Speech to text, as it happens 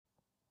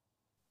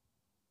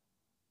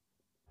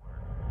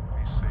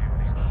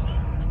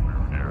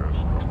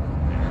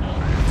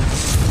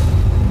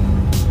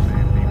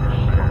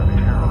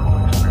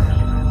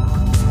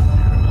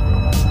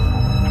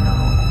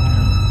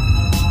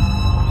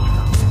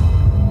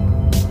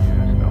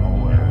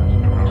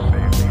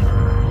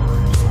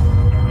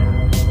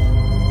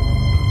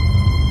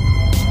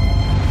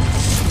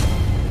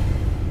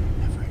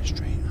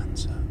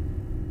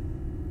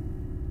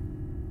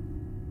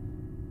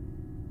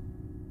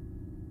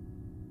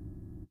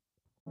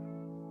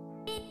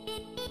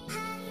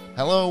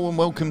Hello and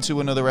welcome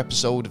to another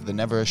episode of the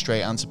Never a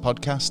Straight Answer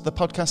podcast, the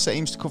podcast that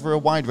aims to cover a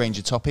wide range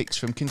of topics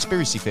from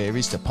conspiracy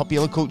theories to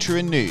popular culture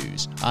and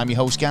news. I'm your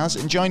host Gaz,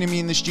 and joining me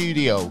in the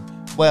studio,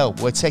 well,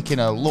 we're taking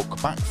a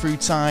look back through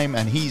time,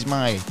 and he's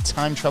my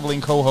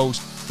time-travelling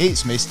co-host.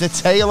 It's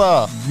Mr.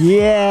 Taylor.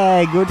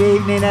 Yeah, good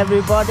evening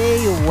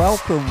everybody.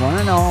 Welcome one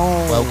and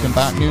all. Welcome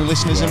back new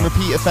listeners and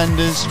repeat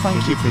offenders.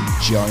 Thank you for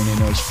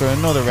joining us for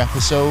another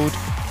episode.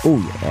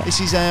 Oh yeah. This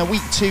is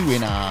week 2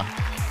 in our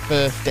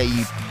birthday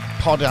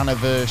pod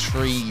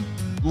anniversary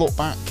look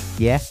back.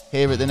 Yeah.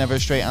 Here at the Never a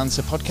Straight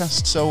Answer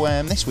podcast. So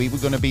this week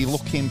we're going to be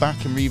looking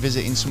back and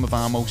revisiting some of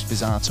our most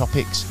bizarre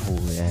topics. Oh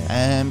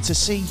yeah. To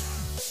see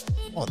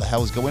what the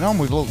hell's going on.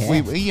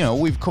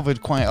 We've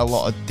covered quite a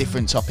lot of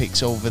different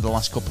topics over the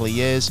last couple of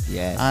years.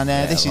 Yeah. And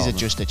this is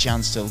just a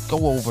chance to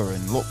go over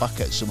and look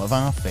back at some of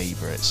our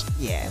favourites.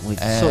 Yeah, with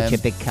such a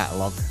big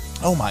catalogue.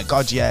 Oh my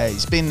God, yeah,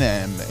 it's been,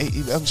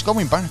 I was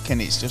going back and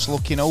it's just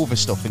looking over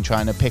stuff and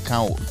trying to pick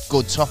out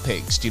good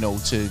topics,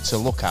 to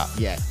look at.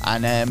 Yeah.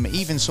 And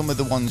even some of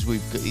the ones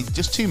we've got,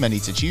 just too many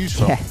to choose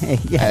from.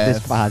 Yeah, there's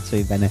far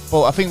too many.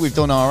 But I think we've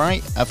done all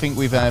right. I think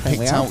we've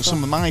picked out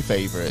some of my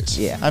favourites.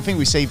 Yeah. I think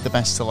we saved the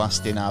best to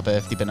last in our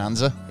birthday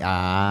bonanza.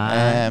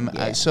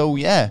 Yeah. So,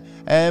 yeah,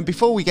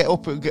 before we get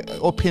up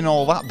in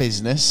all that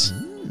business...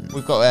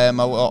 We've got a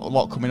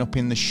lot coming up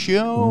in the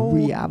show.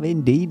 We have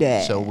indeed.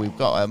 So we've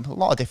got a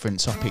lot of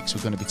different topics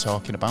we're going to be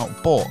talking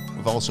about, but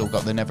we've also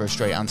got the Never a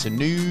Straight Answer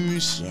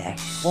news.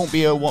 Yes. Won't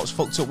be a What's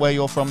Fucked Up Where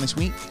You're From this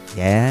week.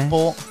 Yeah.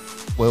 But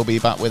we'll be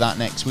back with that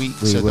next week,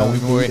 so don't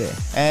even worry.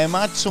 I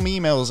had some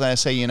emails there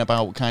saying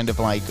about kind of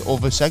like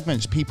other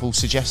segments, people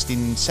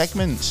suggesting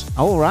segments.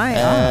 All right.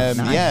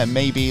 Nice. Yeah,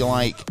 maybe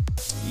like,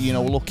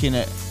 looking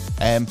at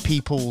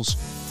people's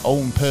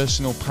own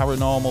personal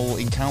paranormal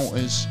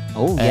encounters.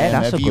 Oh yeah,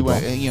 that's a good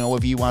one.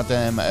 Have you had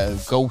a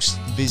ghost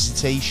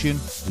visitation?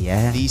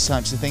 Yeah. These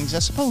types of things. I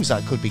suppose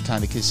that could be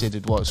kind of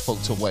considered what's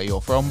fucked up where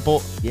you're from,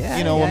 but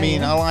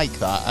I like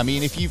that. I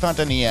mean, if you've had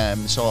any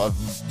sort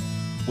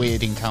of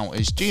weird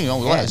encounters,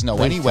 let us know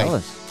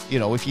anyway.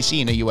 If you've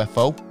seen a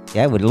UFO.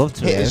 Yeah, we'd love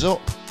to. Hit us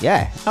up.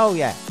 Yeah. Oh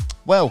yeah.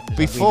 Well,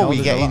 before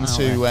we get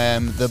into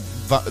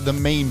the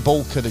main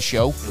bulk of the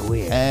show,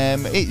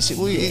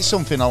 it's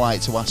something I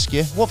like to ask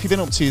you. What have you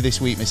been up to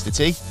this week, Mr.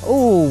 T?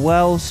 Oh,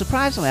 well,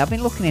 surprisingly, I've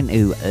been looking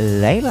into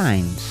ley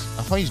lines.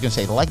 I thought you were going to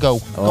say Lego.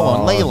 Go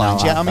on, ley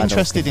lines. Yeah, I'm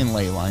interested in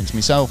ley lines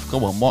myself.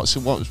 Go on, what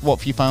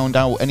have you found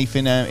out?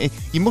 Anything?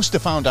 You must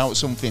have found out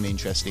something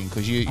interesting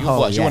because you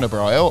want to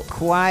brought it up.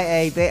 Quite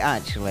a bit,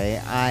 actually.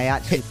 I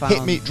actually found...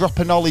 Hit me, drop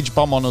a knowledge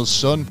bomb on us,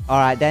 son. All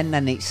right, then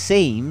it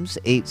seems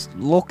it's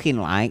looking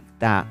like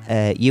that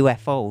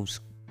UFOs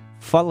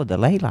follow the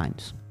ley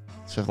lines.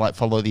 So, like,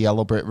 follow the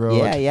yellow brick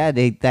road? Yeah,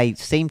 they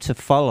seem to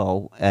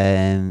follow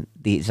the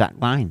exact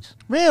lines.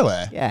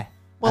 Really? Yeah.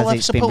 Well, I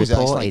suppose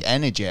that's like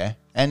energy.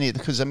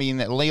 Because, I mean,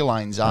 ley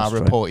lines are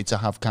reported to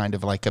have kind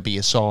of like be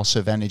a source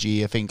of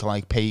energy. I think,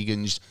 like,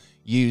 pagans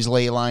use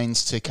ley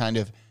lines to kind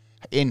of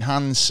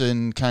enhance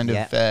and kind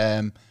of,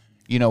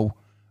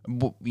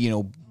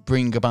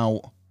 bring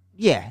about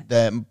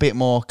the bit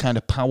more kind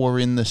of power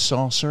in the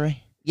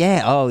sorcery.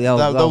 Yeah,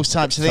 those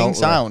types of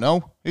things. I don't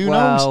know. Who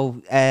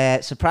knows?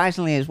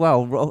 Surprisingly as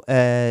well,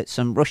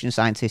 some Russian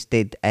scientists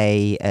did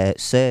a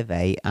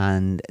survey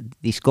and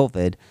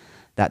discovered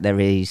that there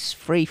is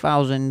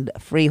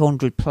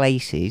 3,300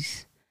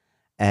 places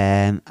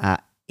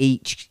at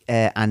each,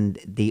 and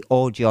they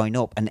all join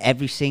up, and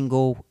every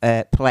single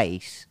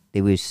place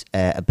there was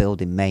a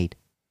building made.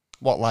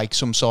 What, like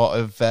some sort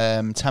of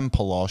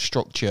temple or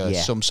structure?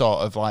 Yeah. Some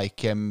sort of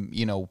like,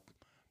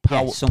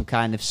 power, some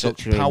kind of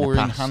structure, power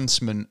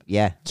enhancement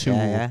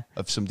tool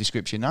of some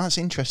description. That's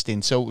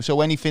interesting. So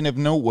anything of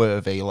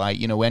noteworthy,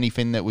 like,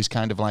 anything that was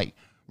kind of like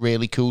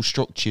really cool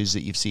structures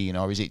that you've seen,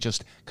 or is it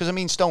just because I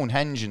mean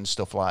Stonehenge and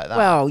stuff like that?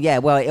 Well,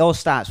 it all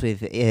starts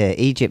with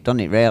Egypt, doesn't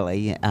it?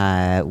 Really,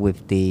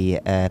 with the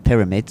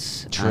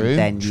pyramids. True. And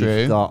then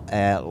you've got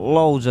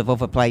loads of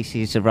other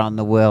places around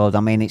the world.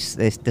 I mean, it's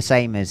the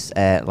same as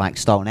like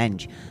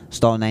Stonehenge.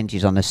 Stonehenge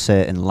is on a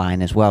certain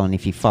line as well, and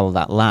if you follow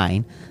that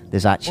line,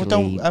 there's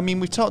actually... Well,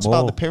 we've talked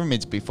about the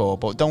pyramids before,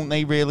 but don't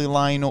they really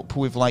line up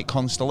with, like,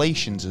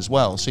 constellations as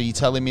well? So you're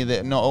telling me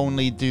that not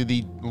only do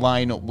they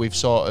line up with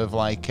sort of,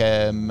 like,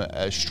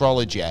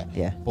 astrology,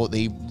 but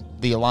they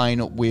line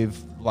up with,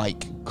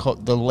 like,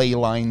 the ley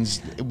lines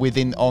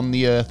on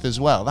the Earth as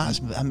well. That's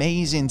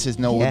amazing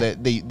to know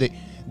that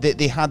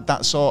they had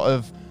that sort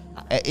of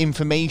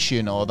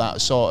information, or that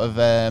sort of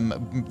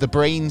the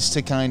brains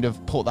to kind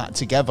of put that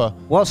together.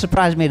 What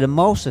surprised me the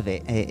most of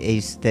it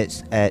is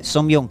that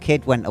some young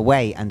kid went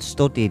away and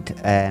studied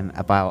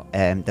about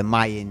the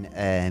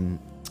Mayan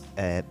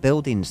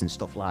buildings and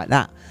stuff like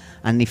that,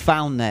 and they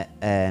found that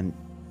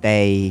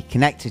they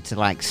connected to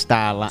like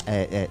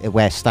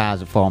where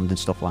stars are formed and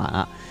stuff like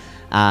that,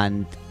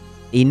 and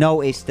he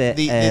noticed that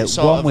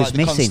one was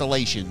missing.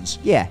 Constellations.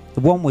 Yeah,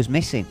 the one was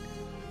missing.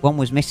 One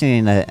was missing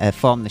in a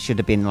form that should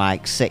have been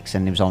like 6,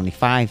 and there was only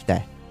 5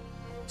 there.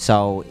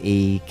 So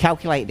he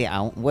calculated it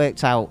out,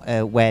 worked out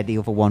where the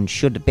other one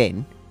should have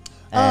been,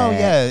 Oh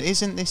yeah,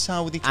 isn't this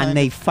how they? And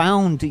they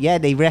found,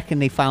 they reckon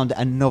they found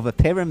another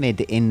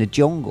pyramid in the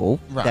jungle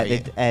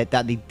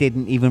that they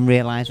didn't even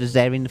realise was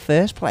there in the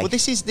first place. Well,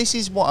 this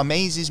is what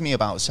amazes me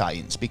about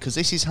science, because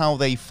this is how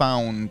they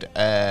found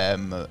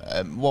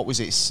what was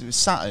it,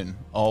 Saturn,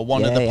 or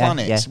one of the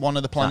planets, one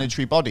of the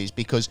planetary bodies,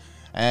 because.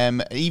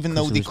 Even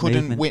though they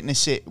couldn't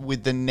witness it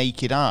with the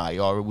naked eye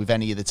or with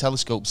any of the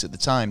telescopes at the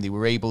time, they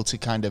were able to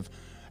kind of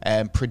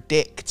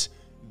predict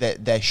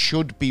that there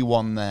should be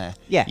one there.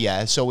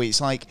 Yeah. So it's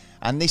like,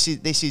 and this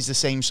is the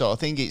same sort of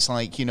thing. It's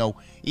like, you know,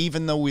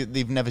 even though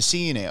they've never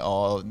seen it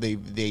or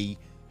they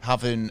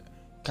haven't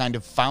kind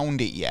of found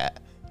it yet,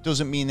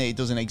 doesn't mean that it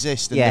doesn't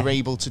exist. And they're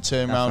able to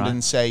turn around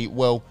and say,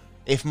 well,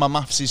 if my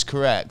maths is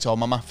correct, or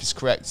my math is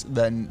correct,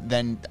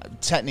 then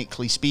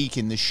technically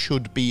speaking, there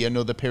should be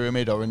another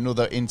pyramid or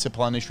another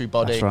interplanetary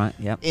body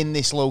in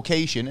this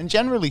location. And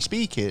generally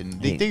speaking,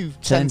 they do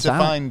tend to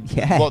find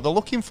what they're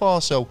looking for.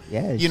 So,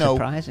 you know,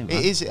 surprising,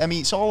 it is. I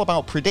mean, it's all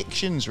about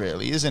predictions,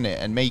 really, isn't it?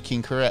 And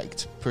making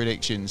correct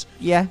predictions.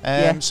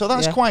 So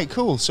that's quite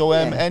cool. So,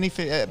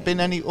 anything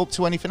up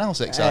to anything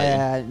else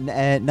exciting?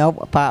 No,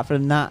 apart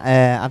from that,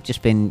 I've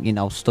just been, you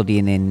know,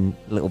 studying in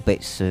little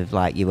bits of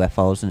like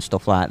UFOs and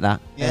stuff like that.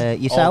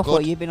 Yourself,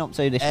 what have you been up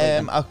to this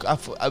week?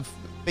 I've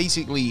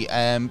basically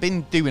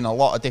been doing a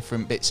lot of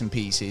different bits and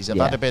pieces. I've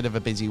had a bit of a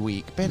busy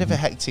week, bit of a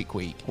hectic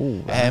week.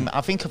 Ooh,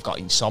 I think I've got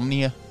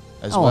insomnia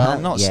as well.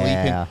 I'm not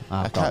sleeping.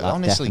 I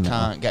honestly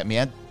can't get my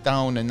head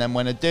down, and then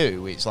when I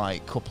do, it's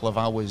like a couple of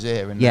hours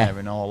here and there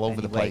and all over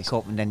the place. Wake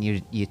up and then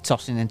you're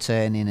tossing and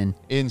turning and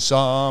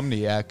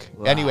insomniac.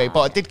 Wow. Anyway,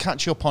 but I did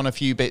catch up on a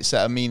few bits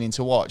that I'm meaning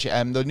to watch.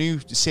 The new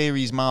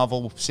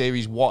Marvel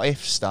series What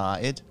If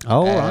started.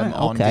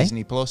 On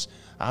Disney Plus.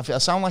 I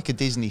sound like a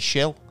Disney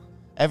shill.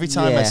 Every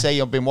time I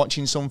say I've been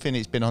watching something,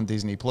 it's been on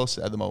Disney Plus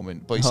at the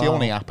moment. But it's the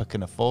only app I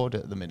can afford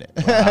at the minute.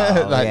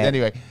 Wow,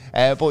 Anyway,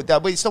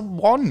 but it's the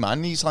one,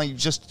 man. He's like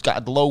just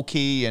got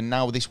Loki, and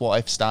now this What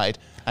If started.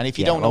 And if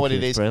you don't know what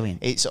it is, brilliant.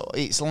 It's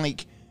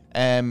like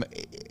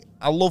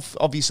I love.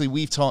 Obviously,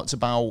 we've talked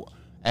about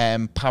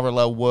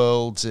parallel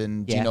worlds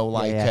and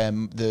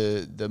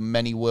the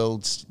many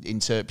worlds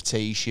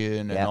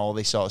interpretation and all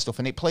this sort of stuff,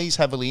 and it plays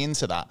heavily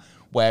into that.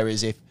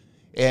 Whereas if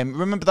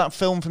remember that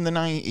film from the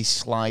 90s,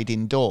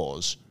 Sliding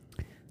Doors?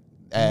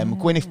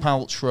 Gwyneth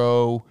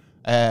Paltrow,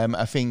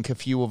 I think a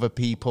few other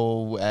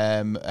people,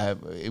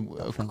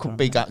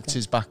 big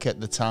actors back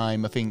at the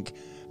time, I think.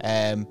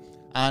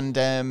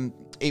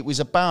 It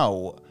was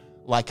about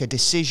like a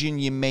decision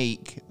you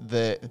make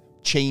that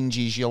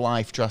changes your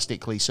life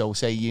drastically. So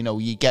say, you know,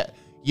 you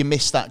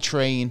miss that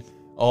train,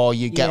 or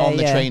you get on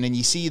the train and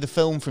you see the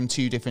film from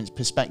two different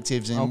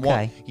perspectives, and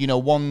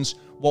one's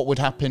what would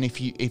happen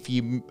if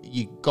you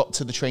got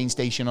to the train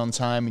station on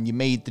time and you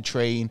made the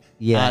train,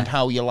 and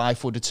how your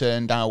life would have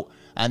turned out.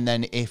 And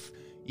then if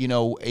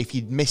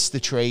you'd missed the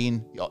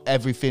train,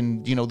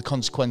 everything, the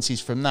consequences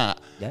from that.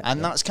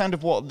 That's kind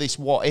of what this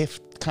What If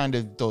kind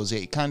of does.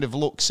 It kind of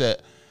looks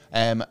at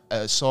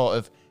a sort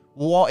of,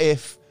 what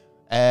if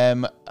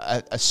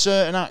a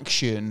certain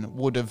action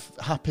would have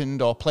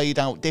happened or played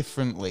out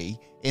differently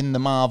in the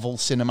Marvel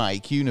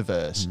Cinematic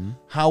Universe?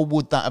 How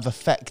would that have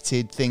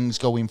affected things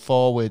going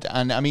forward?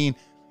 And I mean,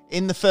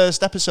 in the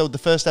first episode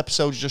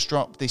just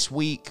dropped this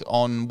week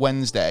on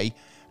Wednesday,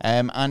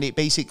 and it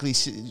basically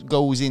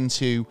goes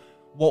into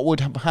what would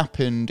have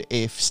happened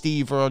if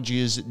Steve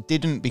Rogers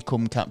didn't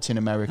become Captain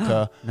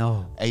America.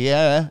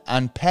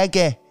 And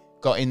Peggy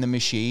got in the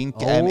machine,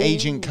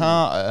 Agent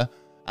Carter,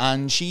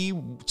 and she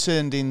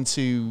turned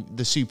into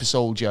the super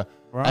soldier.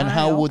 And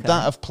how would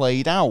that have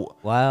played out?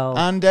 Wow.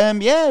 And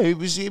it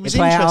was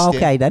interesting.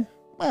 Okay then.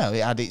 Well,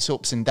 it had its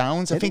ups and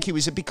downs. I think it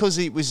was because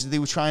they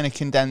were trying to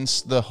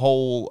condense the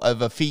whole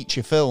of a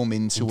feature film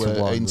into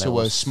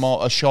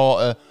a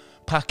shorter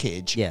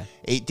package.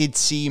 It did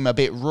seem a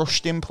bit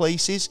rushed in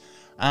places.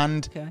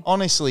 And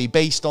honestly,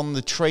 based on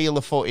the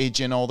trailer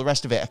footage and all the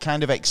rest of it, I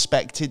kind of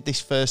expected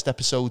this first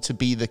episode to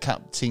be the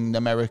Captain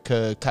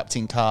America,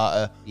 Captain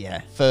Carter,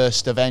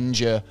 first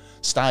Avenger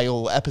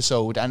style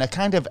episode. And I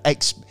kind of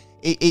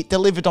it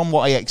delivered on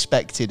what I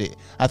expected it.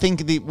 I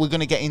think we're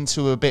going to get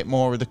into a bit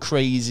more of the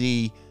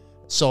crazy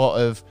sort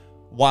of,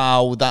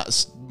 wow,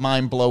 that's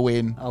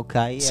mind-blowing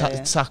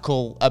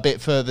tackle a bit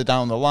further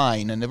down the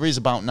line. And there is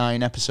about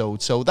 9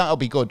 episodes, so that'll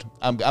be good.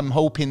 I'm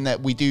hoping that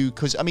we do,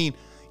 because, I mean,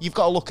 you've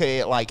got to look at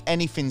it like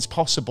anything's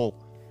possible.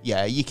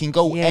 Yeah, you can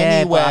go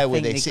anywhere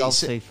with it.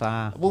 It's too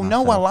far. Well,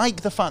 no, I like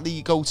the fact that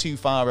you go too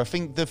far. I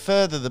think the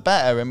further the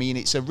better. I mean,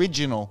 it's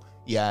original.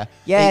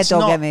 It's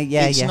not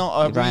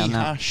a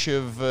rehash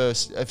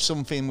of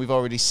something we've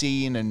already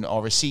seen,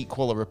 or a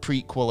sequel or a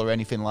prequel or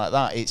anything like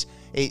that.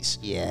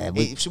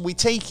 We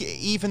take it,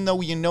 even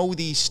though you know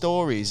these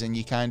stories and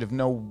you kind of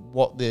know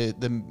what the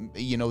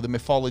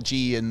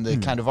mythology and the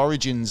kind of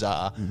origins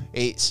are.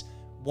 It's,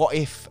 what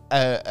if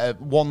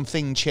one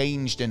thing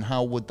changed, and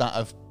how would that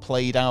have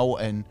played out?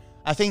 And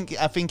I think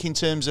in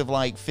terms of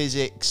like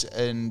physics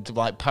and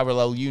like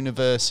parallel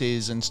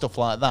universes and stuff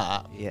like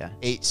that,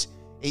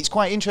 it's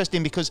quite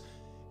interesting, because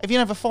Have you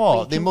never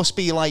thought there must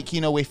be like,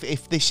 you know,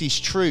 if this is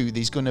true,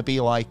 there's going to be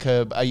like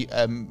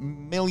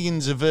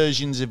millions of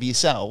versions of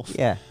yourself.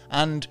 Yeah.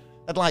 And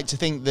I'd like to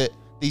think that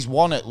there's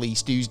one at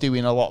least who's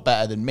doing a lot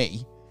better than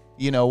me,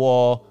 you know,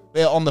 or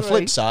on the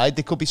flip side,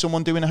 there could be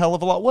someone doing a hell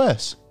of a lot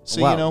worse.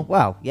 So, well, you know.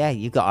 Well, yeah,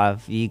 you got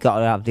to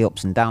have the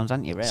ups and downs,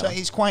 haven't you, really? So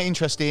it's quite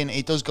interesting.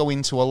 It does go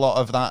into a lot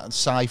of that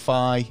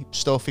sci-fi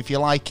stuff. If you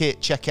like it,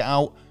 check it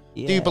out.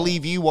 Yeah. Do you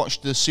believe you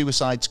watched the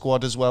Suicide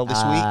Squad as well this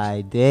week?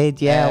 I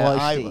did, yeah. I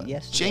watched it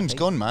yesterday. James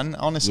Gunn, man,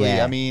 honestly,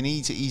 I mean,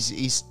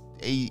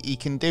 he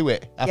can do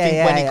it. I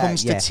think when it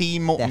comes to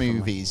team up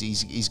movies,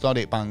 he's got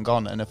it bang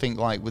on. And I think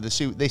like with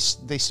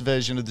this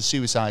version of the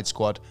Suicide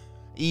Squad,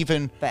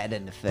 even better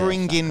than the first,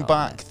 bringing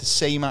back the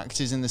same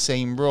actors in the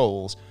same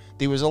roles,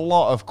 there was a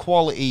lot of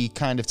quality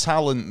kind of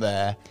talent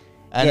there.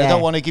 And I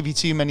don't want to give you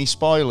too many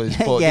spoilers,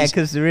 but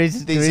because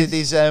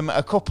there's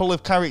a couple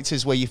of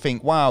characters where you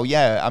think, wow,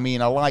 I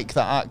mean, I like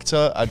that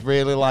actor. I'd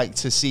really like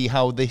to see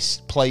how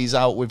this plays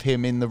out with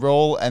him in the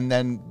role, and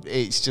then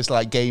it's just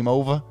like game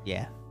over.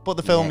 Yeah. But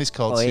the film is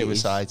called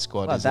Suicide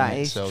Squad, isn't that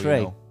it? Is so, true.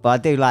 You know. But I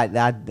do like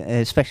that,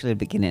 especially at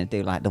the beginning. I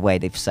do like the way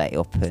they've set it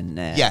up, and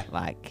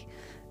like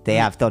they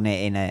have done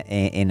it in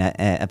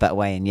a better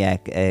way.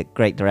 And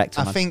great director.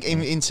 I think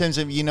in terms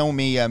of, you know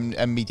me and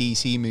me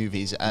DC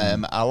movies,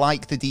 I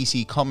like the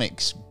DC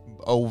comics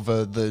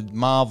over the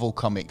Marvel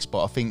comics,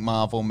 but I think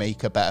Marvel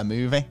make a better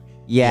movie.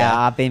 Yeah,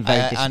 I've been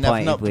very disappointed and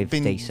I've not with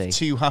been DC.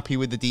 Too happy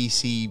with the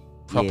DC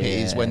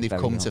properties when they've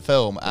come to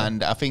film. Yeah.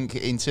 And I think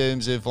in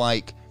terms of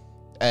like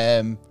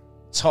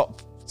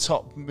top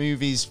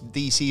movies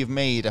DC have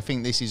made, I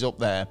think this is up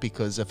there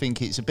because I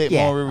think it's a bit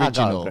more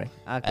original.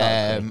 I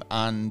agree.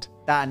 And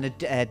that and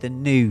the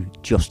new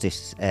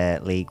Justice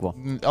League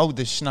one. Oh,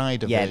 the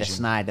Snyder version. Yeah, the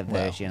Snyder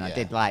version. I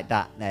did like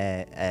that,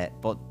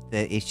 but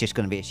it's just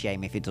going to be a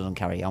shame if it doesn't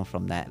carry on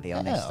from there, to be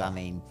honest. I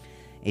mean,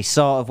 it's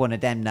sort of one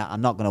of them that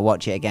I'm not going to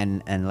watch it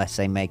again unless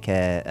they make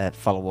a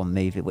follow-on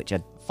movie, which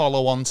I'd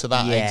follow on to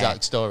that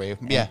exact story.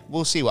 Yeah,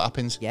 we'll see what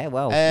happens. Yeah,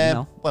 well,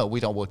 well,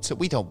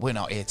 we're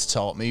not here to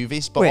talk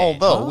movies, but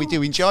although we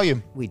do enjoy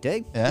them, we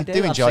do. Yeah, we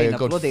do. enjoy a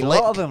good bloody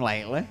flick. lot of them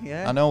lately.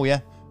 Yeah, I know.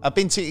 Yeah, I've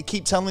been to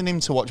keep telling him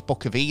to watch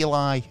Book of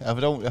Eli. I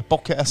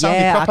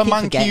sounded proper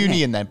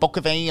Mancunian then. Book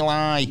of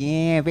Eli.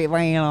 Yeah, a bit of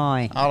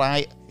Eli. All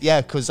right.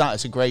 Yeah, because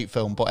that's a great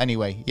film. But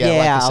anyway, like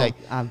I say,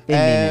 I've been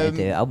meaning to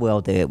do it. I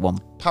will do it one.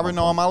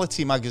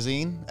 Paranormality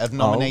magazine have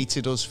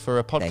nominated us for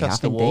a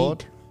podcast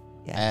award. Indeed.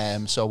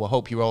 Yes. So I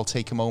hope you all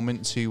take a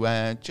moment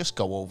to just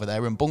go over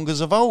there and bung us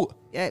a vote.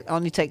 Yeah, it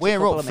only takes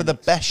We're up for the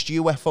best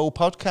UFO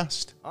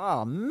podcast.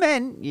 Oh,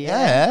 man.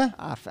 Yeah.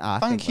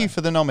 Thank you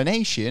for the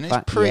nomination. It's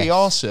pretty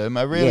awesome.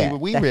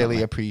 We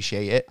really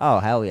appreciate it. Oh,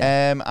 hell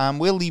yeah. And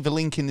we'll leave a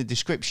link in the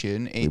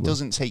description. It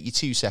doesn't take you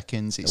 2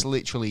 seconds. It's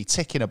literally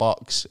ticking a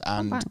box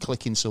and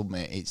clicking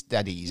submit. It's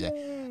dead easy.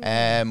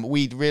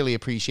 We'd really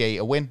appreciate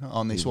a win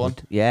on this one.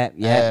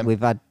 Yeah.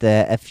 We've had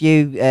a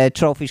few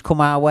trophies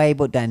come our way,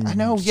 but then I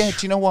know. Yeah.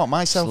 Do you know what?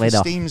 My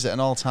self-esteem's at an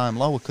all-time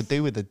low. I could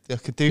do with a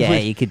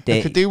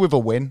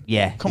win.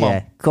 Yeah.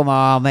 Come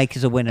on, make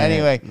us a winner.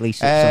 Anyway,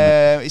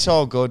 it's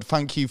all good.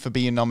 Thank you for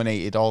being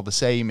nominated all the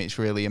same. It's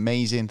really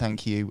amazing.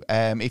 Thank you.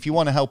 If you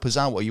want to help us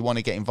out or you want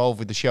to get involved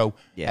with the show,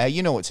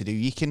 you know what to do.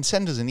 You can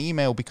send us an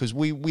email because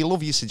we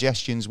love your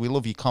suggestions. We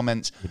love your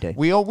comments. We do.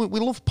 We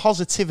love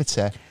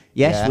positivity.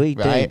 Yes, we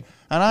do. And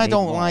I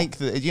don't like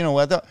that. You know,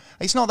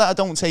 it's not that I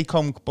don't take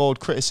on board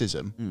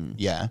criticism.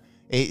 Yeah.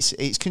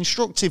 It's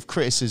constructive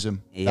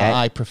criticism that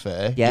I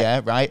prefer.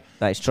 Yeah, right.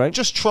 That's true.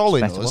 Just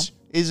trolling us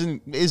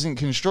isn't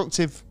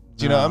constructive.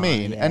 Do you know what I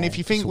mean? And if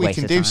you think we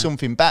can do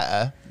something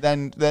better,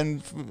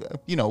 then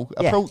you know,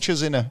 approach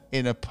us in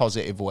a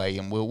positive way,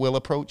 and we'll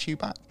approach you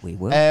back. We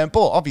will.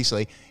 But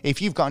obviously,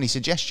 if you've got any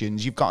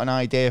suggestions, you've got an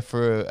idea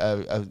for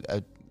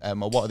a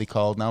what are they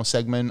called now?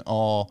 Segment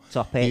or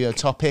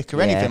topic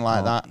or anything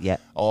like that. Yeah.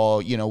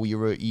 Or you know,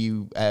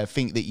 you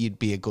think that you'd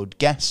be a good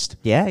guest.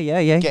 Yeah.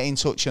 Get in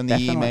touch on the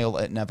email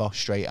at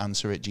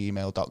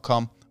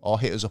neverstraightanswer@gmail.com or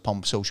hit us up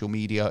on social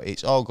media.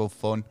 It's all good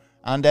fun.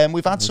 And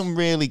we've had some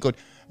really good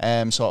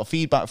sort of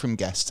feedback from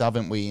guests,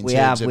 haven't we? In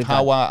terms of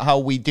how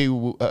we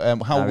do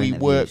how we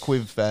work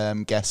with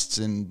guests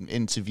and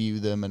interview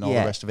them and all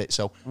the rest of it.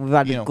 So we've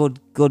had a good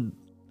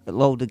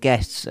load of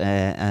guests.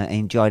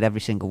 Enjoyed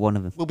every single one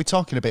of them. We'll be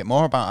talking a bit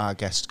more about our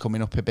guests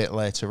coming up a bit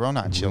later on,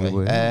 actually.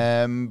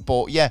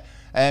 But you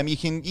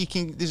can.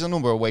 There's a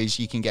number of ways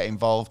you can get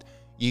involved.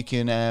 You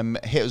can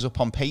hit us up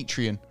on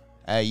Patreon.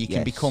 You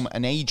can become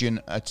an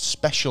agent, a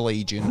special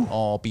agent,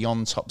 or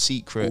beyond top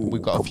secret.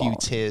 We've got a few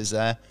tiers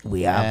there.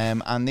 We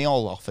have. And they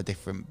all offer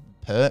different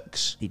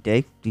perks. They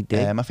do.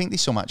 I think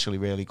there's some actually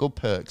really good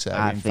perks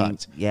there, in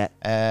fact. Yeah,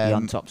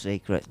 beyond top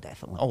secret,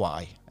 definitely. Oh,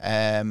 aye.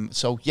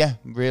 So, yeah,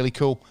 really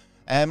cool.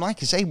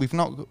 Like I say, we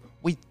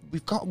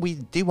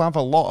do have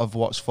a lot of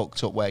what's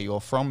fucked up where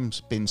you're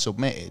from's been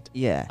submitted.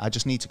 Yeah. I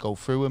just need to go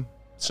through them.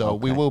 So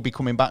we will be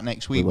coming back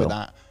next week with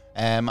that.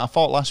 I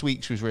thought last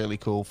week's was really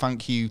cool.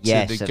 Thank you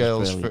to the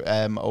girls for,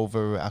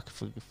 over. I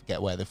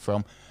forget where they're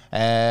from.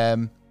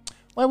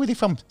 Well, Where were they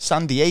from?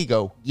 San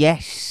Diego.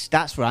 Yes,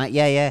 that's right.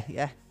 Yeah.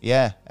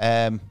 Yeah.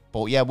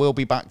 But yeah, we'll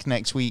be back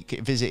next week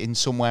visiting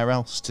somewhere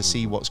else to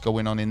see what's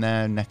going on in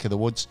their neck of the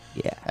woods.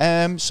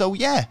 Yeah. So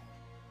yeah,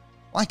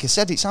 like I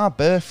said, it's our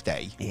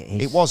birthday.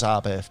 It was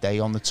our birthday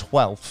on the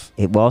 12th.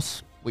 It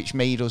was. Which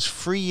made us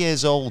 3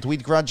 years old.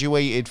 We'd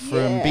graduated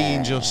from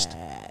being just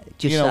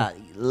that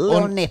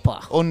little nipper.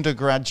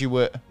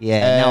 Undergraduate.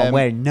 Yeah, now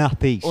wearing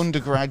nappies.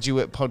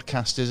 Undergraduate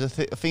podcasters.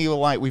 I feel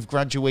like we've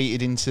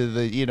graduated into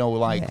the,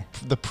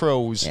 the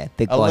pros. Yeah,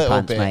 big boy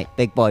pants, mate.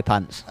 Big boy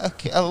pants.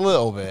 Okay, a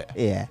little bit.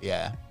 Yeah.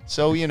 Yeah.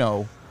 So,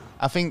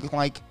 I think,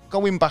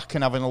 going back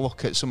and having a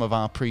look at some of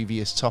our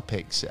previous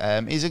topics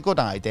is a good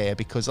idea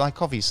because,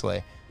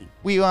 obviously,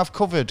 we have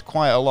covered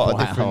quite a lot of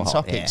different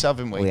topics,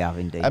 haven't we? We have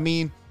indeed. I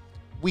mean,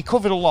 we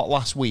covered a lot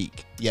last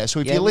week. Yeah, so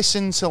if you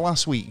listen to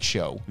last week's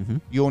show,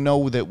 you'll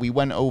know that we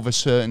went over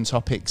certain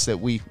topics that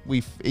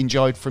we've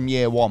enjoyed from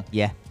year one.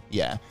 Yeah.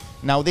 Yeah.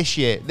 Now, this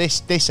year,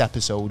 this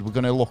episode, we're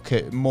going to look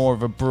at more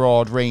of a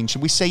broad range.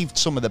 We saved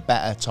some of the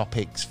better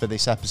topics for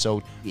this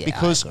episode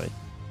because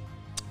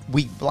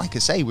like I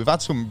say, we've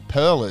had some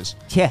pearlers.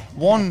 Yeah.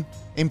 One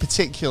in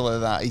particular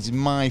that is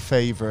my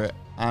favourite,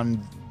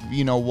 and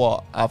you know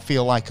what? I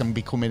feel like I'm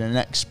becoming an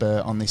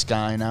expert on this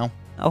guy now.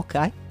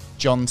 Okay.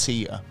 John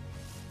Titor.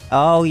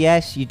 Oh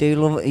yes, you do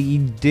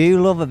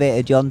love a bit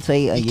of John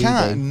Titor. You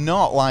can't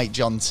not like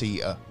John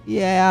Titor.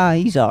 Yeah,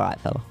 he's all right,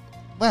 fella.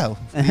 Well,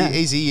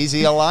 is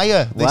he a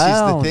liar? This is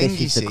the thing,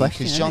 you see,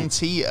 question, because John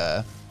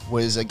Titor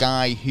was a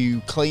guy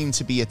who claimed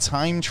to be a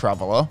time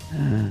traveller.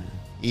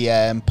 He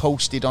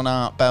posted on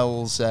Art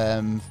Bell's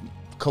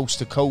Coast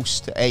to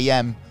Coast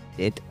AM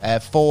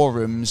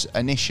forums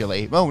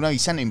initially. Oh no, he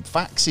sent him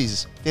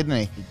faxes, didn't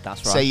he?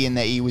 That's right. Saying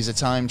that he was a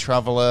time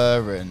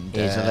traveller and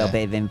here's a little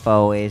bit of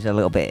info, here's a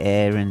little bit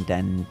here, and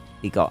then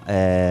he got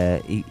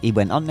he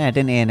went on there,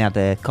 didn't he, and had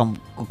a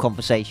good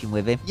conversation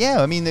with him.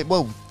 Yeah, I mean,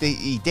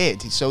 he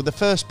did. So the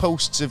first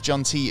posts of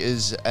John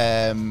Titor's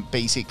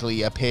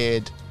basically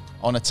appeared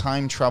on a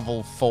time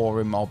travel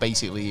forum, or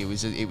basically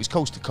it was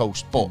Coast to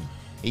Coast, but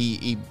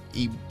he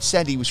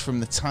said he was from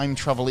the Time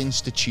Travel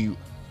Institute.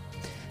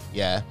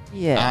 Yeah.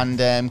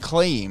 And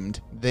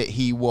claimed that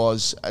he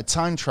was a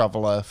time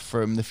traveller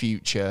from the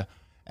future,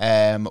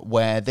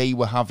 where they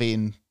were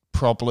having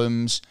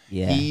problems.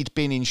 Yeah. He'd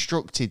been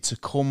instructed to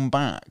come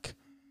back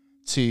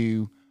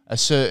to a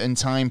certain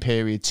time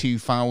period,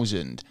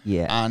 2000,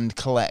 and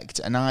collect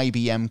an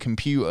IBM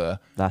computer.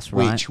 That's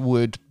right. Which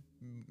would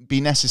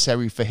be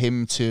necessary for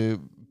him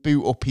to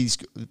boot up his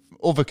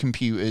other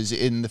computers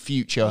in the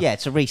future. Yeah,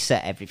 to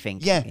reset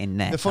everything in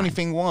there. The funny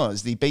thing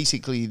was,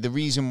 the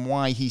reason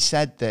why he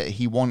said that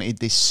he wanted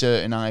this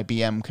certain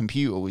IBM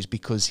computer was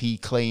because he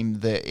claimed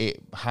that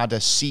it had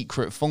a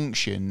secret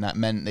function that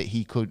meant that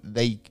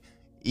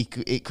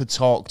it could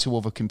talk to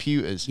other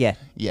computers. Yeah.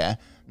 Yeah.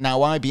 Now,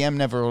 IBM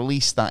never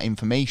released that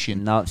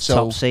information. No, it's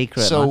top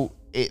secret, So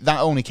that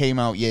only came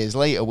out years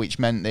later, which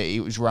meant that it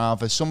was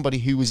rather somebody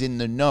who was in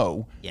the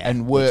know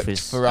and worked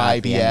for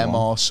IBM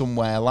or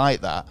somewhere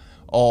like that,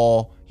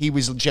 or he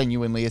was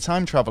genuinely a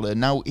time traveller.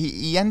 Now,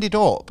 he ended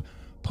up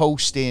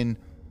posting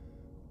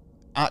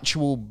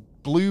actual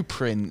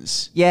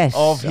blueprints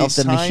of his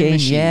the time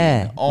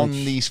machine on which...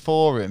 these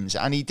forums,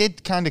 and he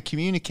did kind of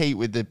communicate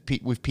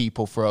with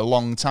people for a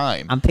long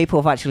time. And people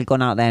have actually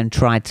gone out there and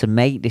tried to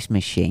make this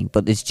machine,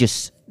 but there's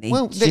just...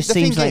 It just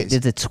seems like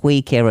there's a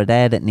tweak here or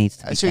there that needs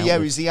to be dealt it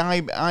with. was the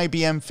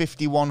IBM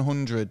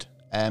 5100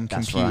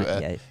 computer.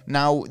 Right, yeah.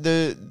 Now,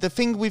 the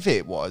thing with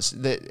it was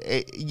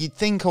that you'd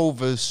think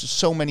over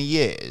so many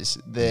years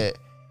that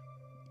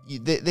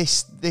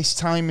this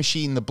time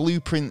machine, the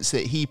blueprints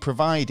that he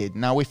provided,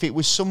 now if it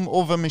was some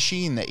other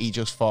machine that he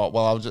just thought,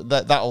 well,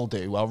 that'll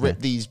do, I'll rip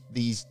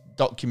these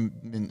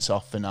documents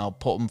off and I'll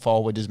put them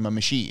forward as my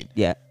machine.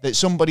 Yeah. That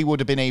somebody would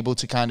have been able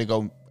to kind of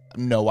go,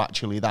 no,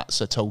 actually,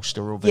 that's a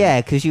toaster oven. Yeah,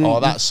 because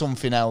that's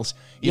something else.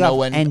 You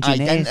know, and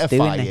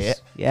identify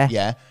it.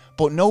 Yeah.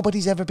 But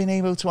nobody's ever been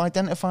able to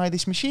identify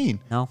this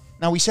machine. No.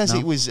 Now, he says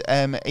it was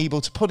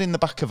able to put in the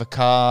back of a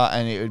car,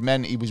 and it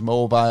meant he was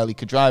mobile, he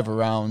could drive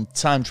around,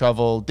 time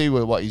travel, do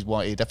what he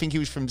wanted. I think he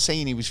was from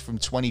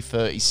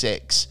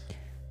 2036.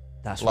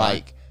 That's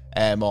right.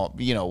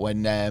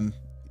 When...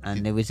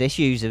 and there was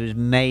issues. There was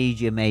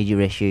major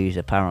issues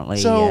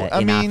apparently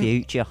our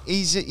future.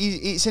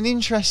 It's an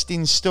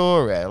interesting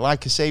story.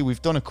 Like I say,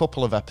 we've done a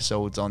couple of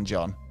episodes on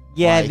John.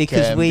 Yeah,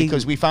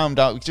 because we found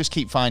out, we just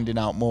keep finding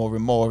out more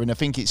and more, and I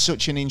think it's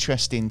such an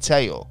interesting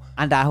tale.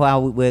 And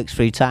how it works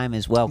through time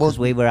as well, because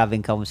we were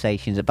having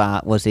conversations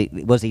about was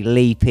he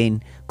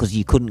leaping because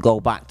you couldn't go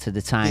back to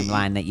the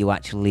timeline that you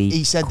actually.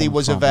 He said there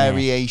was a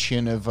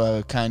variation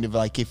of kind of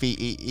like if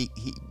he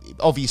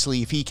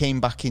obviously if he came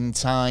back in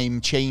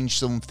time, changed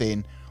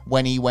something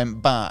when he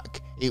went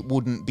back, it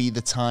wouldn't be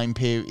the time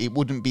period, it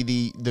wouldn't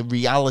be the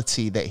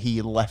reality that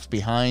he left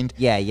behind.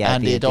 Yeah.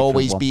 And it'd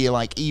always be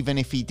like, even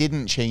if he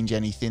didn't change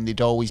anything,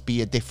 there'd always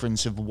be a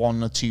difference of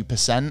 1 or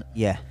 2%.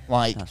 Yeah.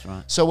 That's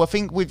right. So I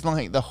think with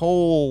the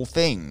whole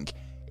thing,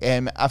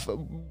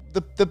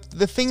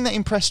 the thing that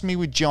impressed me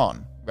with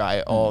John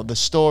right, or the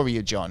story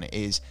of John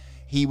is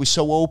he was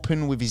so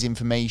open with his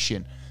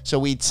information.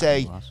 So he'd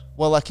say,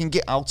 well,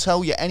 I'll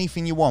tell you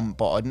anything you want,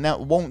 but I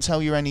won't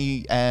tell you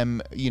any,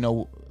 you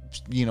know,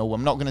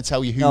 I'm not going to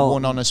tell you who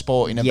won on a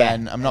sporting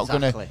event. I'm not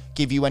going to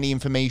give you any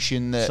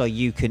information that... So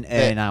you can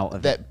earn out of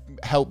it. That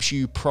helps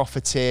you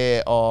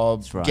profiteer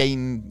or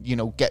gain, you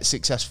know, get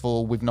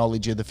successful with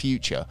knowledge of the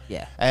future.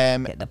 Yeah,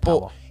 get the power.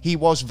 But he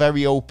was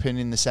very open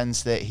in the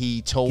sense that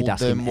he told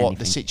them what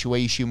the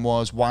situation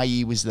was, why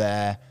he was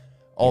there,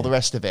 all the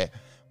rest of it.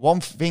 One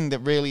thing that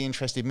really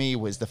interested me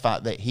was the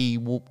fact that he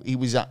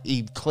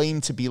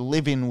claimed to be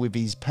living with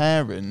his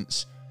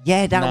parents.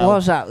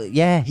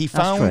 Yeah, He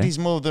found his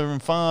mother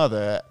and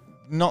father,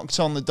 knocked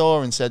on the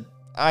door and said,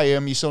 "I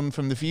am your son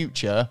from the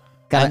future,"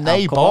 and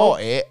they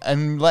bought it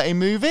and let him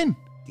move in.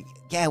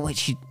 Yeah,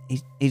 which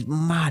is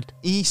mad.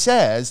 He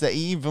says that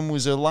he even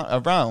was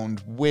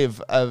around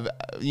with a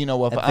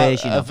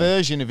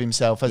version of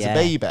himself as a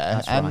baby,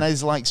 and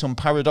there's like some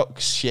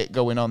paradox shit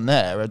going on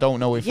there. I don't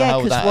know if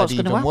how that would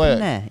even work.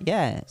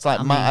 Yeah, it's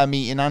like matter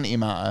meeting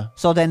antimatter.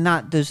 So then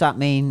does that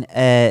mean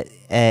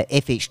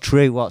if it's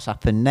true what's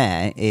happened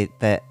there,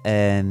 that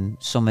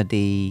some of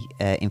the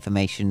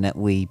information that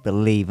we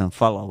believe and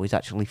follow is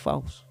actually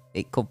false?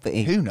 It could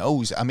be. Who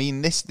knows? I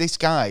mean, this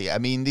guy. I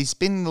mean, there's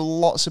been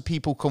lots of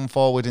people come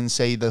forward and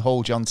say the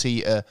whole John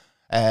Titor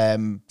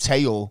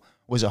tale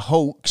was a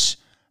hoax,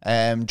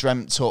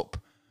 dreamt up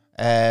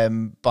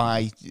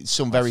by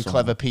some very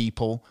clever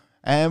people.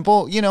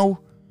 But you know,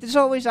 there's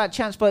always that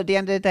chance. But at the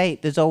end of the day,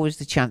 there's always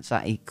the chance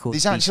that he could.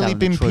 There's actually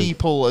been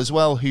people as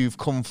well who've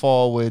come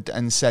forward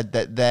and said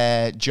that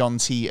they're John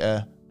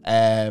Titor,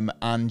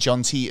 and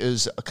John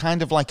Titor's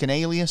kind of like an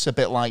alias, a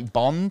bit like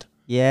Bond.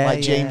 Yeah,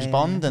 like James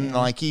Bond, and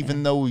like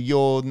even though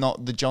you're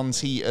not the John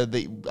Titor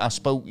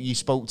that you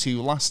spoke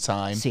to last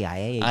time,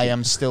 CIA agent. I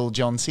am still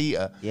John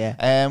Titor. Yeah.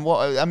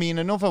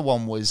 Another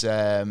one was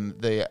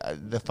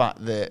the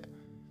fact that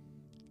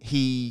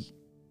he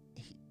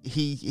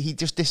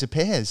just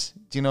disappears.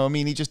 Do you know what I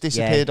mean? He just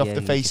disappeared off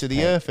the face of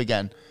the earth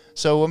again.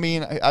 So I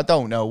mean, I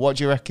don't know. What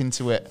do you reckon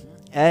to it?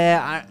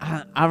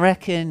 I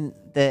reckon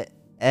that.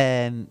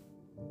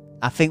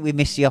 I think we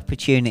missed the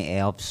opportunity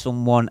of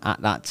someone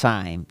at that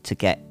time to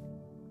get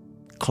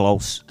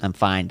close and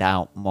find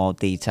out more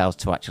details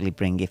to actually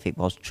bring if it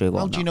was true or not.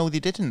 How do you know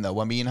they didn't, though?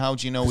 I mean, how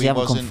do you know he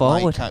wasn't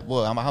like...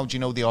 how do you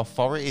know the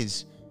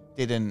authorities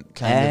didn't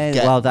kind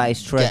of that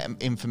is true. Get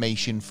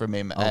information from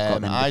him?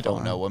 I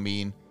don't know. I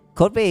mean...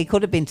 Could be. He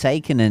could have been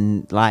taken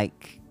and,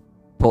 like,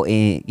 put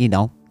in, you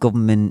know,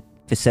 government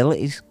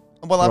facilities.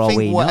 Well, I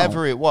think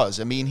whatever it was,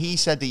 I mean, he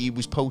said that he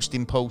was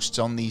posting posts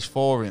on these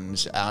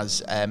forums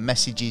as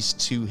messages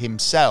to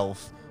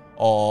himself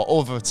or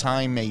other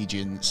time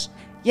agents.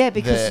 Yeah,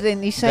 because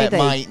then he said that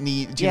might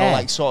need, you know,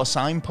 like sort of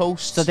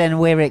signposts. So then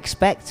we're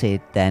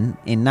expected, then,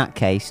 in that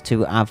case,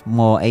 to have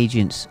more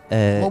agents.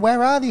 Well,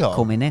 where are they all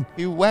coming in?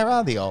 Where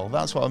are they all?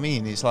 That's what I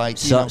mean. It's like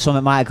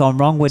something might have gone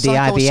wrong with the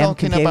IBM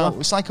computer.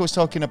 It's like I was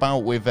talking about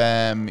with,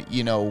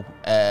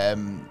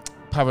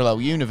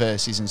 parallel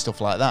universes and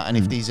stuff like that, and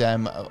if there's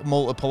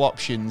multiple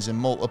options and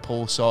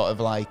multiple sort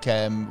of like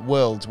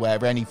worlds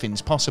where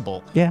anything's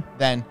possible,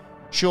 then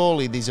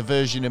surely there's a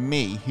version of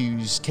me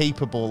who's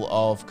capable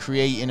of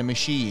creating a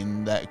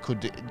machine that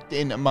could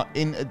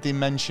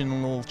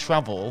interdimensional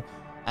travel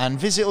and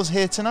visit us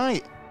here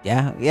tonight.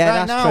 Yeah,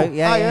 that's now. true.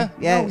 Yeah.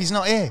 No, he's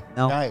not here.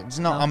 No, right, it's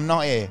not. No. I'm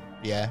not here.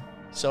 Yeah.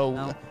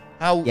 So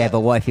how? Yeah, but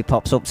what if he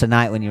pops up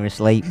tonight when you're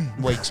asleep?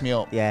 Wakes me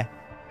up. Yeah.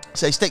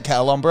 Say, stick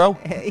kettle on, bro.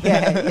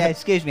 yeah.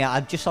 Excuse me,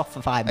 I'm just off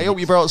for 5 minutes. I hope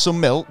you brought some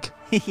milk.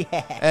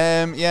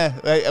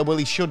 Yeah. Well,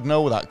 he should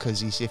know that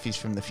because if he's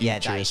from the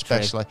future,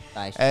 especially.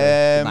 That is true.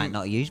 He might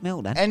not use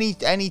milk then. Any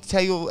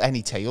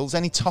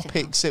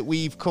topics that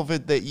we've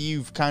covered that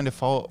you've kind of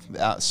thought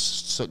that's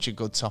such a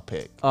good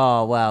topic?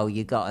 Oh well,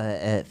 you got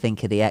to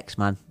think of the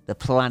X-Man, the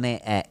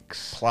Planet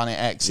X. Planet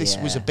X. This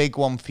was a big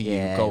one for you.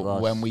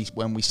 When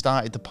we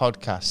started the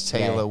podcast,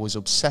 Taylor was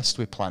obsessed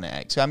with Planet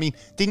X. I mean,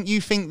 didn't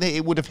you think that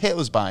it would have hit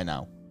us by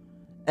now?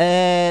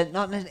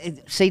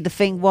 See, the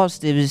thing was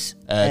there was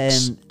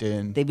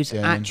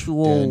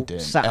actual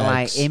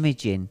satellite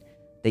imaging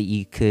that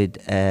you could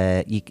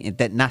that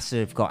NASA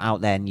have got out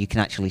there, and you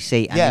can actually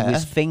see. And there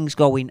was things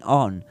going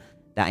on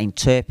that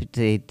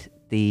interpreted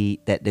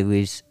that there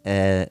was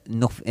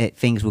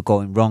things were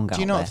going wrong. Do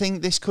you not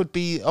think this could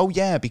be? Oh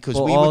yeah, because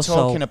we were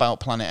talking about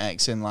Planet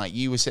X, and like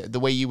you were the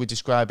way you were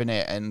describing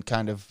it, and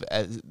kind of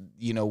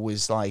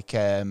was like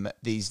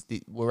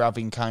we're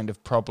having kind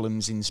of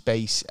problems in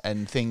space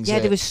and things. Yeah,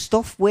 there was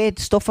weird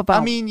stuff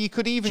about. I mean, you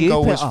could even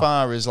go as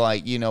far as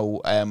like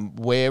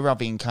we're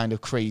having kind of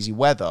crazy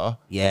weather,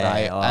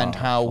 right? And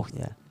how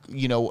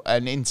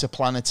an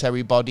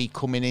interplanetary body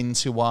coming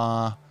into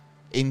our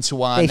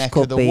neck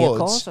of the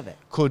woods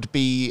could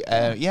be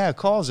a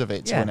cause of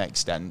it to an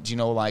extent,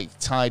 like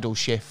tidal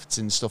shifts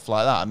and stuff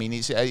like that. I mean,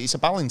 it's a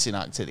balancing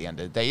act at the end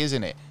of the day,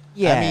 isn't it?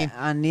 Yeah, I mean,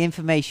 and the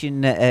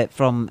information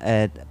from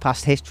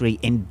past history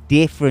in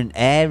different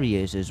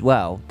areas as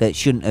well that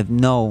shouldn't have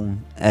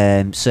known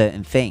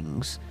certain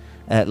things,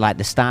 like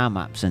the star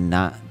maps and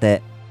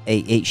that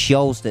it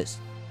shows that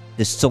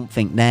there's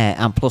something there.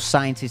 And plus,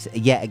 scientists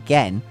yet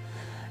again,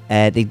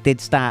 they did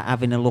start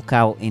having a look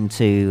out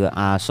into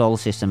our solar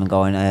system and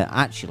going,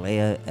 actually,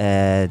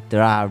 there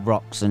are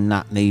rocks and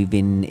that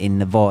moving in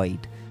the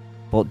void.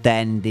 But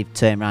then they've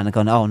turned around and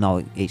gone, oh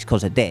no, it's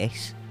because of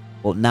this.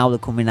 But now they're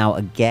coming out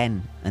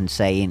again and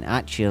saying,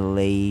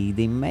 actually,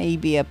 there may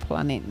be a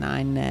Planet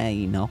 9 there,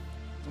 you know.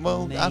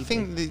 Well, maybe. I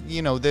think that,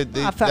 you know, the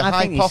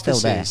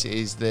hypothesis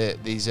is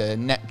that there's a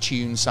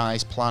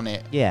Neptune-sized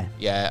planet. Yeah.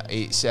 Yeah,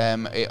 it's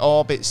it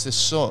orbits the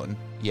sun.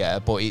 Yeah,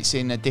 but it's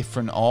in a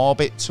different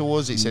orbit to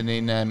us. It's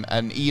in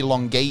an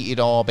elongated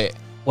orbit.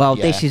 Well,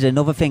 this is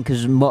another thing,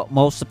 because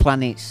most of the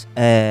planets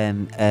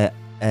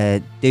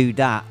do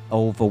that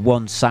over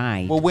one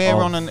side. Well,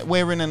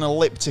 we're in an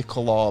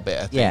elliptical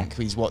orbit, I think,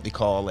 is what they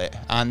call it.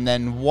 And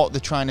then what they're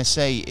trying to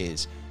say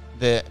is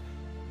that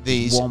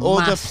these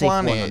other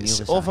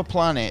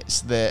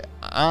planets that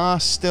are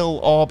still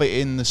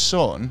orbiting the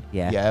sun,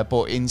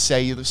 but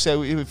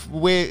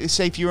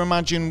if you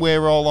imagine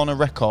we're all on a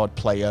record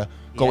player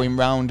going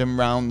round and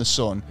round the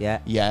sun,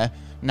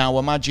 now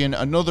imagine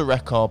another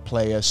record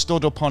player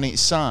stood up on its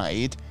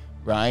side,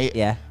 right?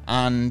 Yeah.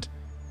 And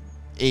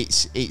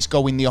it's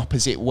going the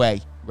opposite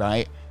way,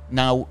 right?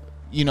 Now,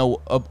 you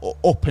know,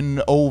 up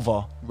and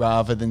over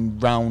rather than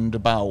round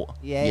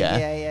about.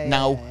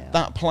 Now,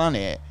 that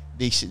planet,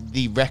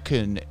 they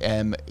reckon,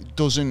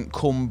 doesn't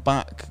come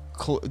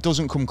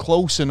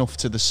close enough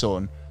to the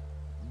sun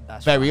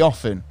very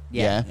often.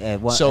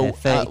 So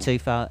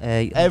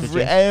 32,000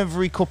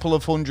 every couple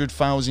of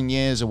 100,000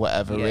 years or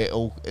whatever,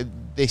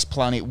 this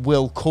planet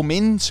will come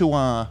into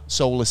our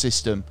solar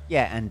system.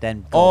 And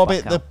then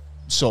orbit the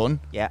sun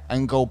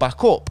and go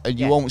back up, and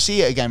you won't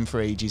see it again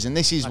for ages. And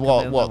this is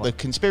what the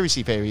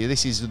conspiracy theory.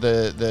 This is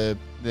the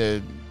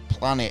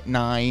Planet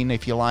 9,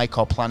 if you like,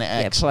 or Planet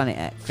X. Planet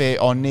X.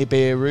 Or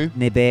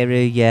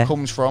Nibiru.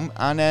 Comes from.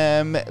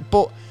 And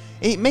but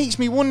it makes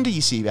me wonder,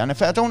 you see, and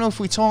I don't know if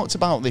we talked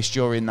about this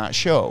during that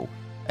show,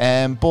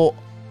 but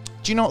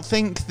do you not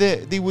think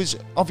that there was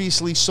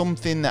obviously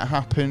something that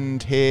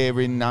happened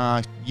here in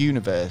our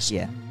universe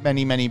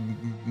many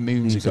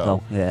moons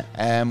ago,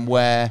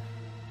 where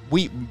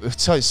we,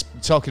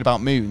 talking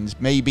about moons,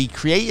 maybe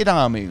created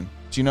our moon?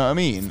 Do you know what I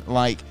mean?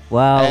 Like,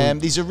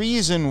 there's a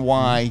reason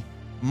why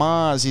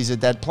Mars is a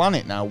dead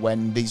planet now,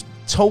 when there's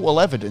total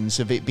evidence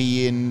of it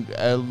being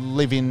a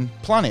living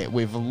planet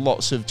with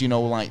lots of, you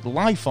know, like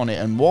life on it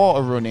and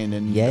water running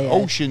and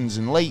oceans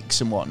and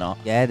lakes and whatnot.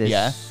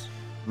 There's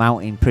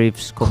mountain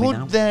proofs coming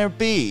out.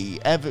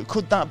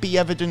 Could that be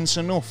evidence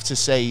enough to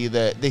say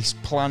that this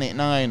Planet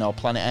 9 or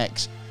Planet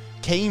X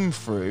came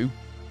through,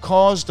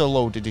 caused a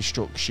load of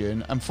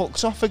destruction, and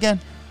fucked off again?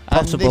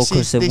 Possible,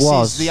 because this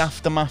is the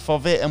aftermath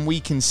of it, and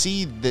we can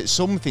see that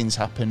something's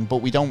happened, but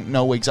we don't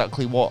know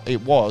exactly what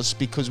it was,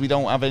 because we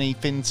don't have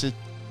anything to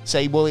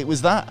say, well, it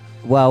was that.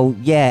 Well,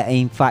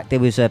 in fact,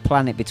 there was a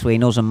planet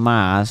between us and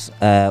Mars,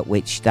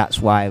 which that's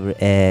why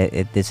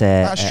there's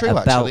a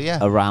belt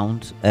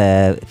around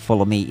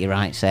full of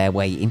meteorites there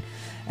waiting.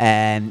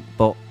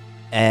 But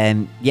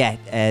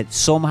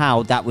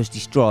somehow that was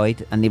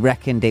destroyed, and they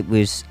reckoned it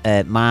was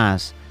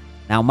Mars.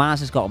 Now,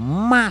 Mars has got a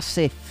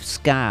massive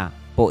scar,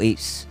 but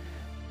it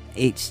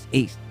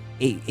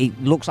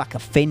looks like a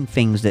thin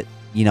things that,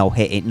 you know,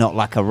 hit it, not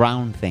like a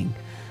round thing.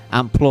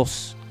 And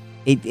plus,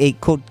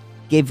 it could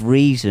give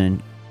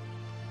reason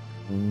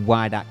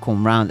why that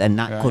come round, and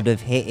that could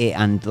have hit it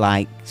and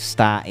like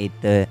started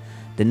the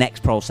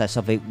next process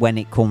of it when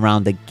it come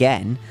round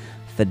again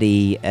for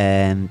the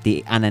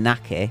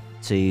Anunnaki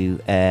to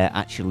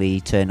actually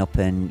turn up,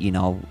 and, you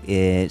know,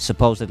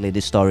 supposedly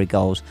the story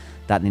goes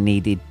that they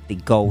needed the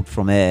gold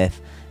from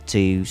Earth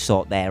to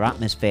sort their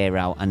atmosphere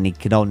out, and they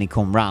could only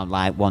come round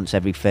like once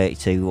every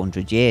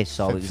 3,200 years.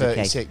 So it was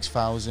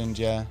 36,000,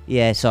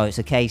 so it's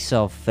a case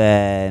of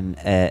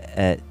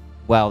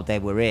well, they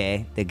were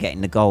here, they're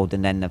getting the gold,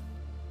 and then they're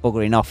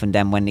buggering off, and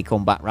then when they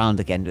come back round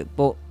again.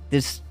 But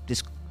there's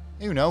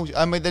who knows?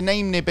 I mean, the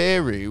name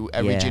Nibiru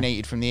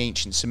originated from the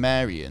ancient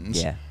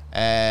Sumerians,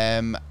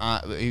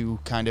 who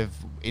kind of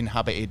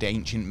inhabited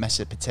ancient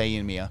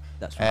Mesopotamia.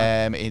 That's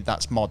right.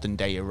 That's modern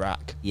day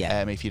Iraq.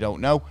 If you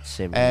don't know,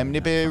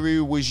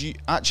 Nibiru was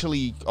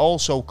actually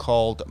also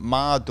called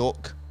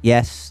Marduk.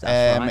 Yes,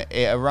 that's right.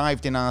 It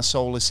arrived in our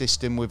solar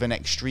system with an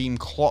extreme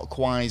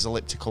clockwise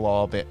elliptical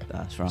orbit.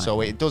 That's right.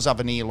 So it does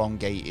have an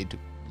elongated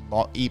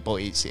lot,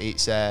 but it's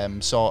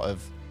sort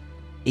of.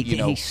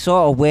 It's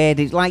sort of weird.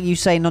 It's like you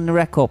saying on the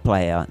record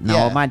player.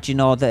 Now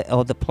imagine all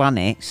the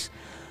planets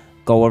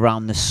go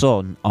around the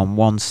sun on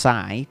one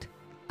side,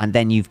 and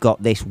then you've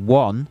got this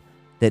one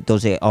that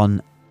does it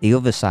on the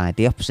other side,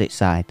 the opposite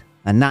side,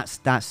 and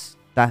that's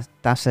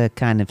a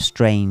kind of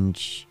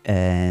strange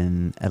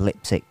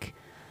elliptic.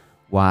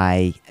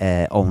 Why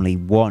only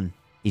one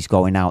is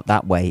going out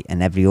that way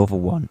and every other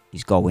one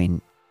is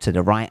going to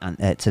the right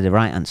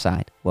hand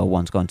side? Well,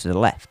 one's going to the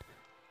left.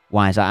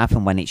 Why does that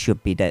happen when it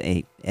should be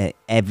that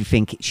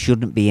everything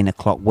shouldn't be in a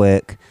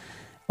clockwork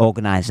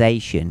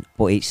organisation,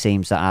 but it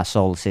seems that our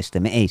solar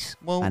system is,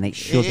 and it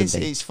shouldn't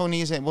be. It's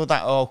funny, isn't it? Well,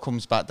 that all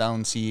comes back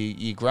down to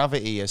your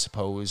gravity, I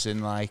suppose,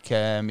 and like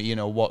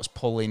what's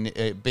pulling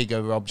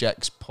bigger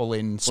objects,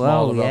 pulling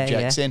smaller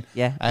objects in.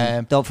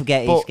 Yeah. Don't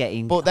forget, it's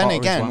getting. But then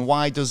again,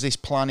 why does this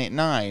Planet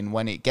 9,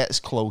 when it gets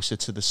closer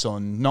to the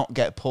sun, not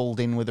get pulled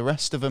in with the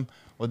rest of them?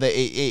 Well,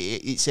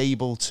 it's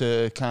able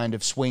to kind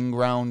of swing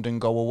round and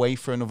go away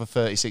for another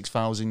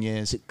 36,000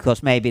 years.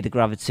 Because maybe the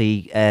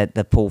gravity,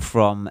 the pull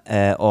from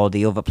all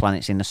the other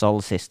planets in the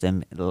solar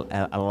system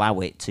allow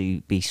it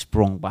to be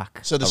sprung back.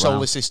 So the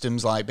solar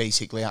system's like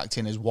basically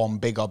acting as one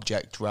big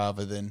object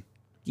rather than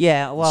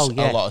a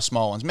lot of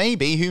small ones.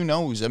 Maybe, who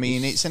knows? I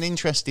mean, it's an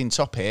interesting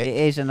topic. It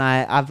is, and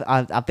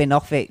I've been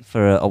off it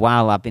for a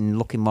while. I've been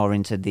looking more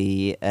into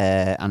the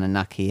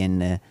Anunnaki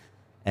and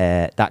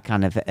that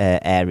kind of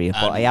area,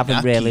 but I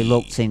haven't really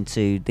looked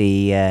into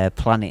the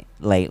planet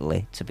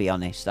lately, to be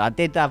honest. I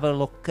did have a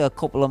look a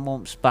couple of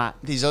months back,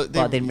 but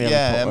I didn't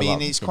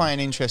really it's quite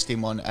an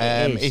interesting one.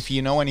 If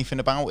you know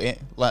anything about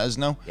it, let us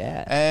know.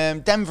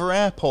 Denver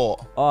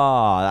Airport.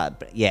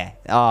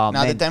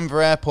 Now the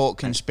Denver Airport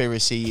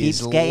conspiracy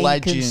is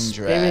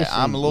legendary.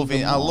 I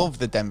love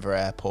the Denver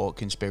Airport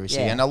conspiracy,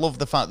 and I love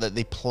the fact that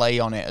they play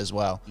on it as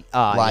well.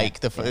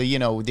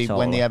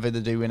 When they're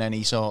doing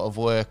any sort of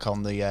work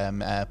on the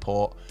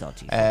airport,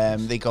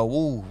 they go,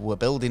 "Oh, we're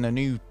building a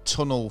new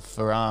tunnel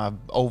for our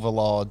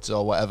overlords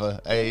or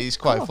whatever." It's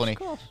quite funny.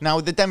 Now,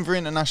 the Denver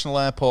International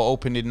Airport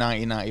opened in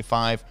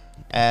 1995.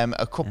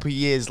 A couple of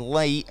years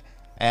late,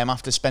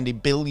 after spending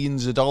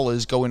billions of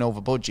dollars going over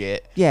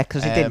budget. Yeah,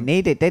 because they didn't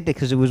need it, did they?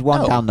 Because there was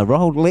one down the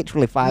road,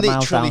 literally 5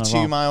 miles down the road.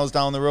 Literally 2 miles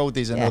down the road,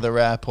 there's another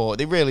airport.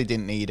 They really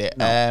didn't need it.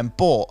 No.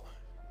 But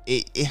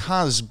it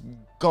has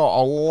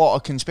got a lot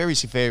of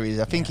conspiracy theories.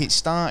 I think it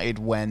started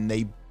when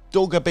they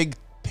dug a big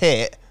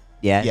pit.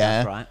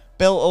 That's right.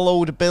 Built a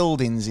load of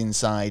buildings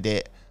inside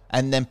it,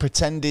 and then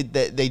pretended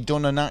that they'd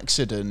done an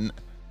accident.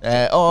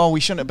 We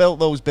shouldn't have built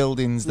those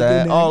buildings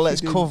there.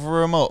 Let's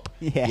cover them up.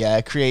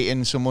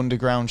 Creating some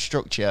underground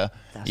structure.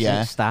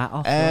 Start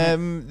off.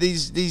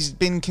 These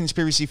been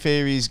conspiracy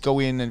theories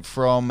going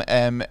from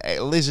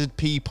lizard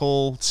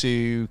people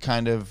to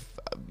kind of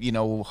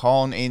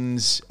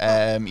hauntings,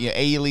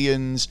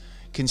 aliens.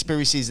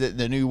 Conspiracies that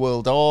the New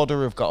World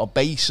Order have got a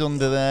base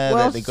under there,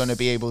 that they're going to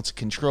be able to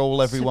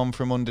control everyone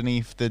from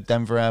underneath the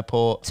Denver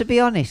airport. To be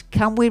honest,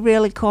 can we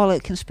really call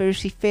it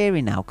conspiracy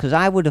theory now? Because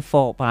I would have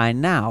thought by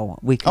now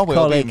we could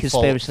call it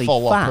conspiracy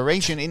full fact.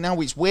 Operation. And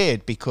now it's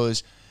weird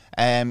because,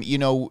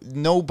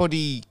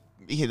 nobody...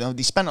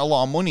 they spent a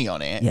lot of money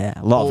on it. Yeah,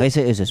 a lot of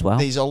visitors as well.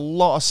 There's a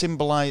lot of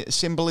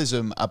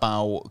symbolism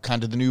about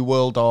kind of the New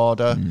World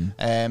Order.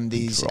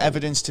 There's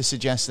evidence to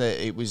suggest that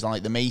it was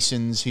like the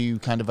Masons who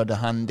kind of had a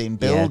hand in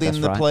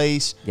building the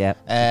place. Yeah.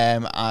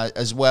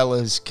 As well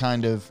as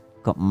kind of...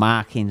 Got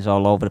markings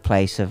all over the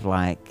place of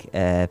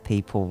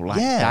people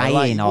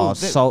dying or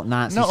Nazi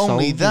soldiers. Not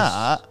only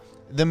that,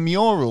 the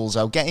murals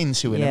I'll get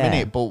into in a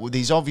minute, but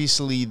there's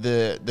obviously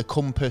the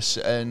compass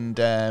and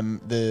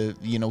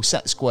the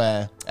set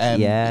square.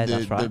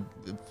 That's right.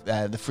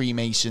 The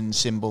Freemason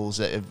symbols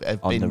that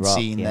have been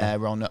seen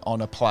there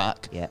on a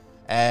plaque.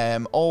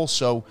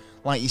 Also,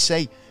 like you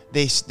say,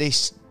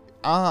 this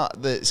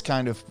art that's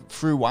kind of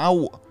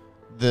throughout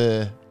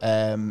the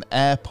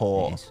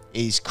airport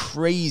is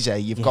crazy.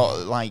 You've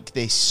got like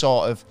this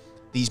sort of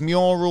these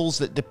murals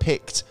that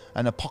depict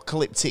an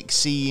apocalyptic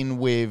scene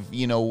with,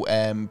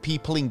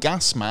 people in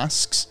gas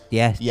masks.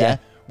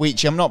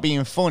 Which I'm not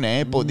being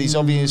funny, but there's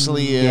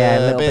obviously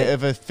a bit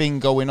of a thing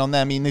going on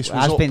there. I mean, this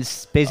was been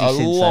busy a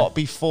lot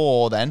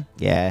before then.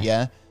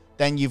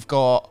 Then you've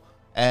got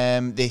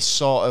this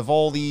sort of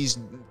all these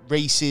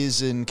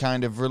races and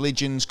kind of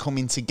religions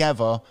coming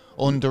together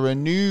under a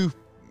new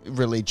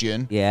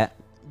religion.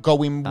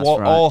 Going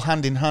all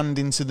hand in hand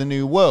into the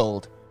new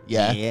world.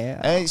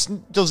 It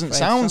doesn't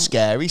sound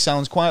scary.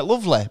 Sounds quite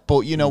lovely,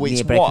 but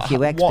it's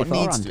what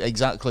needs to,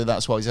 exactly.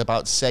 That's what I was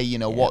about to say.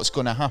 What's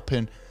going to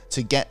happen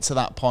to get to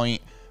that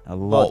point.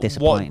 What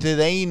do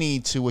they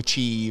need to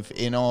achieve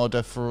in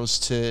order for us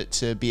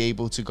to be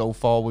able to go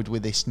forward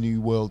with this new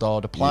world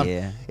order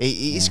plan?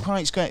 It's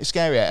quite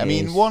scary. I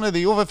mean, one of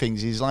the other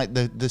things is like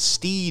the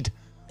steed.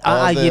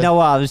 You know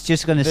what? I was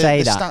just going to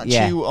say the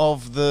statue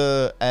of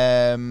the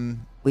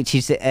which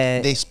is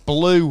this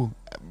blue,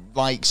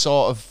 like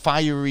sort of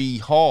fiery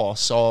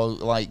horse or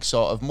like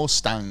sort of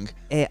Mustang.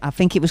 I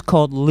think it was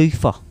called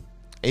Luthor.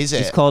 Is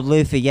it? It's called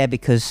Luthor,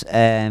 because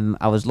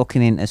I was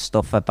looking into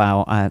stuff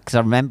about... Because I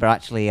remember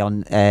actually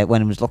on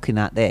when I was looking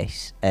at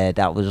this, that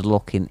I was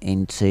looking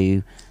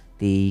into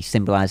the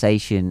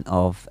symbolisation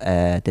of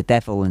the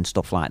devil and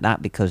stuff like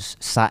that, because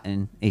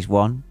Saturn is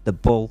one, the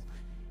bull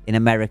in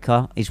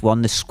America is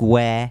one, the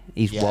square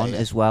is one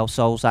as well.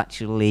 So's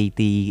actually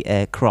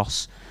the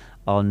cross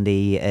on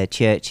the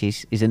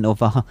churches is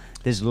another.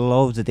 There's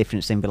loads of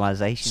different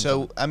symbolisations.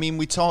 So, I mean,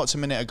 we talked a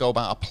minute ago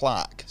about a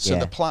plaque. So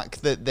the plaque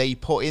that they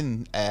put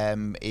in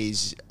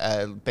is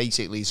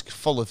basically is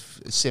full of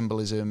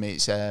symbolism.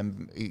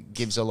 It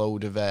gives a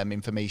load of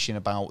information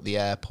about the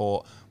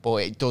airport, but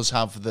it does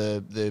have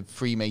the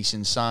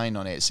Freemason sign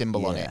on it,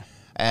 symbol on it.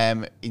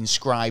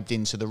 Inscribed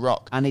into the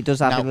rock, and it does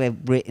have a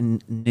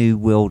written New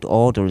World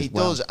Order as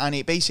well. It does, and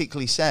it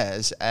basically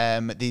says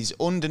there's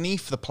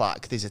underneath the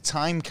plaque there's a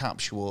time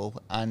capsule,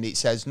 and it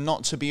says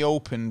not to be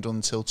opened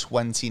until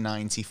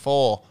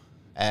 2094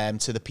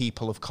 to the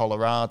people of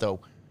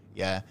Colorado.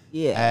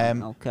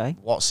 Okay.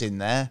 What's in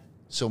there?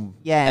 Some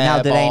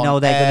now do they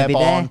know they're going to be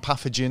there?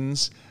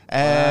 Pathogens.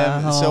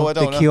 So I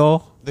don't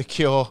know. The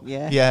cure.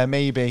 Yeah,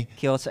 maybe.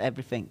 Cure to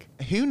everything.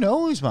 Who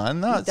knows,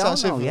 man?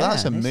 That's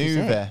a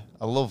movie.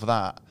 I love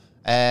that.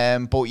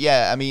 But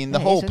yeah, I mean, the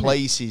whole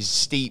place is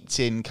steeped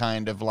in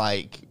kind of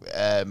like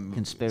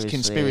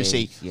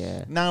conspiracy.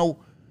 Yeah. Now,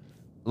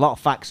 a lot of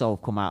facts all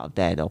come out of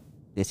there, though.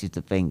 This is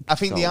the thing. I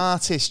think the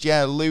artist,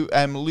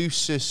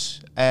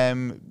 Lucius,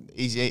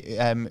 is it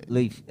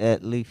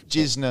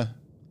Gisner?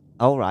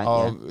 Oh, right.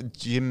 Or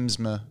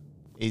Jimsma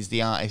is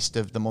the artist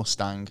of the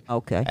Mustang.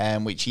 Okay.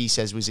 Which he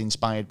says was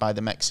inspired by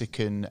the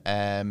Mexican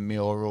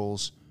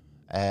murals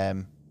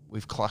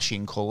with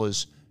clashing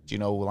colours. Do you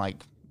know, like...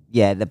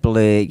 Yeah, the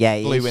blue.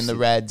 Yeah, blue and the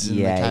reds and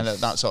the kind of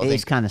that sort of thing.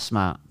 It's kind of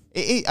smart.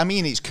 I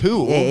mean, it's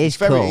cool. It is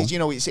very, cool. You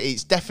know,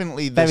 it's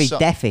definitely very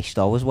deafish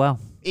though as well.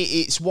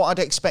 It's what I'd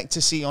expect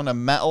to see on a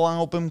metal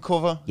album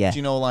cover. Yeah. Do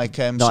you know, like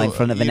not in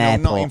front of an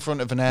airport. Not in front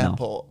of an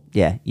airport. No.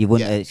 Yeah, you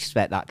wouldn't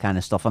expect that kind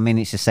of stuff. I mean,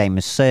 it's the same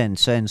as CERN.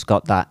 CERN's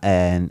got that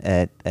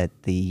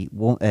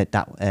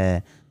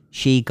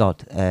she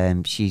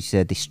god. She's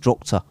a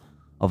destructor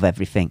of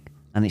everything,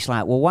 and it's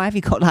like, well, why have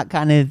you got that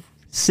kind of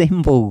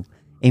symbol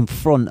in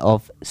front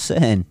of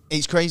CERN?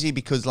 It's crazy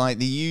because, like,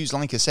 they use,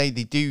 like I say,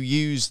 they do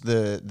use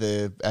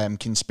the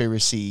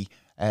conspiracy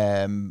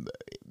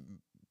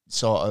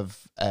sort of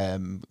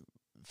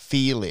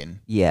feeling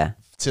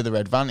to their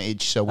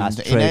advantage. So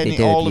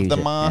in all of the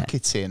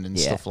marketing and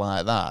stuff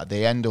like that,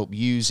 they end up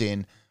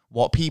using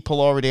what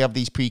people already have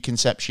these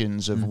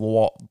preconceptions of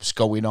what's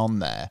going on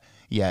there.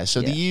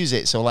 So they use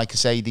it. So like I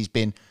say, there's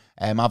been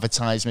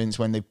advertisements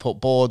when they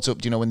put boards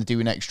up, you know, when they're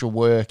doing extra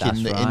work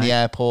in the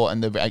airport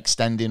and they're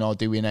extending or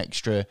doing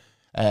extra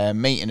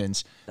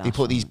maintenance. They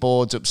put these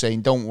boards up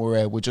saying, don't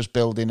worry, we're just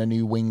building a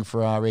new wing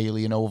for our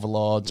alien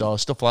overlords or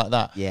stuff like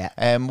that.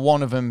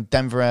 One of them,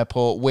 Denver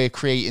Airport, we're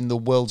creating the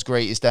world's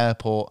greatest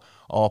airport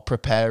or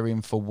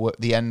preparing for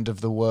the end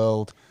of the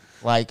world.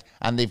 Like,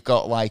 and they've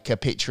got like a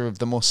picture of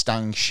the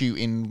Mustang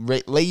shooting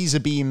laser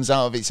beams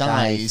out of its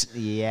eyes.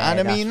 Yeah, and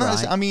I mean,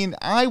 I mean,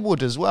 I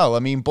would as well. I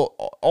mean, but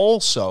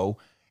also,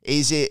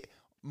 is it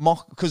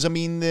because I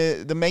mean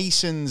the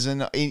Masons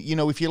and you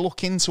know, if you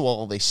look into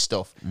all this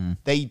stuff,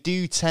 they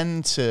do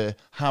tend to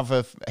have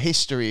a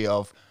history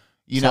of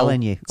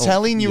telling you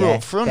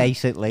up front,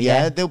 basically.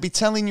 They'll be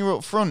telling you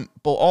up front,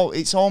 but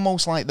it's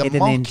almost like they're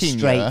mocking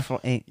you.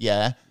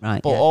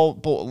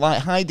 But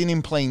like hiding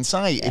in plain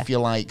sight, if you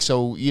like.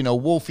 So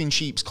wolf in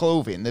sheep's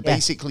clothing. They're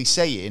basically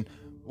saying,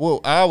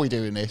 well, are we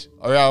doing this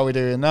or are we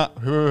doing that?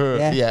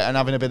 And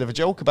having a bit of a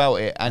joke about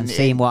it and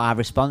seeing what our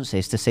response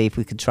is to see if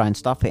we could try and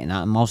stop it.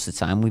 And most of the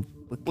time,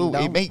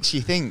 it makes you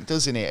think,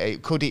 doesn't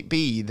it? Could it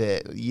be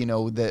that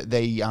that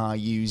they are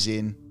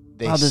using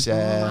this? Oh, there's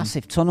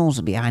massive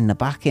tunnels behind the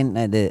back, isn't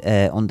there?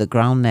 The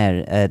underground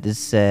there.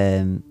 There's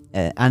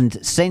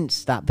and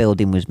since that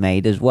building was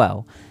made as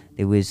well,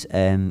 there was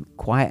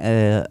quite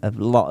a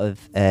lot of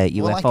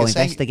UFO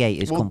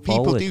investigators come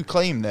forward. People do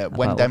claim that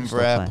when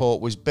Denver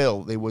Airport was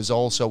built, there was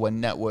also a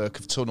network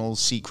of tunnels,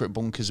 secret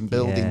bunkers and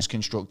buildings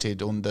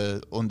constructed under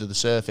the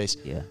surface.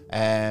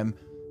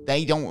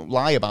 They don't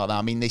lie about that.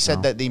 I mean, they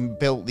said that they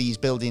built these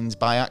buildings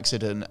by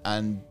accident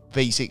and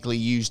basically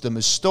used them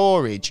as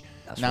storage.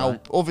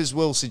 Others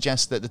will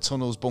suggest that the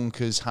tunnels,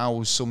 bunkers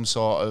house some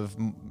sort of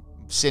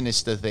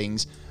sinister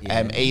things,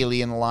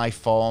 alien life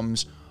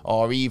forms,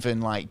 or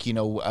even like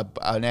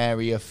an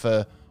area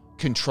for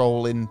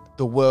controlling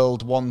the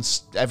world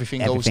once everything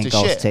goes to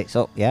shit. Tits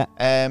up,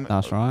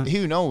 that's right.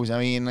 Who knows? I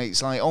mean,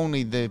 it's like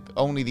only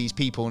these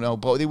people know.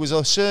 But there was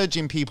a surge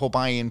in people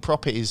buying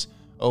properties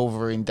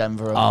over in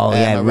Denver.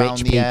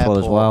 Rich people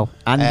as well,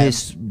 and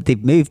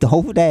they've moved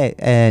over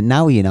there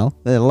now.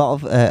 A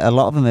lot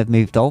of them have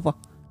moved over.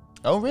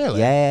 Oh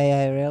really?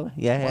 Really.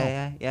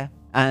 Yeah.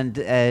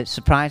 And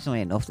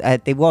surprisingly enough,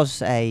 there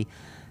was a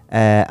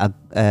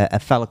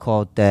fella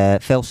called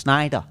Phil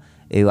Snyder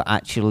who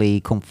actually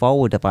come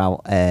forward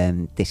about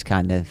this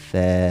kind of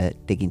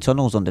digging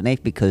tunnels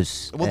underneath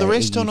because there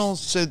is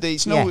tunnels. So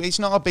it's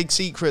not a big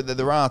secret that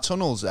there are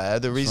tunnels there.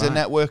 There is a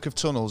network of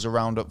tunnels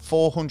around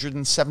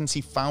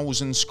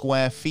 470,000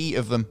 square feet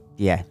of them.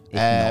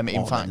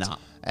 In fact.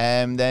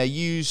 They're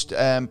used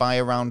by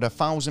around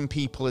 1,000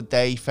 people a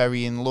day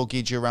ferrying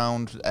luggage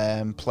around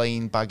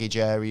plane baggage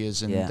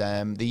areas,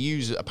 and they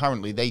use,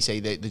 apparently they say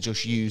that they're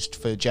just used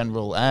for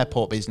general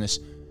airport business.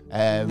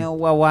 No,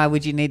 well, why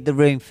would you need the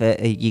room for?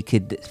 You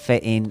could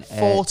fit in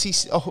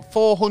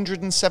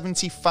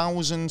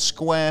 470,000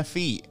 square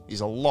feet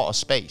is a lot of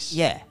space.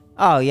 Yeah.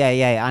 Oh,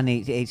 yeah, and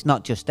it's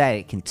not just there;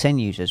 it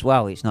continues as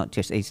well. It's not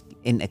just it's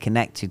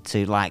interconnected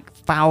to like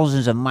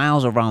thousands of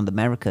miles around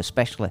America,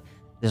 especially.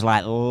 There's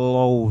like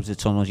loads of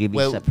tunnels. You'd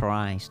be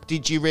surprised.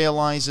 Did you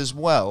realise as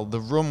well the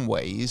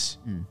runways?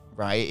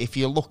 Right, if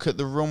you look at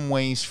the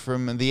runways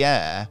from the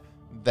air,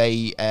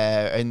 they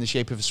are in the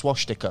shape of a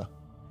swastika.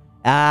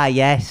 Ah,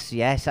 yes,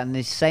 and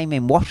the same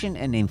in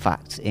Washington. In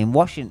fact, in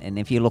Washington,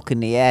 if you look in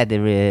the air,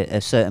 there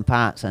are certain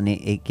parts, and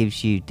it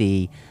gives you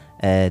the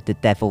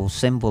devil's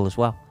symbol as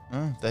well.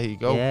 Oh, there you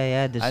go.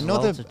 Yeah. There's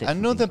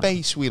another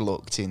base we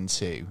looked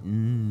into,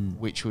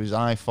 which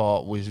I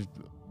thought was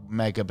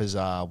mega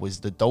bizarre,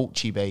 was the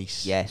Dulce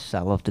base. Yes,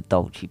 I love the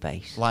Dulce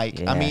base.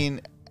 I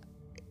mean,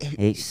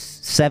 it's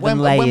 7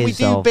 layers. When we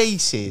do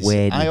bases,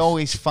 weirdness. I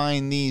always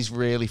find these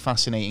really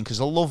fascinating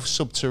because I love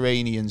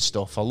subterranean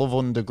stuff. I love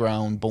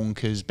underground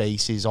bunkers,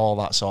 bases, all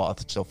that sort of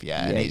stuff.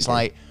 Yeah, and it's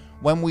like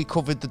when we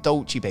covered the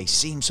Dulce base,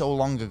 seems so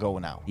long ago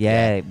now.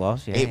 Yeah, it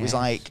was. Yeah, it was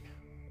like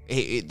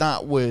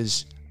that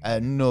was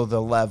another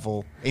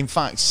level. In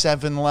fact,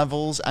 7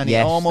 levels, and it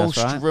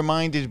almost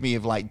reminded me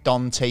of like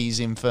Dante's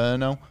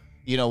Inferno.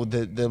 You know,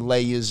 the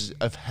layers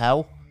of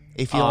hell.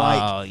 If you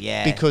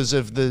because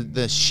of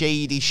the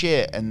shady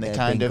shit and the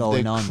kind of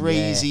the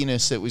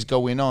craziness that was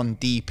going on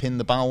deep in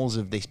the bowels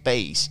of this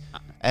base.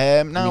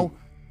 Now,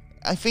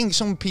 I think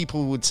some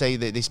people would say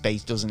that this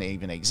base doesn't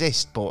even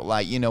exist, but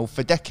like, you know,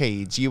 for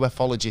decades,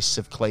 ufologists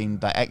have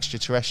claimed that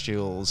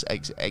extraterrestrials,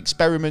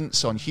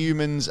 experiments on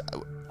humans,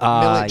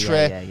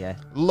 military,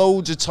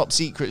 loads of top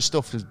secret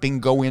stuff has been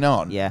going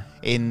on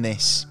in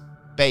this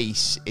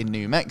base in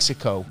New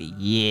Mexico.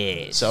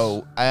 Yes.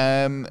 So,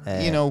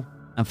 you know.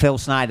 And Phil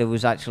Snyder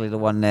was actually the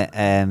one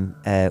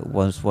that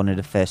was one of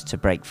the first to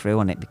break through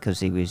on it because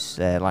he was,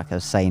 like I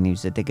was saying, he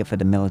was a digger for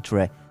the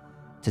military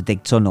to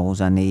dig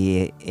tunnels, and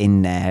he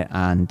in there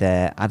and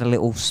had a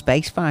little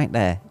space fight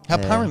there.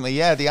 Apparently,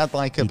 they had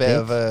like a bit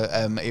of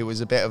a, it was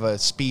a bit of a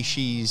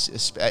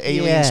species,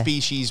 alien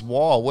species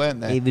war, weren't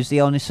they? He was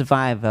the only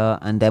survivor,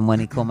 and then when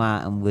he come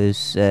out and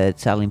was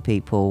telling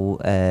people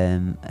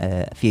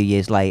a few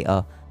years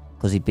later,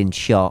 because he'd been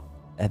shot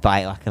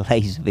by like a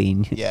laser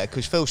beam. Yeah,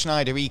 because Phil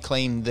Schneider, he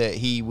claimed that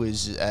he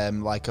was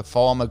like a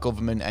former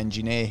government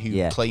engineer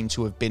who claimed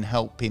to have been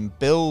helping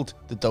build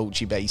the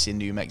Dulce base in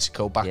New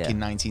Mexico back in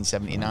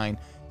 1979.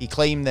 He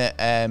claimed that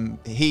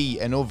he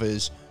and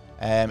others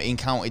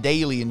encountered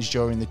aliens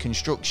during the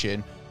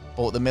construction,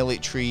 but the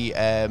military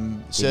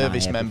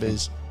service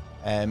members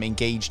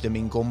engaged them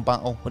in gun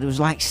battle. But it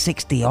was like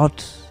 60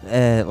 odd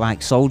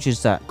like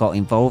soldiers that got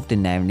involved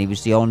in there, and he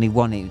was the only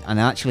one, and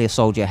actually a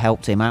soldier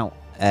helped him out.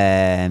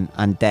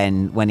 And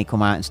then when he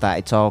come out and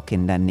started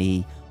talking, then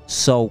he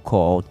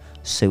so-called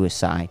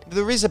suicide.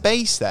 There is a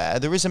base there.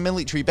 There is a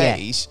military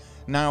base.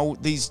 Now,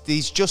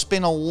 there's just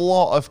been a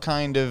lot of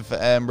kind of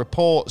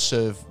reports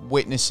of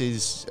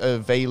witnesses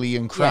of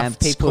alien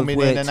crafts coming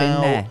in and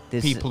out.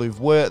 People who've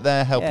worked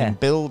there, helping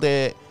build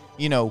it.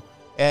 You know,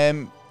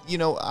 I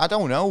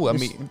don't know. I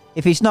mean,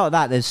 if it's not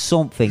that, there's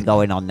something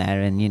going on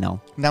there, and you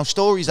know. Now,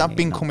 stories have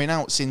been coming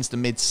out since the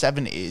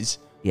mid-70s.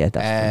 Yeah,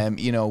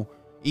 that's you know.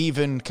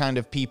 Even kind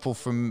of people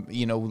from,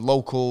 you know,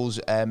 locals,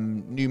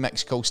 New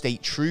Mexico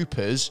state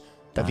troopers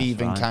have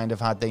even kind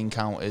of had the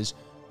encounters.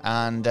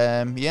 And,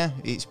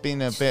 it's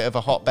been a bit of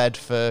a hotbed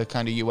for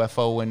kind of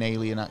UFO and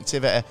alien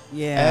activity.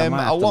 Yeah,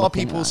 a lot of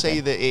people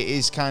say that it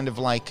is kind of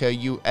like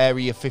a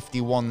Area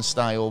 51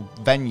 style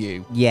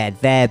venue. Yeah,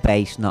 their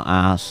base, not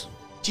ours.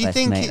 Do you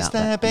think it's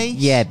their base?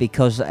 Yeah,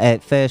 because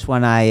at first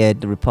when I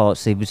heard the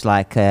reports, it was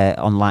like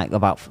on like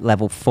about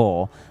level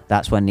 4.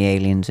 That's when the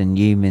aliens and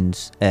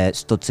humans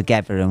stood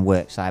together and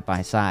worked side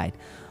by side.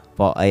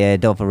 But I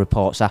heard other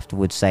reports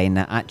afterwards saying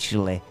that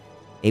actually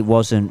it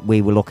wasn't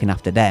we were looking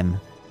after them.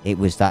 It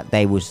was that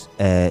they was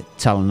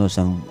telling us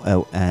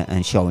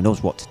and showing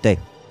us what to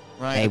do.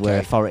 Right, they were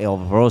authority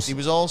over us. He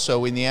was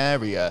also in the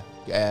area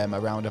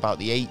around about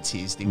the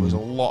 80s. There was a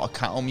lot of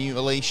cattle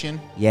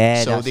mutilation.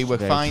 Yeah, so they were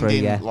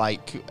finding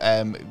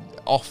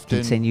often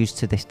continues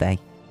to this day.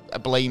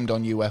 Blamed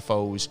on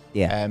UFOs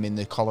in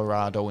the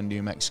Colorado and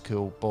New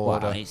Mexico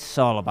border. Well, it's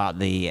all about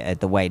the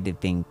way they've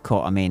been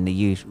cut. I mean, the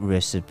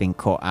uterus has been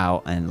cut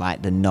out, and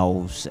like the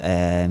nose,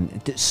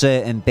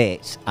 certain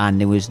bits, and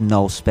there was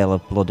no spill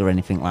of blood or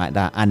anything like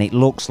that. And it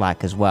looks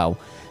like as well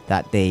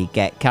that they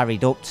get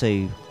carried up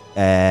to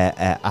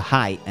a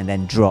height and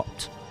then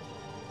dropped,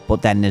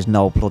 but then there's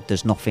no blood,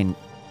 there's nothing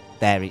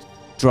there. It's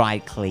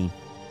dried clean.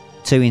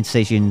 2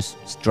 incisions,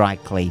 it's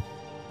dried clean,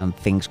 and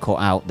things cut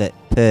out. That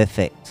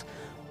perfect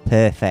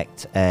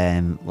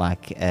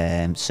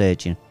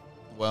surgeon.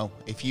 Well,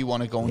 if you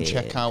want to go and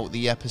check out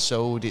the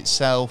episode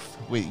itself,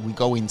 we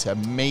go into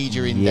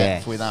major in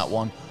depth with that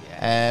one.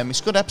 It's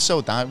a good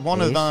episode, that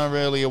one of our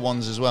earlier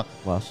ones as well.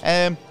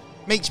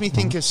 Makes me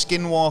think of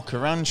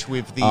Skinwalker Ranch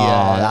with the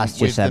that's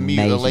with just the an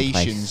amazing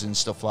mutilations place. and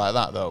stuff like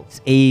that, though.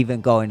 It's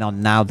even going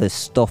on now. The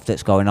stuff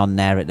that's going on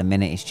there at the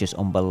minute is just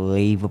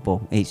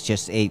unbelievable. It's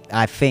just,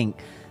 I think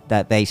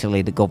that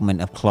basically the government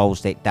have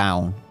closed it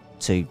down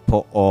to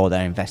put all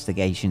their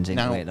investigations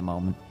into Now, it at the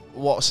moment.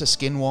 What's a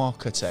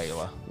Skinwalker,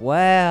 Taylor?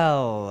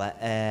 Well,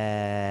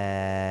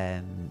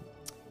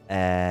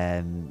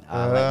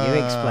 I'll let you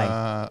explain.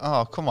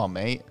 Oh, come on,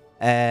 mate.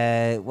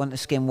 Want a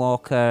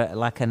skinwalker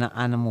like an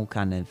animal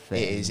kind of?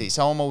 It is. It's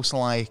almost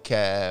like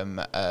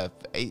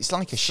it's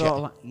like a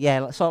sort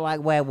of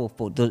like werewolf,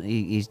 but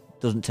he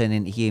doesn't turn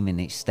into human.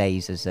 It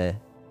stays as a.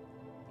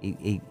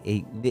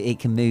 It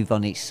can move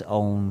on its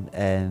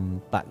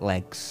own back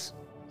legs.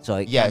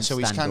 So so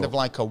he's kind of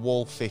like a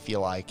wolf, if you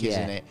like,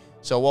 isn't it?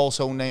 So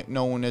also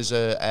known as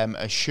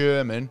a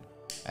Sherman.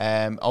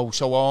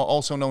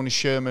 Also known as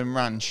Sherman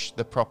Ranch.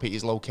 The property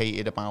is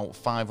located about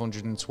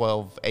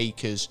 512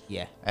 acres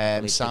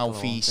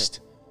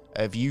southeast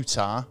of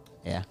Utah.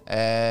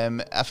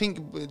 I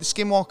think the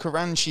Skinwalker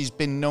Ranch has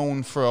been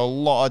known for a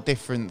lot of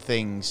different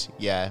things.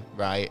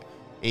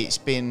 It's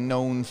been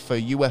known for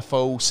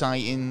UFO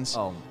sightings,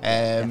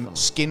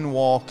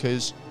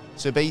 skinwalkers.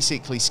 So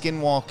basically,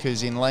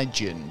 skinwalkers in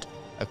legend,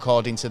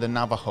 according to the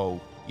Navajo,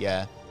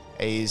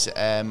 is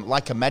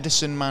like a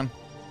medicine man.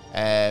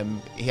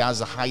 He has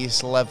the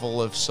highest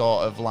level of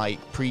sort of like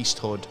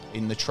priesthood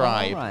in the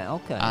tribe,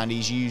 and he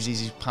uses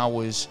his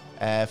powers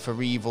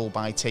for evil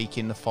by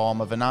taking the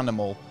form of an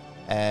animal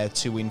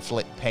to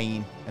inflict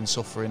pain and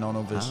suffering on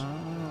others.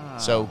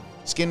 So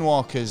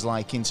skinwalkers,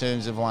 like in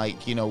terms of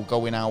like, you know,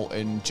 going out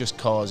and just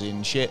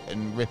causing shit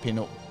and ripping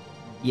up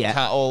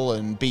cattle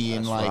and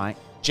being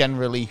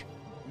generally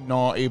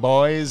naughty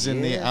boys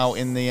out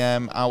in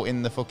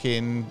the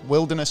fucking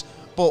wilderness.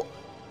 But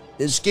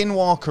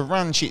Skinwalker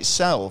Ranch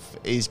itself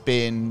it's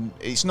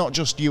not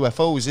just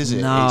UFOs, is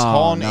it? No, it's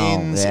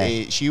hauntings,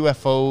 it's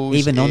UFOs.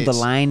 Even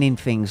underlining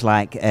things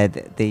like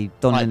they've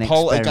done like an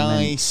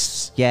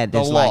poltergeists. experiment.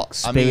 There's like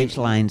spirit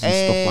lines and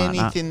stuff like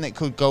that. Anything that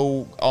could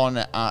go on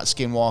at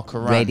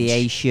Skinwalker Ranch.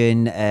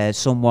 Radiation.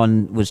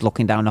 Someone was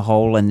looking down a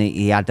hole and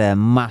he had a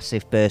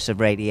massive burst of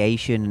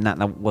radiation,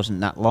 and that wasn't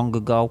that long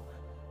ago.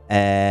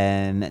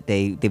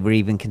 They were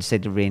even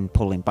considering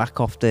pulling back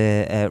off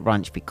the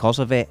ranch because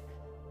of it.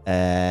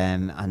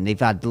 And they've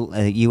had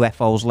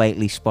UFOs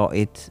lately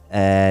spotted.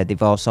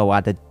 They've also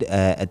had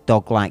a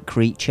dog-like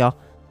creature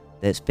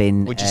that's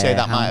been. Would you say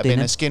that might have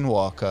been a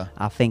skinwalker?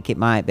 I think it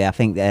might be. I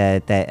think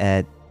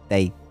they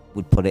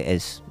would put it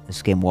as a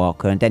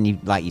skinwalker. And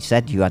then, like you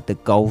said, you had the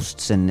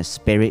ghosts and the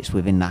spirits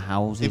within the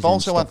houses. They've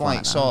also had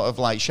like sort of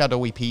like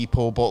shadowy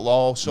people, but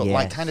also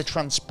like kind of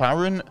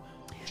transparent.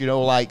 You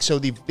know, like, so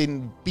they've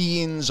been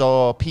beings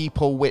or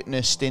people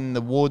witnessed in the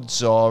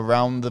woods or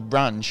around the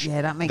ranch.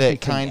 Yeah, that makes me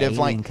think kind of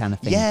like kind of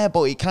thing. Yeah,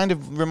 but it kind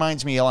of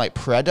reminds me of like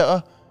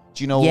Predator.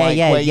 Do you know,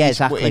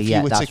 exactly. If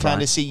you were to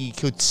kind of see, you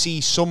could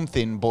see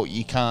something, but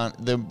you can't.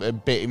 They're a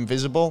bit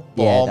invisible,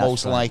 but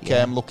almost like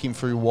looking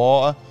through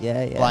water.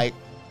 Like,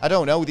 I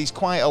don't know. There's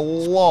quite a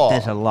lot.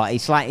 There's a lot.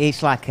 It's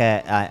like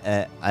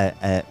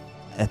a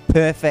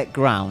perfect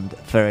ground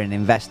for an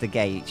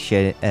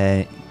investigation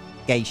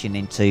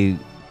into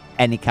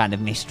any kind of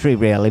mystery,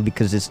 really,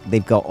 because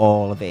they've got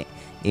all of it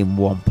in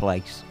one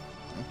place.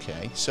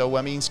 Okay, so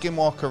I mean,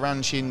 Skinwalker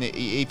Ranch,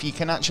 if you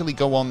can actually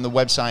go on the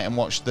website and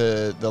watch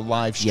the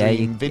live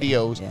stream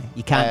videos.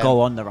 You can't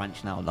go on the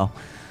ranch now, though.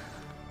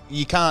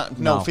 You can't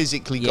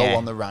physically go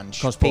on the ranch,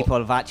 because people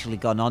have actually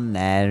gone on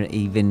there,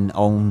 even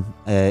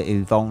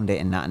who've owned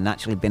it and that, and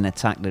actually been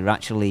attacked. There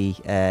actually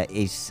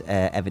is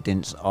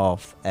evidence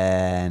of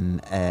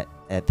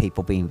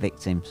people being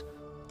victims.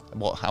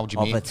 What? How do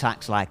you mean? Of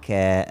attacks, like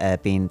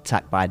being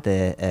attacked by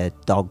the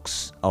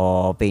dogs,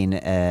 or being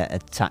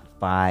attacked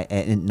by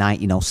at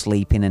night, you know,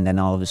 sleeping, and then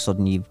all of a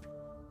sudden you've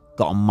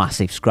got a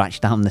massive scratch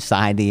down the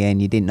side of you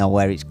and you didn't know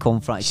where it's come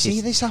from.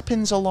 This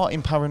happens a lot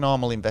in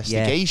paranormal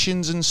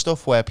investigations and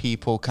stuff, where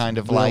people kind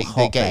of like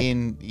they're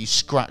getting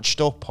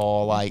scratched up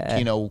or like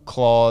you know,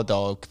 clawed,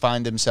 or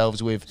find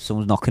themselves with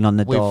someone's knocking on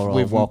the door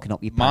or walking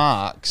up your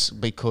marks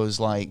because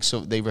like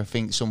they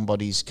think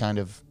somebody's kind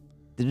of.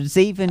 There was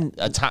even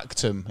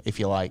attacked him, if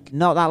you like.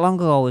 Not that long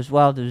ago as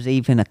well, there was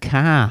even a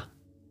car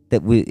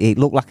that it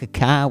looked like a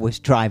car was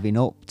driving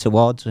up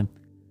towards him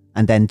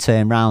and then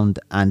turned round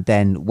and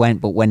then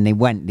went. But when they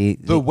went,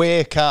 the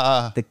way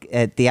car,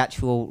 the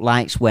actual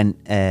lights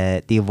went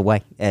the other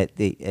way,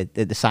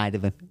 the side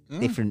of him,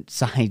 different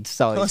sides.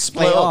 So it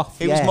split off.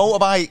 It was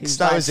motorbikes.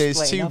 That was it.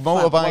 Two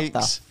motorbikes. What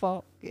the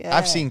fuck? Yeah.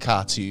 I've seen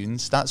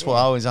cartoons. That's what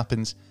always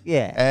happens.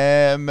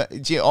 Yeah.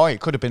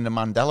 It could have been the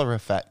Mandela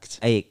effect.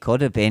 It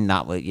could have been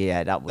that.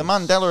 That was the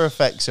Mandela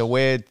effect's a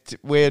weird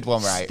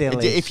one, right?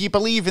 If you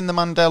believe in the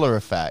Mandela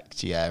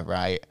effect,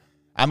 right.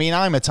 I mean,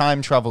 I'm a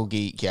time travel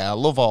geek. I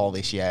love all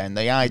this. And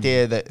the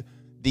idea that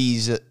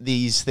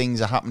these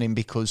things are happening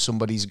because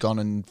somebody's gone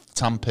and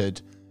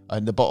tampered.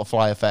 And the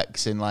butterfly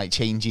effects and like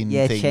changing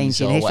things,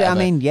 changing or history.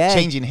 Whatever.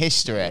 Changing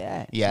history.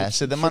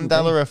 So the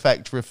Mandela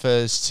effect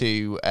refers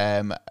to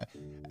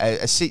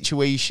a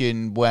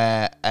situation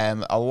where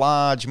a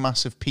large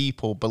mass of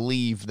people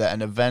believe that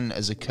an event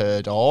has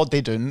occurred or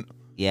didn't.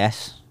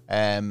 Yes.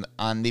 And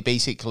they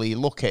basically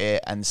look at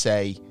it and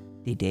say,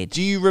 they did.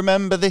 Do you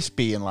remember this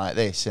being like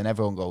this? And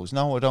everyone goes,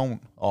 no, I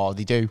don't. Or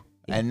they do.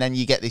 Yeah. And then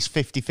you get this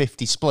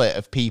 50-50 split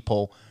of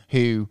people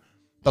who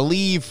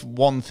believe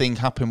one thing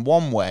happened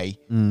one way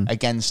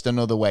against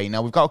another way.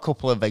 Now, we've got a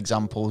couple of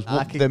examples.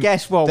 I can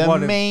guess what the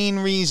main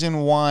reason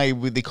why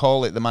they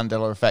call it the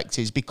Mandela effect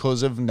is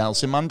because of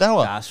Nelson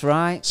Mandela. That's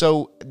right.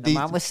 So the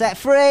man was set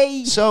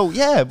free. So,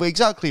 yeah, but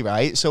exactly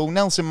right. So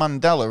Nelson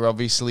Mandela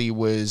obviously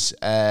was,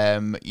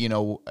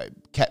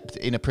 kept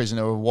in a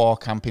prisoner of war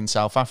camp in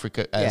South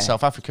Africa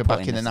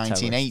back in the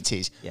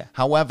 1980s. Yeah.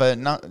 However,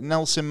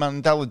 Nelson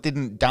Mandela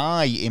didn't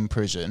die in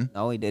prison.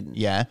 No, he didn't.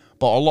 Yeah,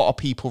 but a lot of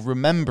people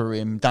remember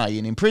him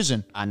dying in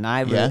prison. And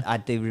I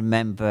do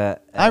remember...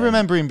 I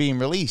remember him being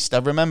released. I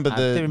remember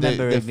him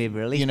being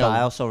released, but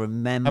I also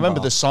remember... I remember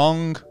the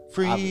song...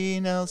 Free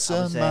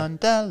Nelson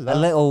Mandela. A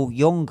little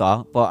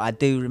younger, but I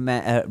do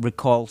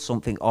recall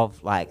something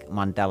of like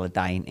Mandela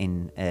dying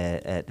in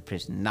the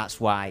prison. And that's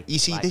why. You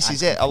see, this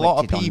is it. A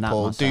lot of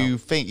people do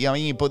think. You know, I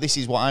mean, but this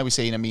is what I was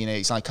saying. I mean,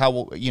 it's like how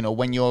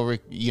when you're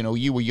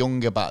you were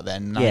younger back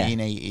then,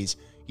 1980s.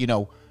 Yeah,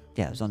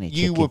 it was only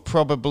you were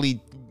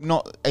probably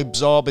not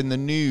absorbing the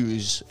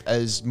news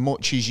as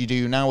much as you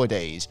do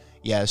nowadays.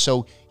 Yeah,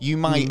 so you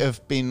might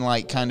have been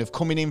like kind of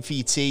coming in for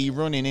your tea,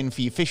 running in for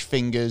your fish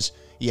fingers.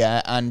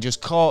 Yeah, and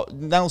just caught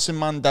Nelson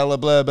Mandela,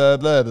 blah, blah,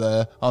 blah,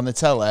 blah, on the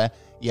telly.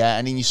 Yeah,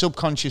 and in your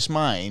subconscious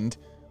mind,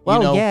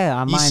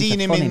 you've seen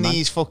him in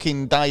these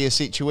fucking dire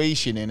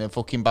situation in a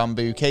fucking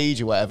bamboo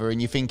cage or whatever, and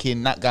you're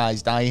thinking that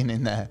guy's dying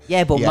in there.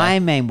 Yeah, but my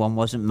main one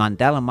wasn't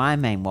Mandela. My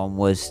main one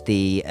was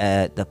the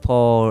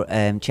poor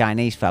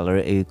Chinese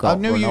fella who got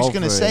run over. I knew you was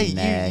going to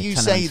say, you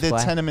say the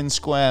Tiananmen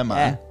Square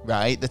man,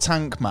 right? The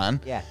tank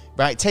man. Yeah.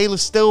 Right, Taylor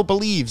still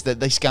believes that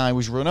this guy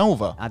was run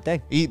over. I do.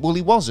 He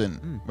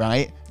wasn't,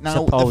 right? Now,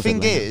 supposedly. The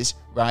thing is,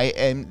 right,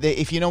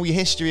 if you know your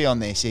history on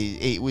this,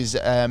 it was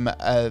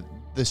the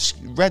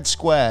Red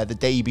Square the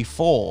day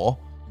before,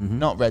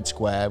 not Red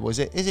Square, was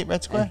it? Is it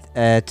Red Square?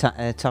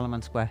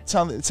 Tiananmen Square.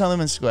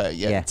 Tiananmen Square,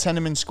 yeah.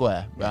 Tiananmen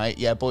Square, right?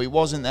 Yeah, but it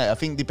wasn't there. I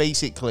think they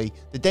basically,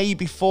 the day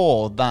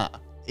before that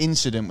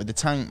incident with the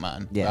tank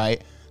man,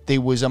 right,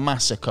 there was a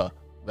massacre,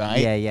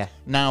 right? Yeah.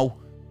 Now,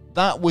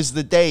 that was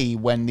the day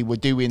when they were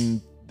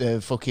doing the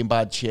fucking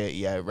bad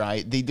shit,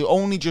 right? They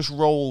only just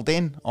rolled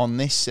in on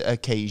this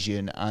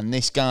occasion, and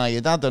this guy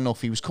had had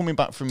enough. He was coming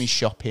back from his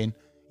shopping,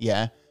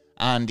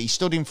 and he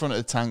stood in front of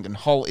the tank and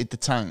halted the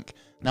tank.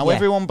 Now,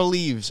 everyone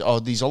believes,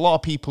 or there's a lot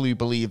of people who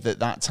believe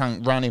that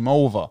tank ran him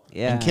over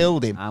and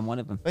killed him. I'm one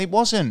of them. It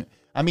wasn't.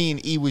 I mean,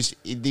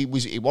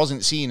 it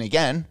wasn't seen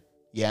again,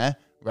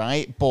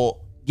 right? But...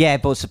 Yeah,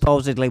 but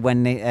supposedly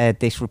when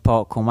this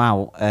report come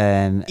out,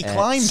 he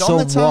climbed on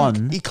the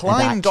tank. He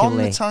climbed on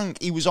the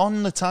tank. He was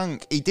on the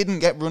tank. He didn't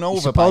get run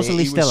over supposedly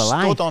by it. He still was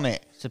alive. Stood on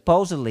it.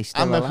 Supposedly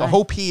still alive. I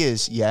hope he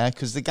is,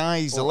 because the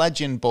guy's a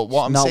legend. But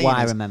what I'm saying is, not what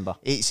I remember.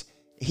 It's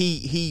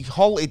he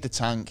halted the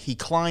tank. He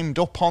climbed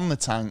up on the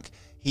tank.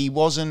 He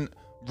wasn't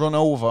run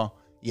over.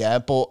 Yeah,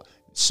 but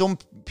some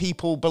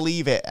people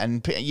believe it,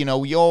 and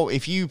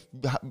if you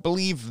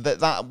believe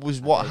that was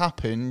what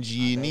happened,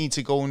 you need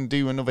to go and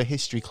do another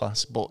history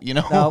class. But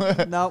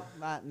no,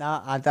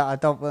 I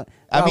don't.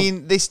 I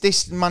mean, this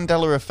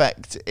Mandela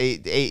effect,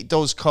 it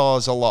does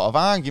cause a lot of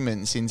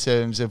arguments in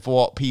terms of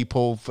what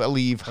people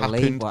believe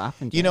happened. What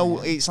happened,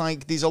 it's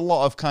like there's a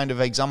lot of kind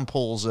of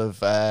examples of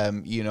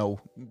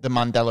the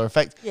Mandela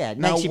effect. Yeah,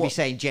 next you'd be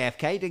saying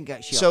JFK didn't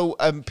get shot. So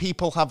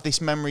people have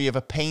this memory of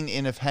a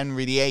painting of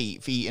Henry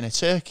VIII eating a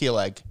turkey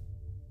leg.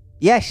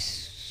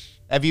 Yes.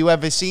 Have you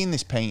ever seen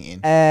this painting?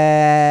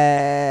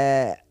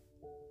 I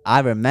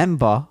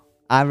remember.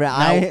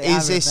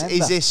 Is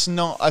this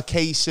not a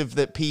case of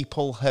that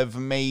people have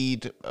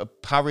made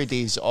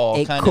parodies or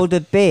it could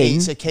have been?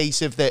 It's a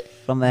case of that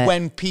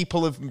when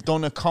people have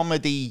done a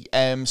comedy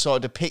sort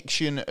of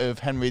depiction of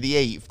Henry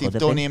VIII, they've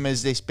done him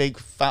as this big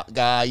fat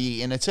guy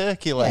eating a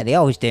turkey leg. Yeah, they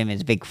always do him as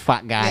a big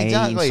fat guy.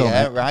 Exactly,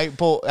 right.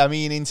 But I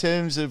mean, in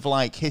terms of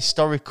like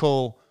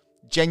historical,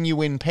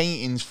 genuine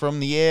paintings from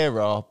the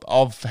era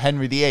of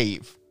Henry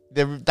VIII,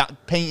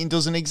 that painting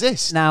doesn't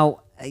exist.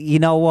 Now, you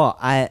know what?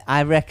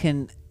 I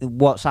reckon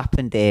what's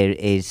happened here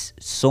is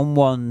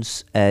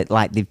someone's,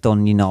 like they've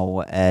done,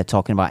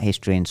 talking about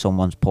history, and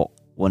someone's put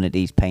one of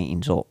these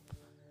paintings up,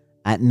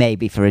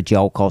 maybe for a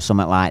joke or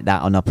something like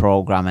that on a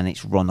programme, and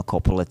it's run a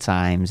couple of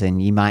times,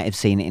 and you might have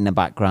seen it in the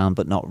background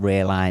but not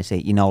realise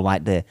it,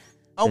 like the...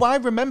 Oh, I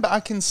remember. I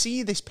can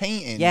see this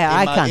painting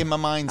in my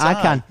mind's eye.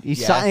 I can.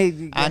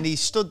 And he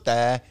stood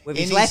there with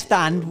his left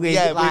hand with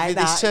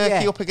this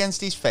turkey up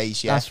against his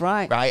face. Yeah, that's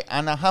right. Right,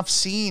 and I have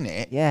seen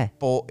it. Yeah,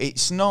 but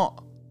it's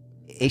not.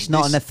 It's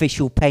not an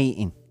official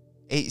painting.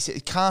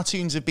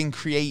 Cartoons have been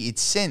created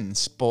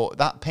since, but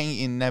that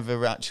painting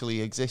never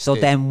actually existed. So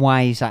then,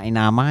 why is that in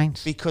our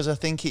minds? Because I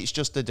think it's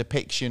just a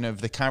depiction of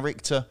the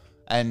character,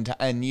 and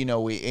in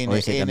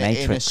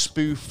a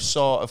spoof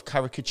sort of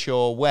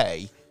caricature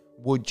way.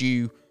 Would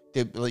you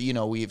you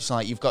know, it's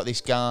like you've got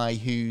this guy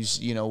who's,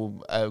 you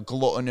know, a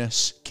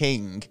gluttonous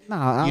king.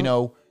 No, you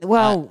know.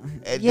 Well,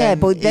 yeah,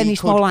 but then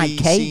it's more like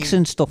cakes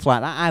and stuff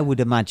like that. I would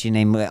imagine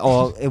him,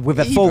 or with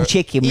a full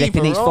chicken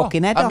ripping his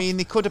fucking head off. I mean,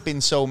 there could have been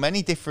so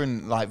many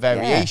different like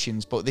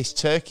variations, but this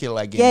turkey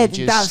leg. Yeah,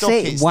 that's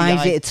it. Why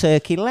is it a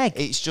turkey leg?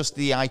 It's just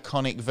the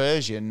iconic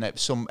version that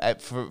some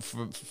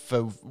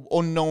for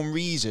unknown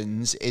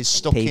reasons is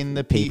stuck in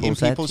the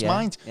people's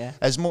minds. Yeah.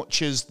 As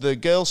much as the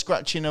girl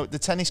scratching the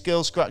tennis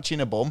girl scratching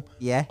a bum.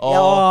 Yeah.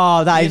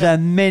 That is a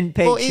mint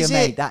picture,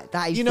 mate.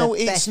 That is, you know,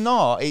 it's best.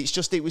 Not. It's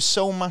just it was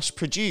so mass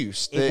produced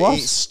that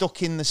it's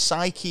stuck in the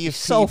psyche of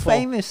so people.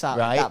 famous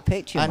that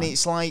picture, and man.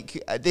 it's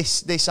like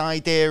this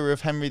idea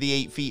of Henry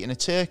VIII eating a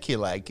turkey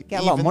leg,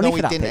 Get a lot of money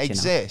for that didn't picture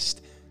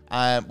exist.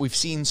 We've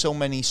seen so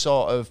many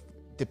sort of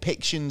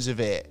depictions of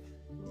it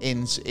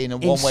in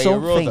one way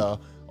or other,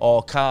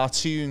 or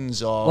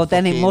cartoons, or well,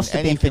 then it must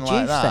have been produced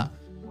like that.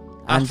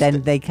 And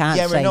then they can't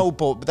say... Yeah, I know,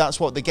 but that's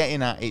what they're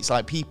getting at. It's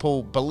like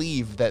people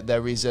believe that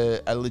there is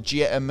a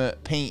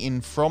legitimate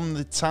painting from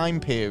the time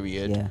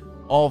period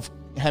of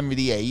Henry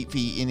VIII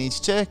eating his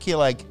turkey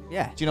leg.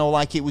 Yeah. Do you know,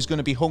 like it was going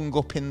to be hung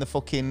up in the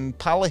fucking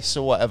palace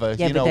or whatever.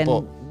 Yeah, you but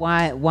know,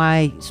 then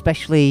why,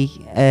 especially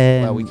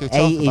we could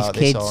talk 80s about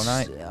kids this all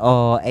night.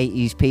 or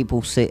 80s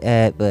people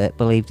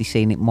believe they've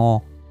seen it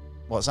more?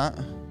 What's that?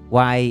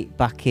 Why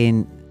back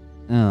in...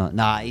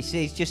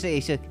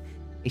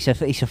 It's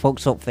a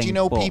fucked up thing. Do you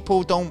know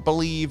people don't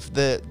believe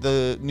that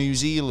the New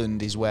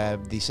Zealand is where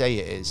they say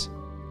it is?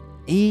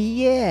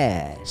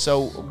 Yeah.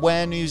 So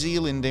where New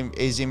Zealand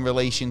is in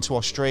relation to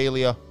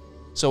Australia.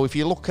 So if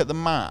you look at the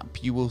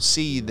map, you will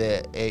see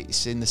that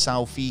it's in the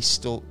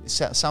southeast of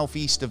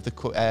the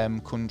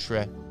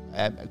country.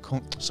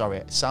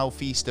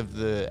 Southeast of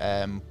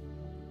the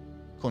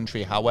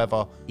country.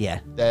 However,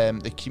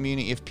 the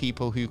community of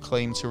people who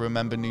claim to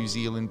remember New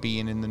Zealand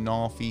being in the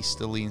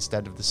northeasterly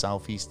instead of the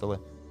southeasterly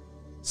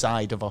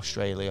side of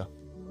Australia.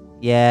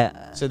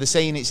 Yeah. So they're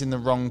saying it's in the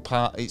wrong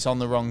part. It's on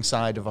the wrong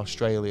side of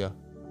Australia.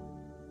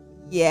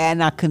 Yeah,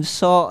 and I can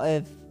sort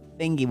of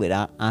thingy with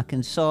that. I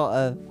can sort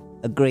of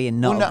agree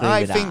and not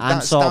agree with that.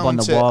 I'm sort of on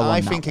the wall on that.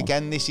 I think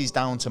again, this is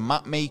down to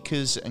map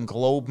makers and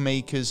globe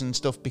makers and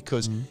stuff,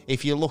 because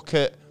if you look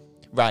at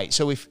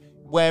so if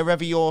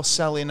wherever you're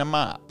selling a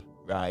map,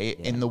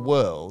 in the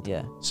world.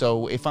 Yeah.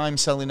 So if I'm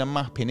selling a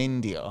map in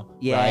India,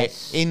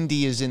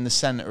 India's in the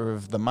center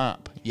of the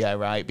map,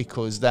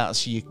 because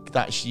that's you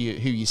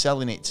who you're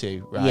selling it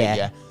to,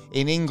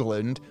 In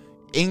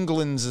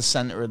England's the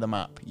center of the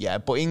map,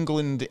 but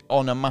England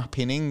on a map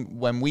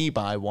when we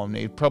buy one,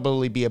 it'd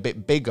probably be a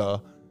bit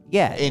bigger,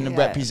 in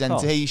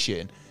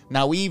representation.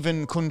 Now,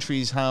 even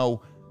countries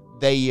how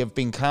they have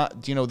been,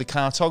 the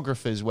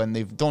cartographers when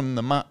they've done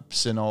the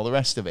maps and all the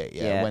rest of it,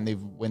 when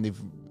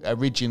they've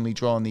originally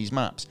drawn these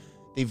maps,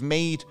 they've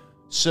made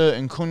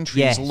certain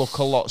countries look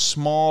a lot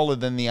smaller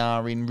than they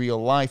are in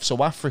real life.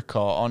 So Africa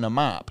on a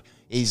map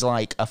is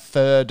like a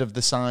third of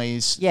the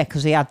size. Yeah,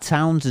 because they had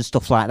towns and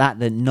stuff like that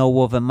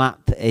no other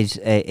map is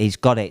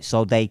got it,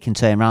 so they can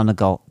turn around and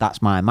go,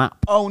 that's my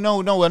map. Oh,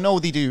 no, I know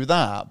they do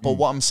that, but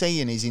what I'm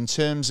saying is in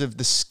terms of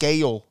the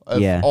scale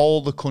of all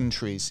the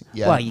countries.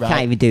 Well, you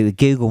can't even do it with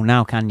Google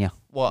now, can you?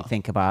 What? You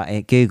think about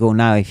it. Google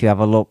now, if you have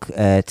a look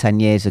 10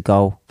 years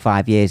ago,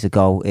 5 years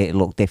ago, it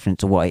looked different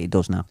to what it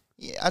does now.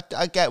 Yeah,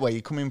 I get where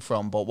you're coming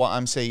from, but what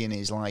I'm saying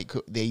is like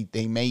they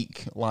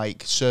make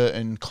like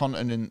certain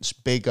continents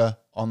bigger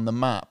on the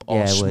map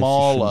or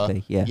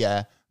smaller,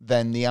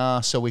 than they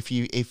are. So if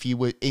you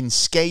were in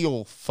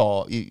scale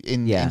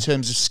in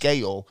terms of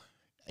scale,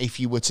 if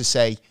you were to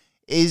say,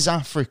 is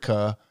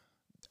Africa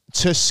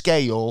to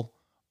scale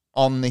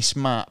on this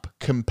map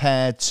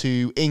compared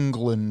to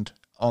England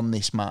on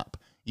this map?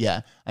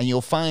 Yeah, and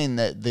you'll find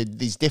that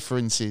these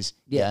differences.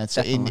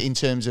 So in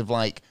terms of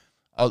like.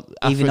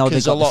 Even though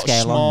Africa's they got a lot the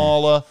scale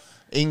smaller.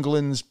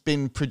 England's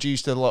been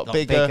produced a lot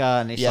bigger,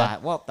 and it's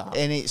like, what the?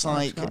 And it's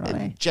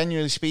like,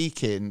 genuinely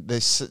speaking,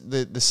 the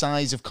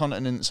size of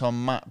continents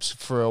on maps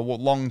for a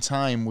long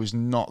time was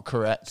not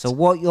correct. So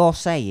what you're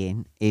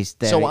saying is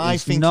that I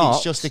think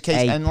it's just a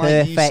case, and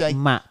like you say,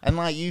 map. and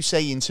like you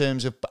say, in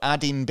terms of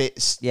adding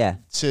bits,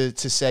 to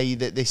say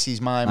that this is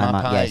my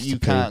map, you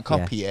can't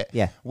copy it,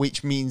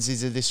 which means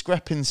there's a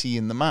discrepancy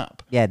in the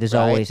map. Yeah, there's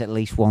always at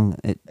least one.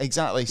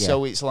 Exactly. Yeah.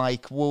 So it's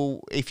like,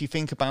 well, if you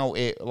think about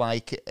it,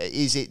 like,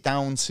 is it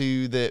down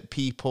to the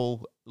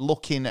people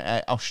looking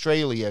at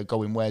Australia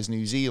going, where's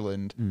New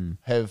Zealand,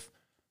 have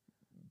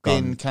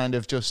been kind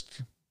of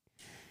just...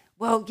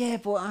 Well, yeah,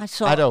 but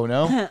I don't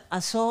know.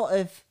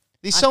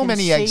 There's so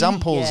many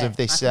examples of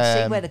this. I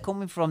can see where they're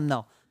coming from,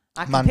 though.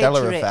 I can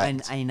Mandela picture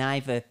effect. it in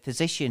either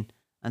position,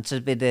 and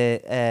to be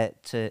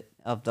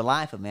of the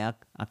life of me,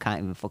 I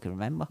can't even fucking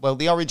remember. Well,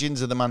 the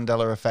origins of the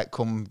Mandela effect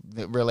come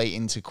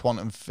relating to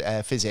quantum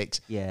physics.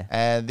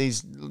 Yeah.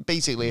 There's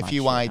basically a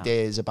few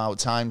ideas about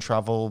time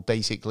travel.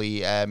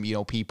 Basically,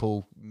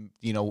 people,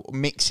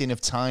 mixing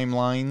of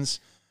timelines.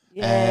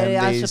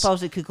 Yeah, I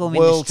suppose it could come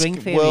in the string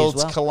theory as well.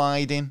 Worlds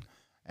colliding.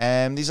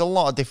 There's a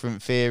lot of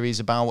different theories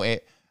about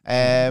it.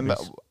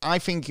 I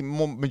think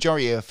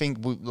majority,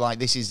 like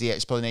this is the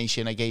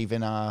explanation I gave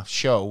in our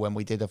show when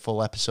we did a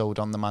full episode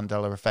on the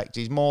Mandela effect.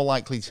 Is more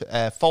likely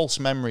to false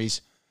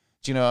memories.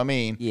 Do you know what I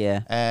mean?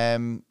 Yeah.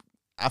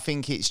 I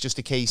think it's just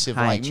a case of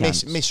High like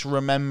chance.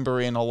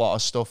 misremembering a lot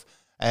of stuff.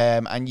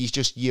 And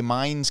your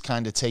mind's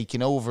kind of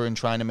taking over and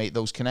trying to make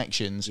those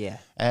connections. Yeah.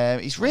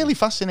 It's really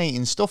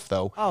fascinating stuff,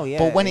 though. Oh, yeah,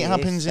 But when it it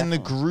happens is, in the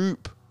definitely.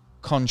 group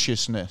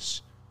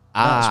consciousness,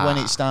 that's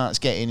when it starts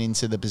getting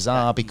into the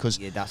bizarre. Because,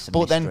 that's a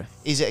but then, mystery.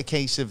 is it a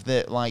case of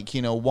that, like,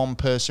 one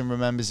person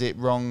remembers it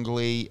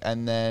wrongly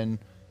and then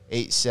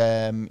it's,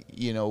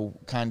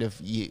 kind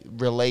of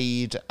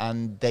relayed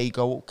and they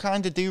go,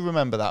 kind of do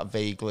remember that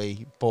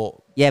vaguely, but...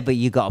 Yeah, but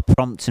you got to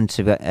prompt them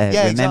to remember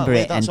exactly.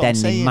 it, That's and what I'm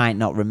then they saying. might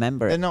not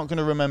remember They're it. not going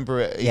to remember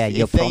it.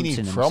 You're If they prompting need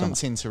them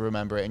prompting to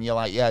remember it, and you're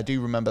like, yeah, I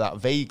do remember that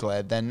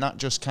vaguely, then that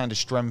just kind of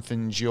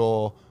strengthens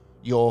your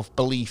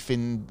belief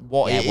in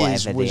what it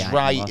is whatever was the item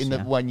right was, in the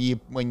yeah.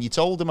 when you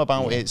told them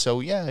about it. So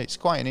yeah, it's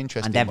quite an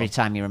interesting. And every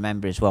time you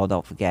remember as well,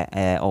 don't forget,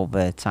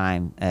 over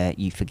time,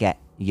 you forget,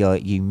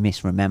 you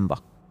misremember.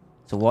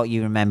 So what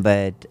you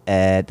remembered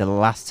the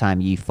last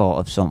time you thought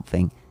of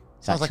something,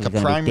 sounds like a actually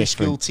gonna be primary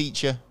school different.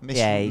 teacher.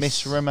 Yeah,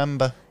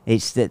 Misremember.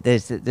 It's that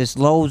there's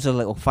loads of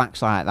little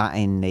facts like that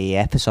in the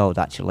episode,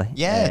 actually.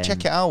 Yeah,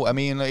 check it out. I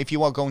mean, if you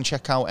want to go and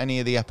check out any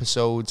of the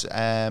episodes,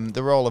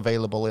 they're all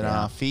available in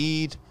our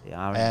feed. They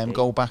are indeed.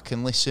 Go back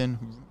and listen.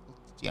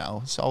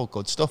 It's all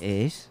good stuff. It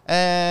is.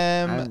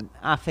 Um,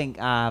 I think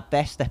our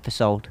best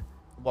episode,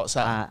 what's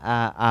that?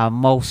 our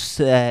most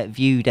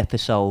viewed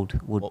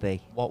episode would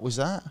be. What was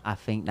that? I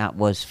think that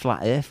was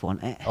Flat Earth,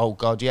 wasn't it? Oh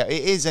God, yeah,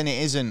 it is and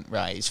it isn't.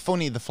 Right, it's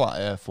funny, the Flat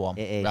Earth one.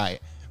 It is. Right,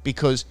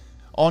 because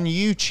on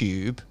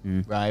YouTube,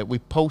 right, we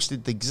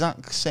posted the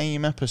exact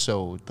same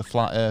episode, the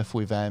Flat Earth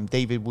with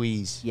David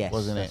Weese, Yes,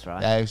 wasn't that's it?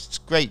 right. It's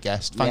a great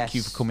guest. Thank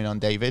you for Yes. coming on,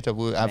 David.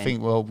 I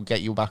think we'll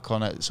get you back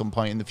on at some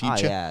point in the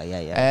future. Oh,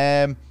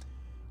 yeah.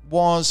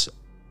 Was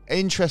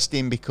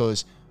interesting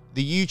because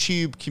the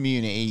YouTube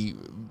community,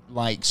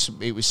 like,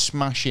 it was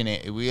smashing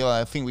it.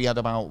 I think we had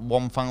about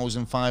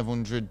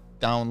 1,500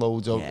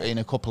 downloads in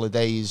a couple of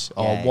days,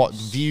 or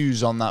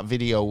views on that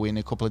video in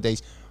a couple of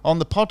days. On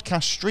the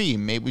podcast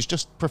stream, it was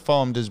just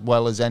performed as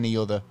well as any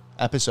other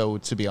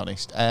episode, to be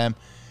honest.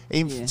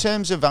 In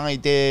terms of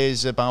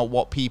ideas about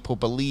what people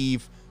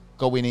believe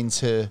going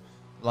into,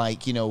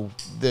 like,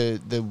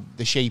 the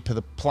shape of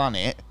the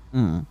planet,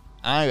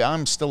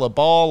 I'm still a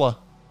baller.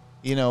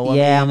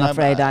 I'm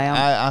afraid I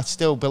am. I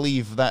still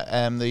believe that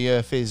the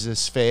Earth is a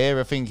sphere.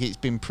 I think it's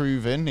been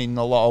proven in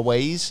a lot of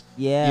ways.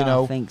 Yeah,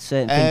 I think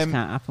certain things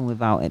can't happen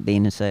without it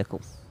being a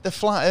circle. The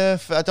flat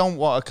Earth, I don't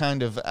want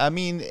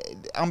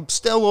to I'm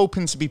still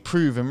open to be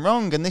proven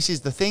wrong. And this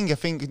is the thing. I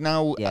think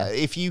now,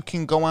 if you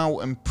can go out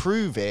and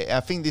prove it,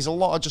 I think there's a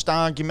lot of just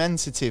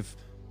argumentativeness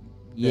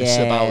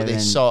about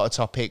this sort of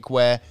topic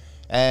where...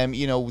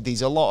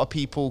 there's a lot of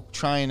people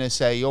trying to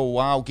say, oh,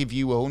 I'll give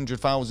you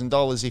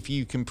 $100,000 if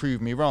you can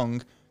prove me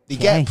wrong. They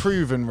get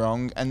proven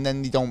wrong and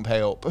then they don't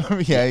pay up.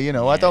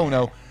 I don't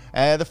know.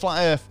 The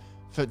flat Earth,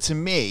 to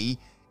me,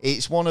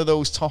 it's one of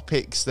those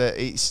topics that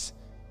it's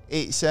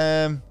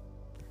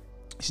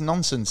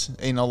nonsense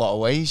in a lot of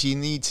ways. You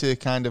need to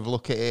kind of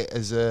look at it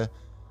as a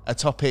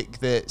topic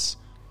that's...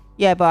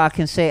 Yeah, but I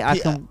can say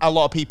a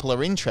lot of people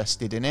are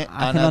interested in it,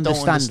 I can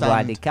understand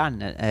why they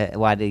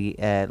why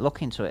they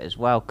look into it as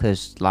well.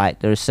 Because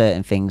there are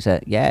certain things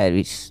that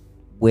it's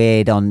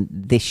weird. On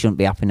this shouldn't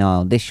be happening,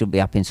 or this should be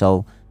happening.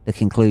 So the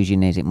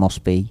conclusion is it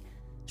must be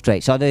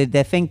straight. So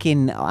they're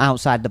thinking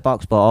outside the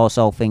box, but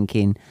also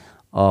thinking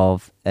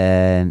of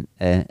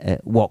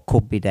what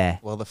could be there.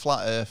 Well, the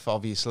flat Earth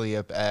obviously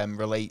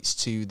relates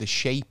to the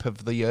shape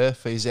of the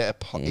Earth. Is it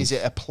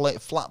a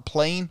flat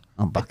plane,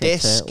 a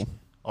disc?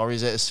 Or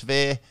is it a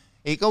sphere?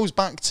 It goes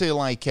back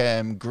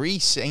to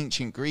Greece,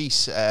 ancient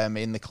Greece,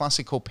 in the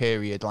classical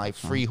period,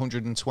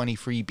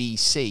 323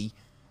 BC,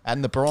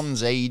 and the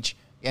Bronze Age,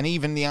 and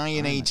even the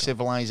Iron Age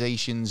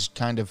civilizations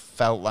kind of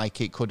felt like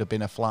it could have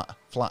been a flat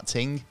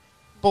thing.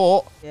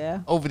 But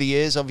over the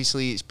years,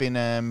 obviously, it's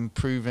been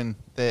proven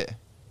that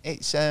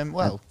it's kind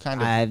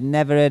of. I've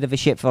never heard of a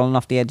ship falling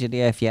off the edge of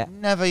the Earth yet.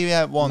 Never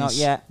yet. Once. Not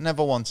yet.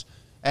 Never once.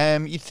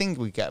 You'd think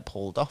we'd get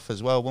pulled off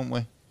as well, wouldn't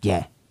we?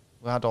 Yeah.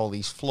 We had all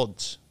these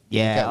floods.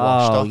 Yeah. Get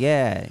washed off.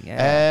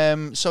 Yeah.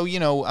 So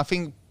I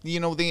think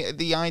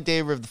the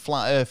idea of the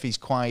flat Earth is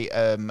quite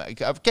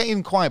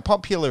getting quite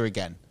popular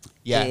again.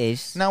 Yeah. It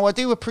is. Now I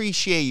do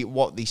appreciate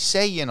what they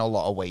say in a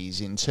lot of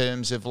ways in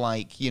terms of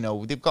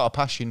they've got a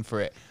passion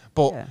for it,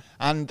 but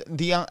and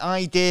the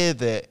idea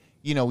that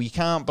you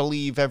can't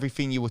believe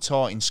everything you were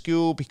taught in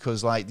school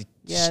because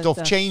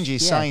stuff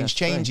changes, science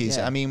changes.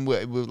 Right, I mean,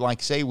 we like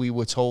I say, we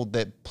were told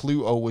that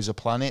Pluto was a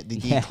planet. They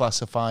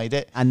declassified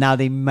it, and now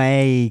they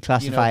may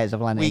classify it as a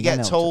planet. We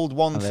get told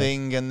one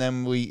thing, and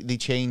then they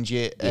change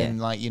it,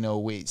 and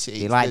it's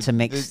they like to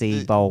mix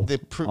the bowl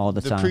all the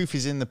time. The proof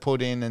is in the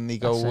pudding, and they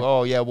go,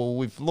 oh yeah, well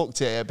we've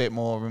looked at it a bit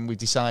more, and we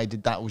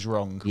decided that was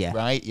wrong.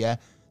 Right? Yeah.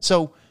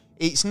 So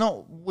it's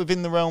not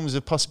within the realms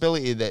of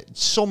possibility that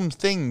some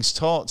things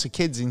taught to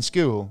kids in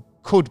school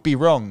could be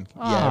wrong.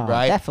 Yeah,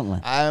 right. Definitely.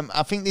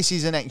 I think this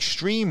is an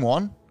extreme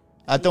one.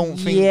 I don't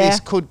think this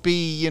could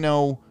be,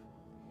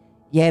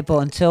 Yeah, but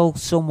until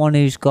someone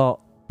who's got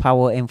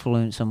power,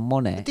 influence, and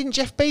money. Didn't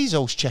Jeff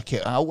Bezos check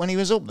it out when he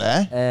was up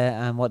there?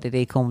 And what did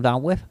he come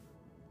down with?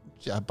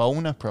 A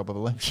boner,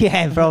 probably.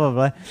 Yeah,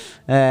 probably.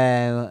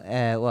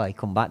 Well, he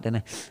come back,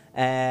 didn't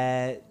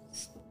he?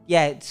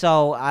 Yeah,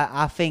 so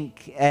I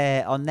think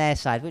on their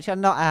side, which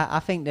I'm not, I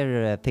think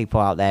there are people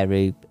out there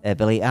who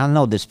believe. I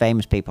know there's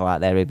famous people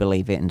out there who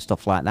believe it and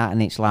stuff like that,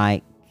 and it's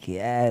like,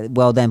 yeah,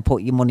 well then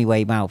put your money where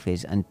your mouth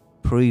is and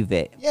prove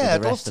it. Yeah,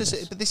 but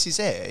this is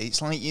it. It's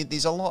like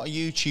there's a lot of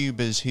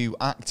YouTubers who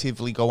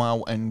actively go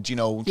out and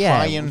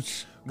try and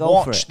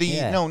watch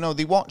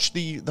they watch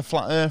the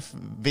Flat Earth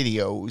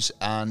videos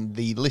and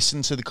they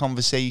listen to the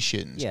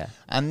conversations. Yeah,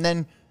 and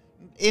then.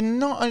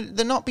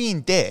 They're not being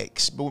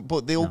dicks,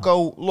 but they'll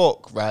go,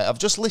 look, right, I've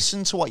just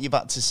listened to what you've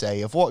had to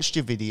say. I've watched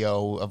your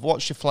video. I've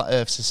watched your Flat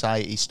Earth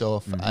Society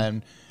stuff.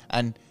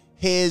 And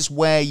here's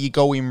where you're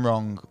going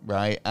wrong,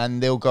 right?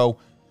 And they'll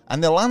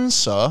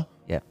answer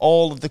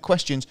all of the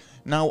questions.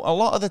 Now, a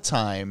lot of the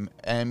time,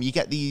 you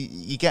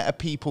get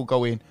people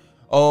going,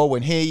 oh,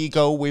 and here you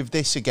go with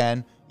this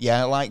again.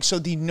 Yeah, like, so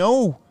they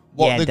know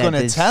what they're going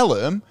to tell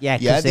them.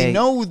 Yeah, they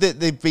know that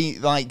they've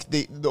been like,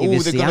 they're going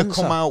to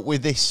come out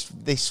with this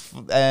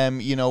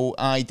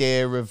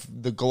idea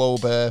of the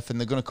globe Earth, and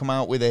they're going to come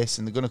out with this,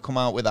 and they're going to come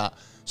out with that.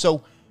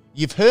 So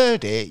you've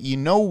heard it, you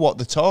know what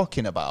they're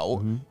talking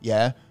about,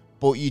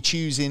 but you're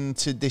choosing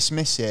to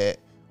dismiss it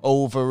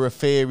over a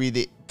theory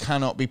that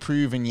cannot be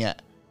proven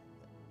yet.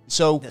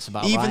 So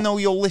even though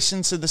you'll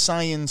listen to the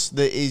science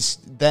that is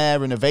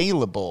there and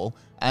available,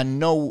 and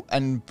know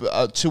and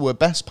to a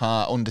best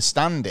part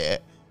understand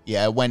it,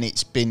 when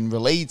it's been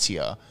relayed to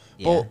you.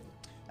 But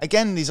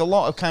again, there's a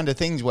lot of kind of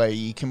things where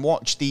you can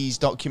watch these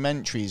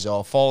documentaries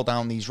or fall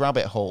down these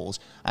rabbit holes.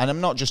 And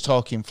I'm not just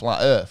talking Flat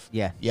Earth.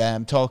 Yeah,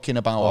 I'm talking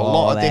about a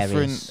lot of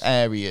different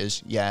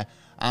areas. Yeah.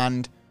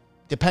 And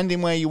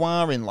depending where you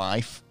are in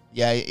life,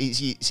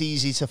 it's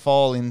easy to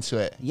fall into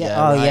it.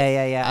 Yeah.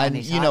 And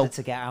it's harder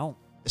to get out.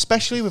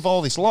 Especially with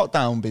all this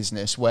lockdown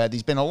business where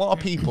there's been a lot of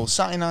people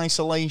sat in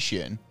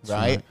isolation,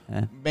 right?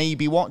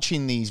 Maybe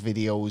watching these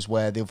videos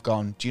where they've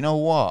gone, do you know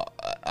what?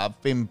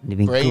 I've been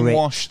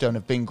brainwashed and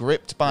have been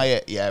gripped by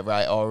it,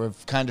 or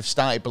have kind of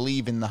started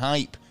believing the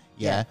hype,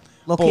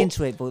 Look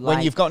into it, but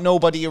when you've got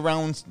nobody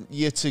around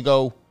you to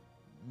go,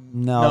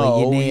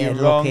 no, you need to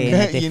look in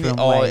a different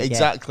way.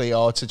 Exactly,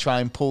 or to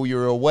try and pull you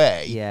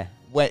away.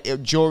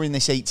 During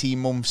this 18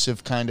 months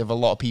of kind of a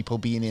lot of people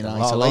being in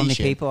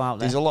isolation, people out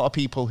there. There's a lot of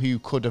people who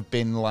could have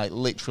been like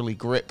literally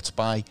gripped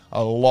by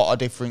a lot of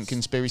different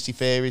conspiracy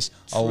theories,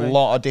 a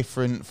lot of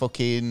different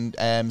fucking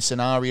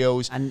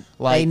scenarios, and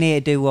like, they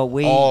need to do what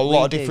we or a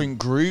lot of different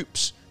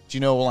groups. Do you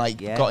know,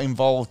 got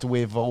involved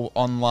with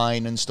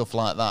online and stuff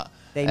like that.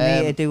 They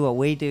need to do what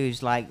we do.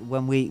 Is like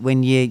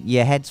when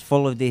your head's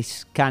full of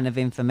this kind of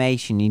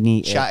information, you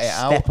need to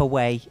step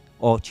away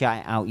or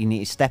chat it out. You need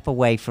to step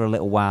away for a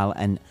little while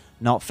and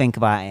not think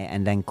about it,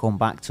 and then come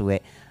back to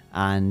it,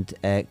 and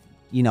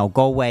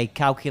go away,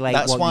 calculate.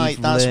 That's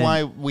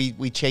why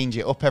we change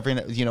it up every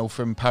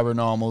from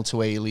paranormal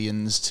to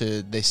aliens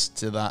to this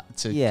to that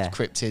to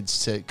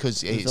cryptids to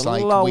because it's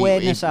like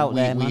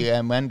we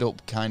end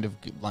up kind of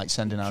like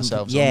sending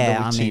ourselves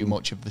under too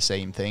much of the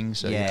same thing.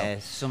 So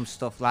some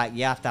stuff like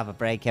you have to have a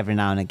break every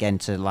now and again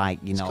to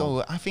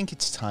I think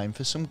it's time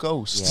for some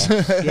ghosts.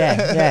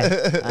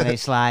 And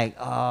it's like,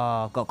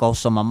 got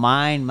ghosts on my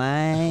mind,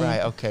 man.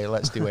 Right, okay,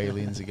 let's do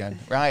aliens again.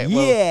 Right,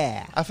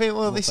 well, I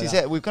think this is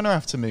it. We're gonna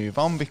have to move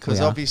on because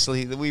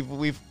obviously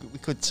we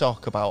could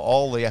talk about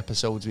all the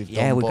episodes we've done.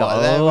 Yeah, we've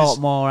got a lot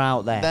more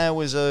out there. There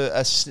was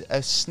a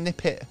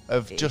snippet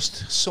of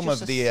just some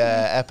of the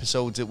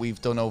episodes that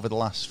we've done over the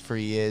last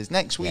 3 years.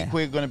 Next week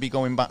we're going to be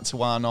going back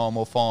to our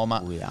normal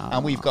format,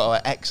 and we've got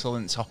an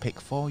excellent topic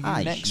for you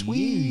next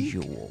week.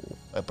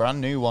 A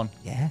brand new one.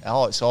 Yeah.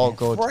 Oh, it's all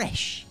good.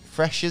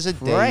 Fresh as a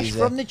daisy. Fresh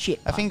from the chip.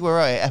 I think we're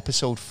at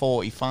episode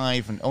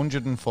 45 and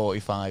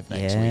 145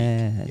 next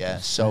week. Yeah,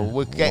 so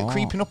we're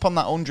creeping up on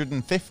that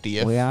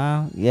 150th. We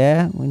are,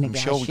 yeah. I'm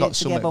sure we've got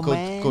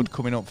something good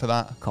coming up for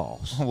that. Of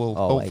course. Well,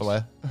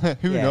 hopefully.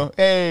 Who knows?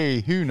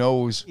 Hey, who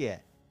knows? Yeah.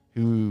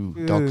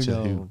 Doctor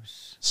Who.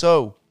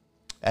 So,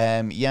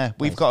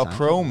 we've got a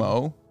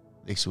promo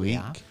this week.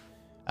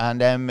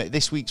 And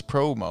this week's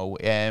promo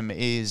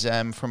is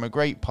from a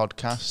great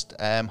podcast,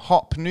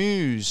 Hop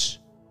News.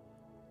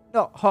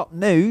 Not Hop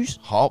News.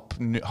 Hop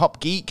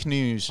Geek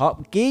News.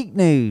 Hop Geek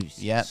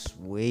News. Yep.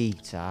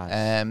 Sweet.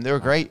 They're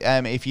great.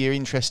 If you're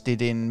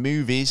interested in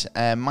movies,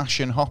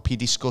 Mash and Hoppy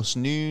discuss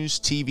news,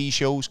 TV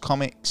shows,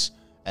 comics,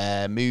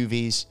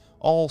 movies,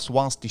 all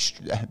whilst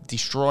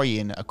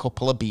destroying a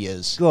couple of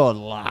beers. Good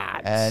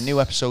lads. New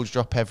episodes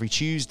drop every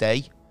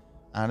Tuesday.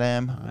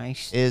 And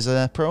nice. Here's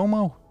a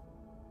promo.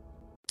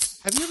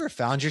 Have you ever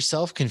found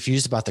yourself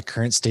confused about the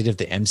current state of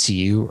the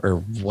MCU or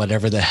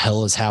whatever the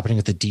hell is happening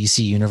with the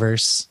DC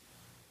universe?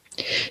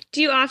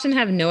 Do you often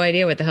have no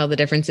idea what the hell the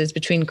difference is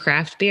between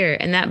craft beer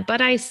and that Bud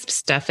Ice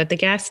stuff at the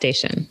gas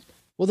station?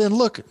 Well, then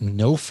look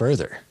no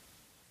further.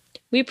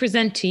 We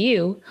present to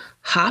you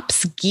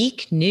Hops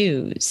Geek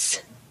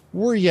News.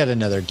 We're yet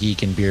another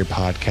geek and beer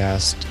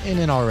podcast in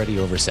an already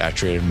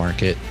oversaturated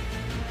market.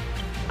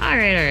 All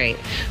right.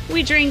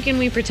 We drink and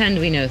we pretend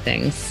we know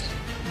things.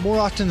 More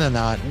often than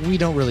not, we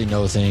don't really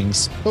know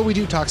things, but we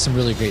do talk some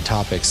really great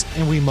topics,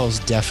 and we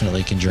most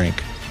definitely can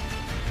drink.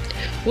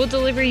 We'll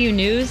deliver you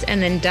news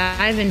and then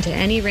dive into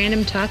any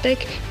random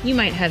topic you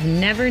might have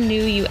never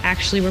knew you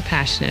actually were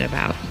passionate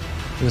about.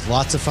 With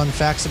lots of fun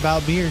facts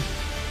about beer.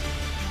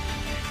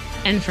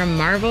 And from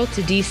Marvel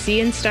to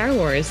DC and Star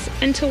Wars,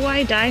 and to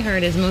why Die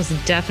Hard is most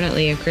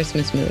definitely a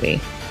Christmas movie.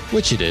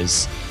 Which it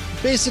is.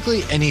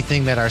 Basically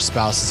anything that our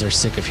spouses are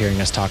sick of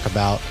hearing us talk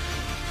about.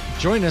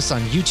 Join us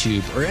on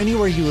YouTube or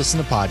anywhere you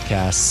listen to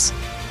podcasts.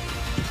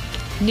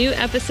 New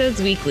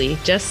episodes weekly.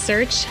 Just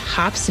search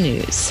Hops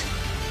News.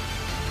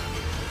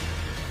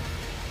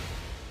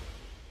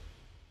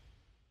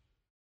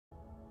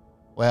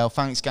 Well,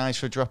 thanks, guys,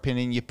 for dropping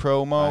in your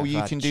promo.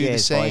 You can do the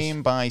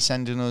same by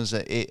sending us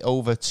it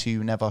over to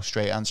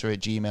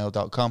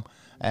neverstraightAnswer@gmail.com.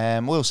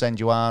 We'll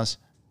send you ours.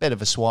 Bit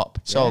of a swap.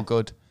 It's all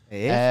good.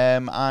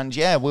 And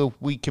yeah,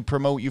 we could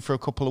promote you for a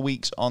couple of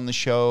weeks on the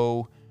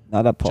show,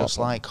 not a problem. Just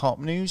like Hop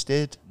News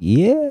did.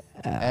 Yeah.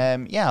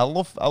 Yeah,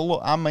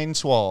 I'm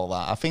into all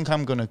that. I think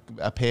I'm gonna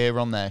appear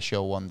on their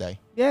show one day.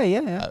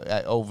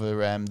 Yeah.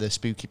 Over the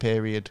spooky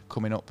period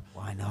coming up.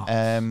 Why not?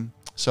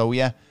 So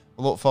yeah,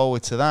 look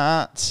forward to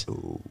that.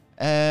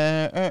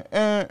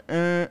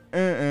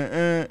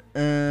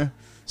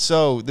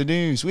 So the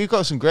news. We've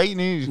got some great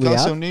news. We've got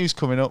some news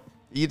coming up.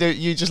 You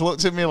just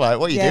looked at me like,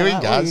 what are you doing,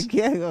 Gaz? What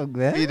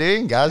are you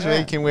doing, Gaz?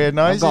 Making weird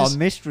noises? I've got a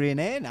mystery in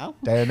here now.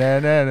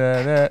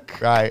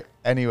 Right,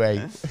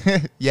 anyway.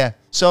 Yeah,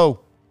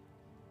 so,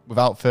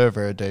 without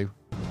further ado.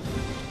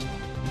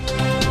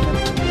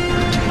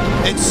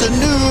 It's the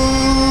news!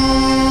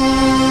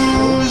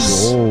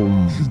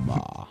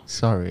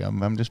 Sorry,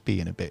 I'm just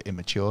being a bit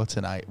immature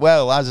tonight.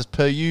 Well, as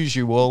per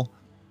usual,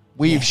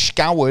 we've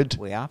scoured it.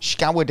 We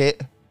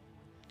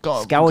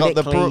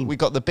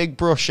got the big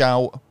brush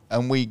out.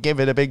 And we give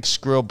it a big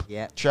scrub.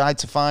 Tried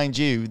to find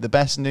you the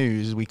best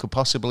news we could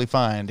possibly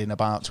find in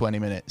about 20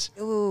 minutes.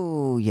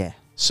 Oh, yeah.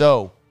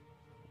 So,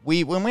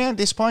 when we ain't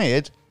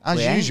disappointed,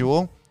 as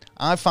usual,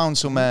 I found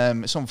some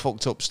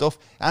fucked up stuff.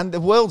 And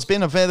the world's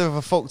been a bit of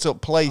a fucked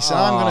up place. And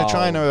I'm going to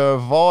try and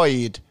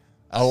avoid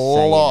a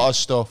lot of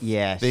stuff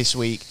this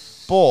week.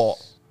 But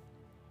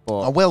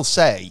I will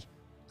say,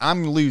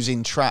 I'm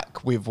losing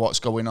track with what's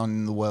going on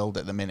in the world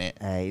at the minute.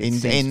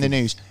 In the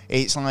news.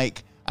 It's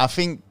like, I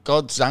think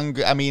God's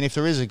angry. I mean, if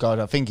there is a God,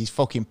 I think he's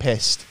fucking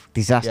pissed.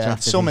 Disaster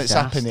after something's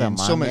disaster, happening. man.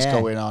 Something's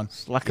going on.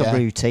 It's like a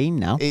routine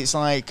now. It's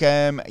like,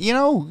 there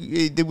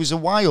was a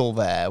while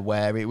there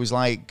where it was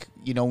like,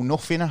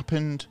 nothing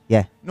happened.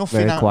 Yeah,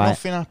 nothing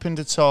happened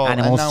at all.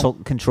 Animals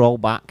took control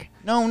back.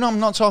 No, I'm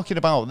not talking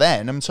about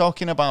then. I'm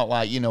talking about about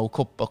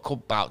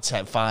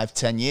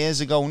 5-10 years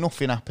ago.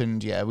 Nothing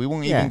happened. Yeah, we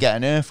won't even get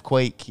an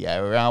earthquake.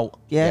 Yeah, we're out.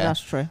 Yeah, that's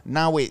true.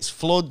 Now it's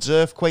floods,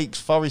 earthquakes,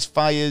 forest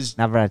fires.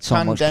 Never had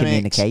so much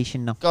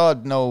communication. No.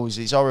 God knows,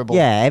 it's horrible.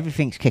 Yeah,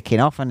 everything's kicking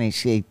off, and it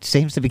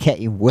seems to be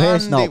getting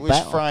worse. And not it was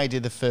better. Friday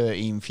the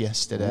 13th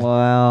yesterday.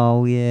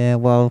 Well, yeah,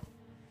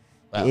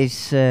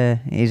 it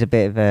is a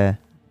bit of a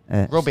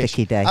rubbish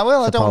sticky day.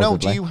 I don't know.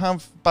 Do you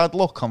have bad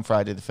luck on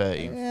Friday the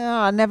 13th?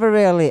 Yeah, I never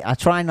really. I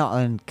try not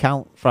to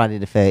count Friday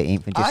the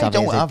 13th and just have it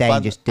as a day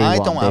and just do what I'm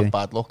doing. I don't have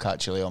bad luck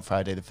actually on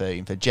Friday the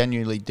 13th. I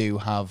genuinely do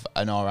have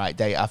an all right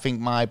day. I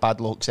think my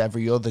bad luck's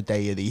every other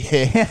day of the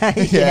year.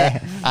 Yeah.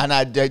 And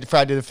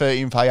Friday the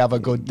 13th, I have a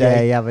good day.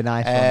 Yeah, you have a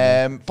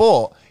nice one.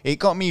 But it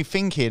got me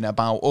thinking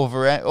about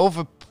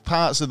other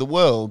parts of the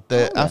world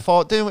that I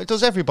thought,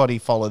 does everybody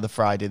follow the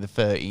Friday the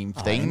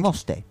 13th thing? They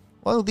must do.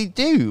 Well, they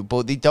do,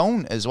 but they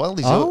don't as well.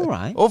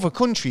 Right. Other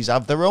countries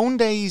have their own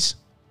days.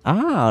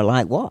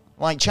 Like what?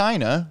 Like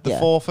China, the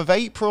 4th of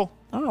April.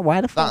 Oh, why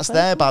the 4th? That's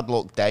their bad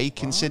luck day,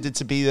 considered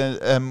to be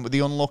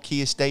the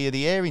unluckiest day of the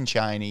year in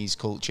Chinese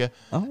culture.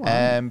 Oh,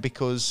 wow.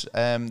 Because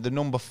the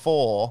number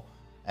 4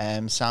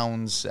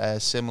 sounds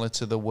similar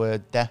to the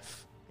word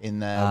death in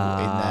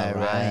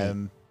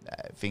their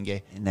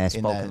thingy. In their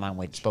spoken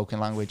language. Spoken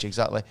language,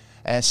 exactly.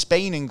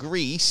 Spain and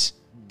Greece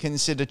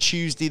consider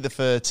Tuesday the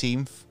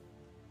 13th.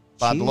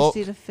 Bad luck.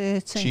 Tuesday the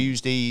 13th.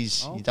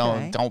 Tuesdays, okay. You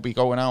don't be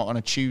going out on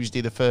a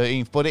Tuesday the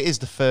 13th. But it is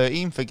the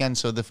 13th again,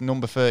 so the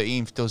number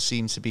 13th does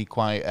seem to be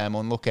quite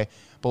unlucky.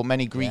 But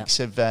many Greeks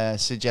have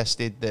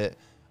suggested that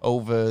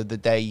over the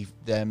day,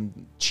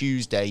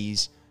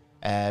 Tuesdays,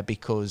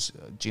 because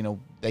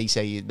they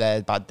say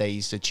their bad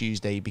days are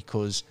Tuesday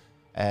because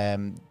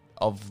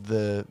of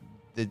the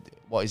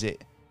what is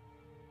it?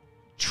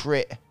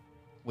 Trit,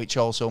 which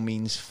also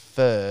means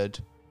third.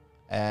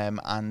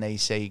 And they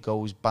say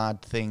goes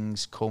bad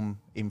things come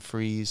in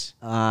threes.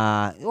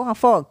 I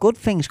thought good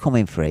things come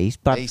in threes,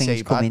 bad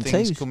things come in twos.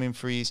 Things come in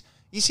threes.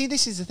 You see,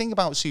 this is the thing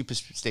about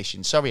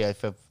superstition. Sorry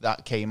if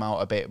that came out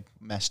a bit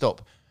messed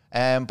up.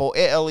 But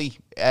Italy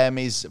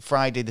is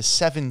Friday the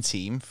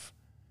 17th.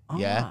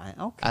 Yeah, right,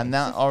 okay. and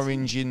that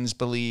origins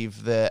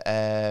believe that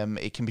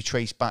it can be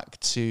traced back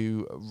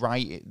to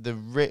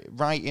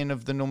writing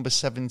of the number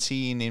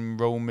 17 in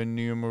Roman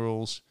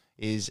numerals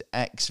is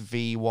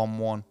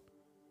XV11.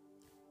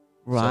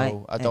 Right.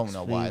 So I don't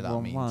know why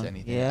that means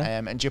anything.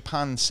 Yeah. And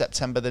Japan,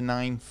 September the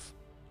 9th.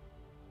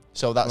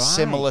 So that's Right.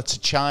 similar to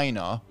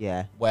China,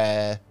 Yeah.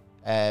 where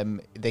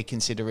they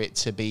consider it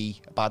to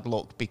be bad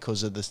luck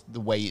because of the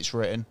way it's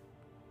written.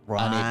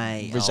 Right.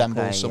 And it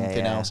resembles okay,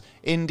 something yeah. else.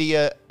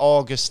 India,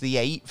 August the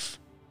 8th.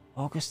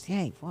 August the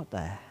 8th. What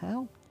the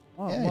hell?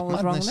 What, Yeah, what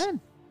was madness. wrong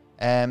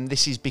then?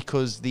 This is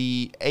because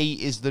the 8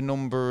 is the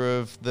number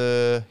of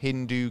the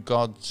Hindu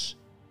gods.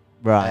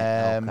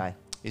 Right. Okay.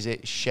 Is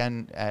it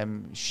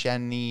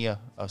Shani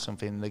or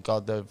something? The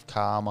god of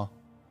karma.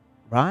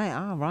 Right.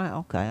 Right.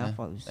 Okay. I Yeah,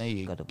 thought it was. there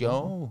you God of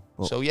go. War,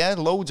 but So yeah,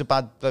 loads of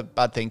bad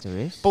things. There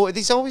is. But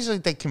there's always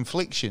like the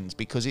conflictions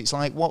because it's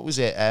like, what was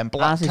it?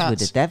 Black ours is with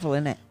the cats. devil,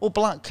 innit? Well,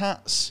 black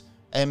cats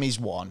is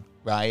one,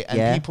 right? And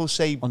Yeah. people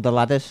say Under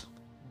ladders.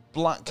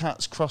 black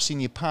cats crossing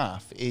your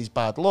path is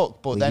bad luck,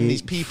 but Well, then you-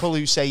 there's people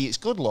who say it's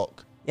good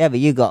luck. Yeah, but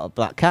you got a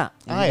black cat.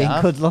 I Been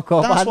have. good luck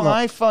or That's bad what luck.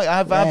 I thought.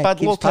 I've Yeah, had bad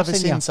keeps luck ever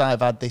passing you. since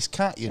I've had this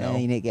cat. You know,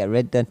 You need to get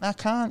rid then. I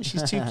can't.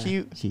 She's too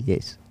cute. She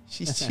is.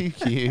 She's too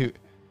cute.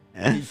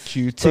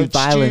 Cute, Too but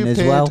violent as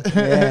well.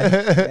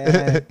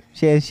 stupid.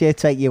 Yeah. She'll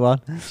take you on.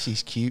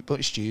 She's cute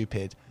but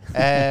stupid.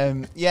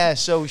 Yeah,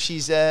 so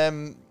she's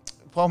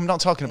well, I'm not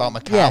talking about my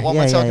cat. Yeah, what am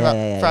yeah, I talking yeah, about?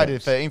 yeah, yeah, Friday yeah.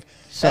 the 13th.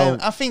 So-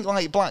 I think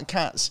like black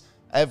cats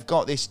have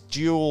got this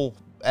dual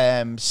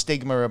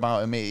stigma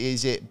about them.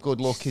 Is it good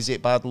luck? Is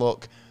it bad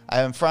luck?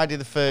 Friday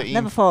the 13th.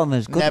 Never thought of them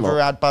as good Never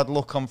luck. had bad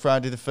luck on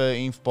Friday the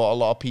 13th, but a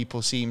lot of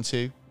people seem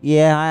to.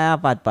 Yeah, I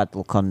have had bad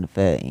luck on the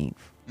 13th.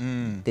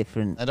 Mm.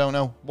 Different. I don't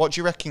know. What do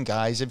you reckon,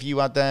 guys? Have you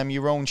had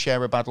your own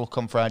share of bad luck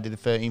on Friday the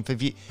 13th?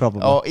 Have you,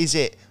 Probably. Or is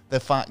it the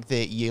fact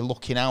that you're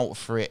looking out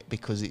for it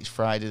because it's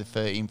Friday the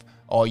 13th,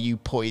 or you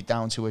put it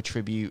down to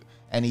attribute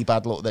any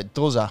bad luck that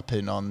does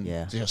happen on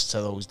just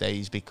to those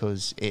days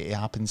because it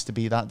happens to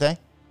be that day?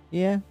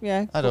 Yeah.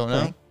 I don't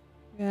know.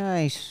 Yeah,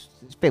 it's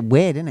a bit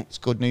weird, isn't it? It's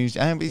good news.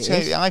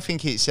 I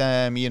think it's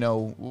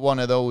one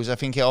of those. I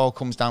think it all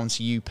comes down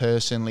to you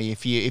personally.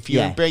 If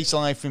you embrace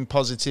life and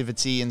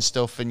positivity and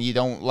stuff, and you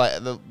don't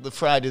let the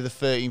Friday the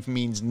 13th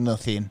means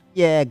nothing.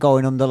 Yeah,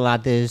 going under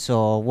ladders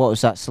or what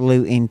was that?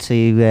 Saluting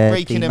to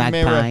Breaking the a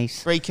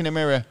magpies. Breaking a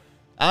mirror.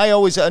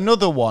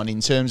 Another one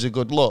in terms of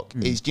good luck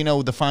is,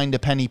 the find a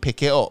penny,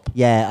 pick it up.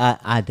 Yeah,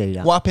 I do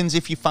that. What happens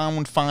if you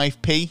found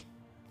 5p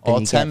Then or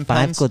you 10 get 5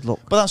 pence? good luck.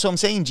 But that's what I'm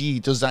saying.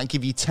 Does that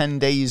give you 10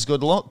 days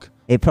good luck?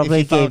 It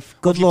probably If you give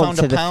found- good if you luck found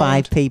to a the pound-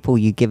 5 people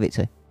you give it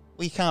to.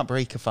 Well, you can't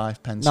break a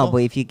 5 pence. No, up. but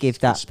if you give You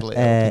can that split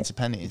it up into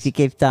pennies. if you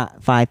give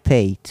that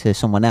 5p to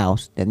someone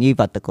else, then you've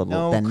had the good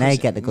luck. Then they 'cause-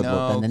 get the good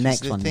luck. Then the 'cause next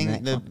the one, thing- the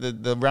next one.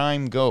 The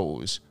rhyme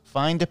goes,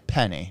 find a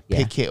penny, Yeah.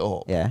 pick it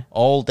up. Yeah.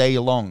 All day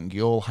long,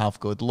 you'll have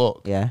good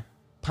luck. Yeah,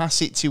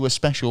 Pass it to a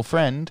special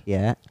friend,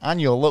 yeah,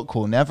 and your luck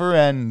will never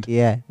end.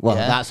 yeah. Well,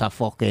 Yeah. that's a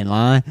fucking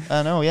lie.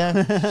 I know, yeah.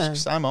 It's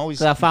just I'm always...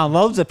 Because I found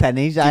loads of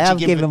pennies. I you have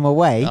give given it- them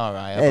away, All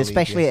right, I believe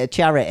especially you. at a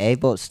charity.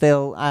 But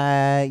still,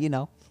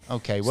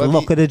 Okay, It's well, the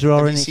luck of the draw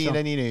have in you it, seen so.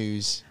 any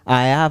news?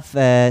 I have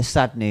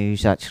sad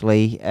news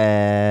actually.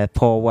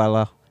 Paul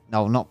Weller.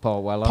 No, not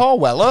Paul Weller. Paul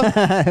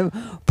Weller?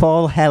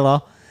 Paul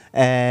Heller.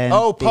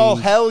 Paul,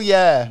 hell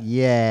yeah.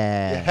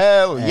 Yeah.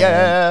 Hell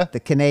yeah. The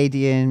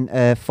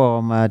Canadian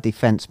former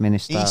defence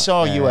minister. He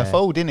saw a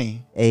UFO, didn't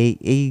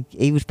he?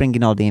 He was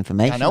bringing all the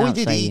information. I know he out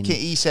did. saying-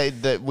 He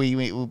said that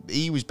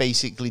he was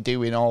basically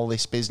doing all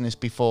this business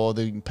before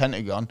the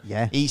Pentagon.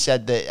 Yeah. He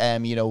said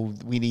that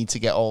we need to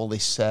get all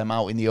this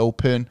out in the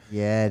open.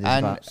 Yeah, there's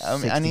And, about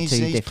and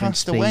 62 he's different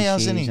passed away,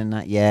 hasn't species he? And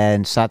that, yeah,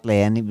 and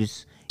sadly, and it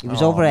was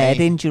Oh, over a head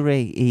mate.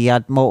 injury. He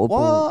had multiple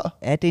What?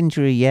 head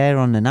injury,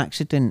 on an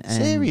accident.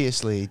 And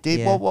Seriously?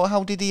 yeah.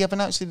 How did he have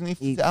an accident?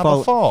 he Have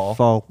a fall?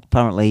 Fall.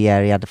 Apparently,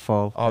 yeah, he had a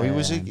fall. Oh, he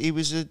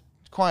was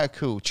quite a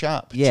cool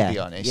chap, Yeah, to be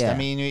honest. yeah. I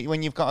mean,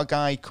 when you've got a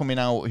guy coming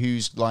out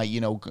who's like,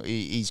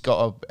 he's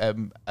got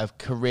a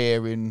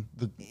career in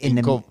the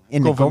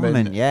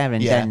government, yeah,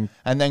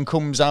 and then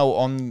comes out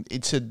on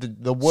into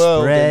the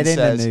world and spreading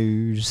says, the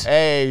news.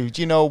 "Hey,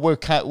 do you know we're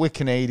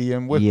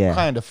Canadian? We're Yeah.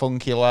 kind of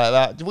funky like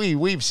that.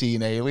 We've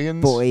seen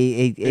aliens." But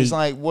he it's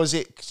like, was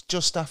it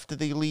just after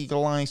they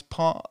legalized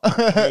pot?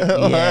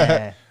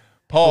 yeah.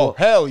 Paul,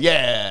 hell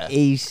yeah!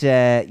 He's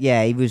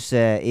he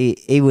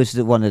was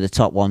one of the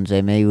top ones.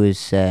 He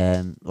was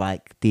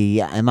like the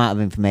amount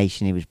of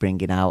information he was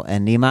bringing out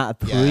and the amount of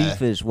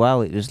proof as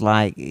well. It was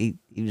like he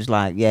was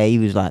like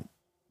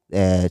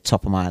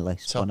top of my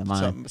list, one of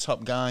mine.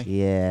 Top guy.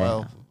 Yeah.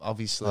 Well,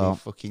 obviously,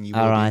 fucking you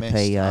will be R.I.P.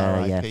 missed.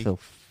 Yeah, feel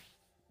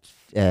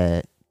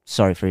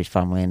sorry for his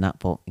family and that,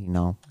 but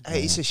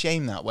Hey, it's a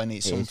shame that when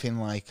it's something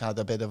like had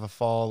a bit of a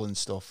fall and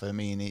stuff. I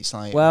mean, it's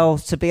like Well,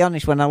 to be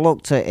honest, when I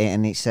looked at it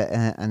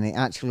and it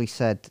actually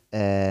said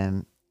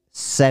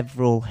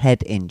several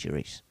head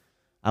injuries.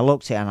 I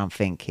looked at it and I'm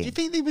thinking. Do you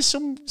think there was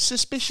some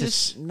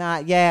suspicious?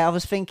 I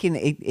was thinking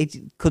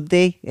it could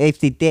they? If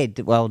they did,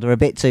 well, they're a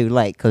bit too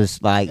late because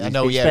like I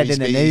know, spreading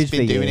the news he's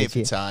been doing years,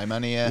 it for time,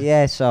 hasn't he?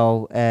 Yeah,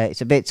 so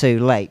it's a bit too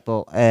late,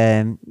 but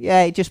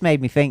it just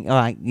made me think,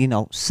 like,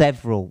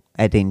 several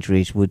head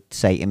injuries would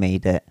say to me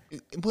that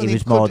Well, he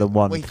was more than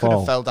one he fall. could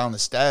have fell down the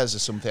stairs or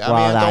something. Well,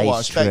 I mean, I that don't want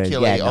is to true.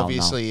 speculate. Yeah, no,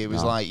 Obviously, it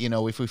was like,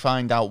 if we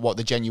find out what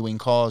the genuine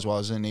cause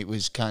was, and it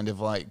was kind of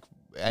like,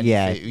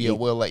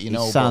 we'll let you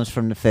know. It sounds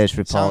from the first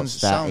reports that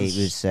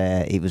sounds,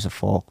 it was a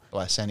fall.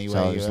 Bless anyway.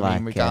 So it was I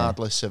mean,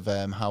 regardless of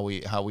how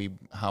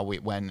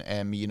it went,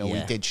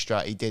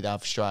 he did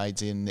have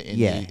strides in the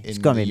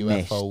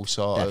UFO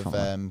sort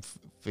of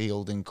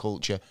field and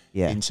culture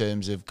in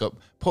terms of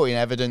putting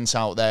evidence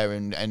out there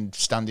and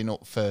standing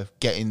up for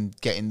getting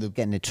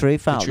the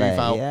truth out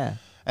there.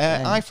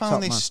 I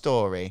found this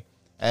story.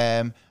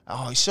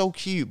 It's so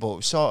cute,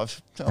 but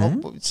sort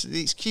of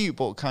it's cute,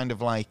 but kind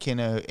of like in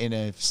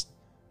a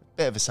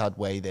bit of a sad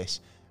way. This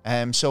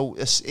so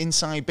in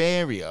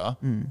Siberia,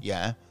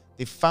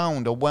 they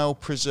found a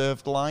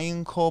well-preserved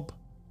lion cub.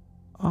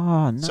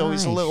 Oh, nice. So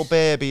it's a little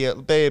baby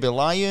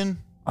lion.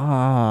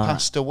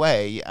 Passed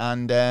away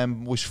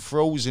and was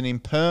frozen in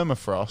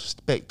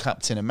permafrost, bit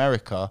Captain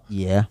America.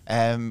 Yeah.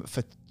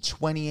 For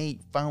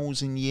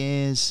 28,000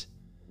 years.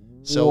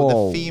 So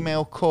the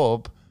female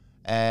cub,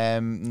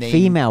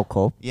 female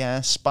cub,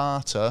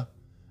 Sparta.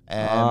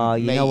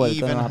 may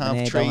even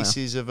have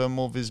traces of her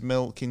mother's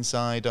milk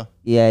inside her.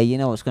 Yeah, you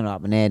know what's going to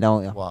happen here,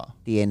 don't you? What?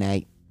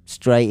 DNA.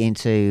 Straight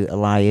into a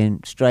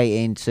lion,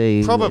 straight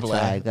into probably.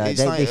 A tiger.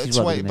 It's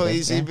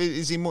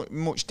is there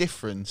much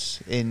difference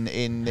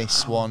in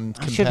this one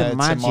compared to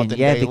modern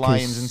day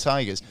lions and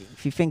tigers?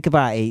 If you think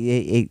about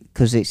it,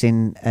 because it's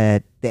in.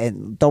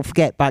 Don't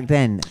forget, back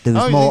then there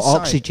was more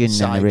oxygen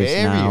than there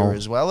is now.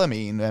 As well. I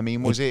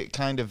mean, was it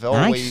kind of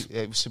always?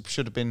 It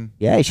should have been.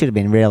 Yeah, it should have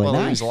been really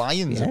nice. There was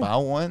lions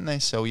about, weren't they?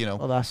 So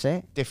Well, that's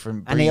it.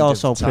 Different. And it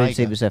also proves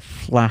it was a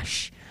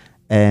flash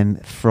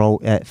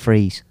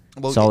freeze.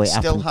 Well, so it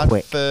still had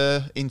quick.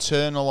 fur,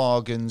 internal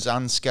organs,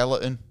 and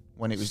skeleton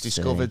when it was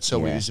discovered.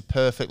 So it was a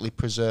perfectly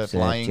preserved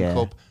lion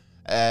cub,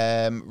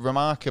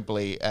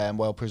 remarkably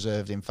well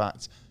preserved, in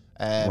fact.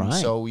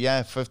 So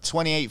for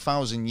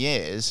 28,000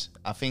 years,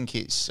 I think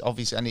it's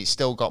obvious, and it's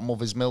still got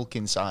mother's milk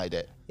inside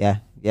it. Yeah.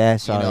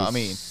 So you know what I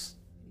mean? It's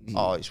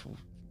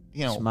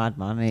it's mad,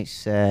 man.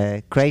 It's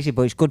crazy,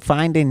 but it's good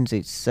findings.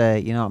 It's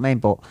you know what I mean.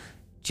 But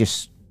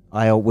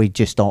I hope we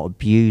just don't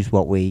abuse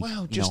what we.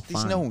 Well,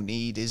 there's no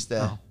need, is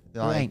there? Oh.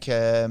 Like,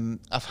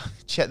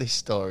 I've checked this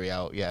story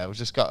out. Yeah,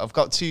 I've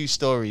got two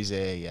stories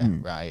here.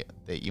 Right,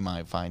 that you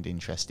might find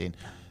interesting.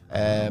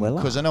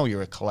 Because I know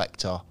you're a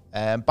collector.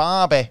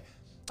 Barbie.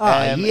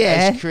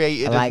 Has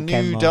created a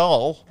new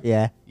doll.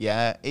 Yeah.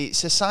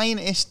 It's a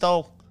scientist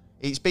doll.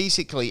 It's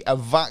basically a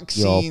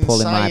vaccine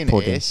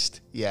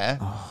scientist.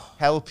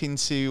 Helping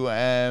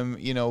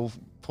to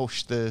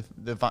push the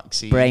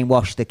vaccine,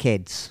 brainwash the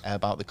kids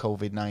about the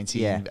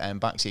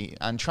COVID-19 vaccine,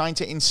 and trying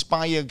to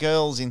inspire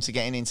girls into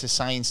getting into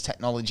science,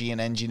 technology,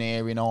 and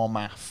engineering or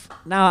math.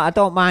 No, I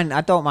don't mind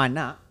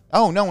that.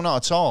 Oh no,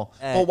 not at all.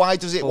 But why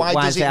does it? Why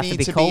does it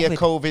need to be a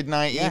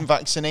COVID-19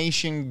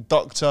 vaccination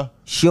doctor?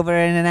 Shove her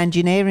in an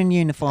engineering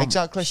uniform.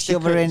 Exactly.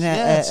 Shove her in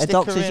a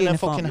doctor's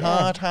uniform. A fucking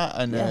hard hat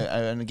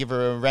and give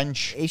her a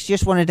wrench. It's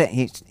just one of them.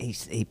 He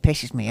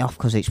pisses me off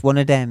because it's one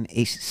of them.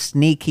 It's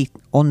sneaky,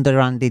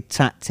 underhanded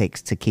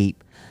tactics to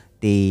keep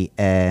the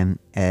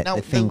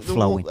thing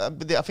flowing.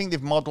 I think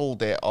they've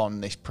modelled it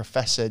on this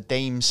Professor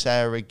Dame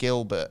Sarah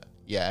Gilbert.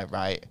 Yeah,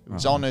 right. It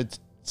was honoured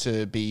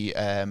to be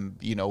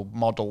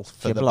model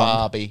for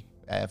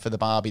the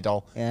Barbie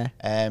doll.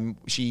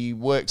 She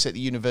works at the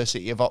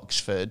University of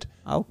Oxford.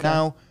 Okay.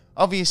 Now,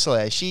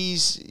 obviously,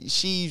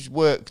 she's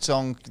worked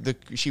on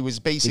she was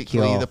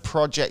basically the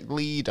project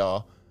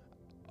leader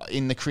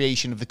in the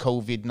creation of the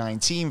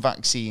COVID-19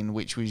 vaccine,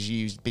 which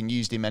was been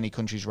used in many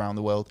countries around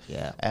the world.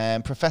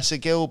 Professor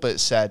Gilbert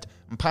said,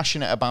 "I'm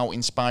passionate about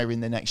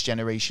inspiring the next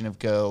generation of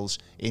girls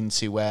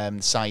into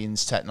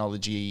science,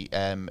 technology,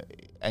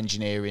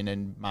 engineering,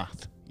 and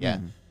math."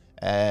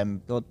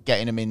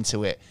 Getting them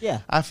into it.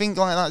 I think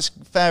that's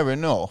fair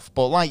enough,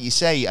 but like you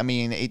say, I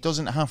mean, it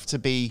doesn't have to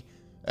be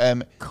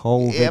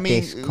COVID. I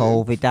mean,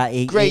 COVID.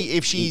 That great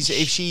if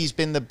she's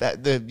been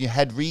the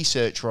head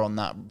researcher on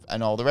that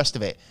and all the rest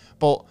of it.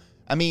 But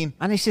I mean,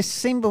 and it's a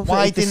symbol.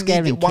 Why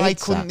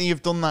couldn't they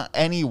have done that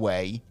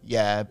anyway?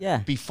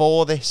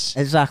 Before this.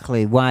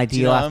 Exactly. Why do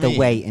you have to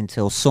wait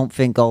until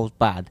something goes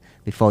bad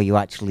before you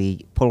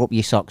actually pull up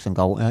your socks and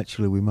go?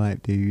 Actually, we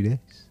might do this.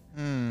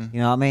 You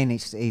know what I mean?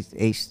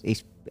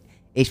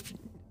 It's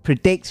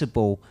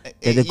predictable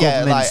that the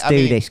governments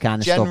do this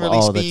kind of stuff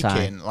all the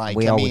time.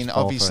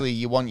 Obviously,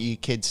 you want your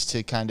kids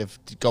to kind of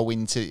go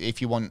into,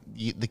 if you want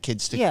the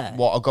kids to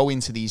go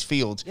into these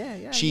fields.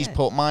 She's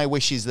put, my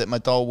wish is that my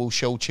doll will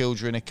show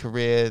children a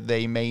career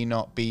they may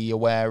not be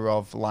aware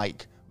of,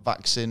 like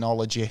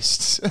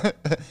vaccinologists.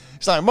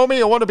 It's like,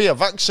 Mummy, I want to be a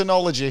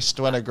vaccinologist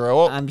when I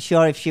grow up. I'm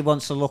sure if she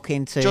wants to look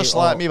into just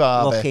like me,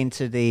 Barbie, look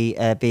into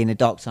the being a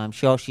doctor, I'm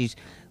sure she's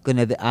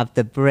going to have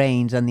the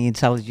brains and the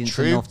intelligence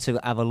True. enough to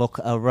have a look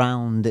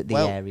around at the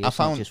area. I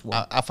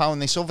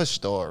found this other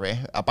story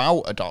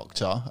about a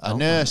doctor, a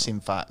nurse, in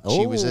fact.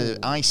 She was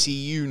an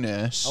ICU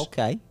nurse.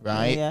 Okay.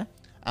 Right. Yeah.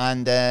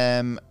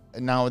 And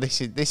now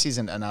this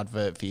isn't an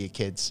advert for your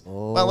kids.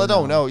 Oh, well, I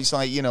don't know. It's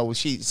like, you know,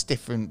 it's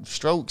different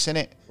strokes, isn't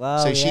it? Well,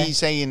 so yeah. she's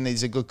saying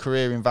there's a good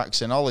career in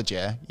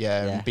vaccinology,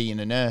 and being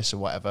a nurse or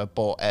whatever.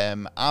 But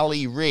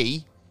Ali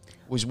Ree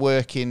was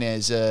working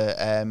as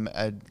a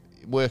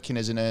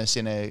nurse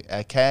in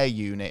a care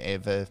unit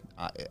of a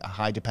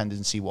high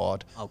dependency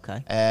ward.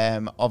 Okay.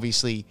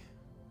 Obviously,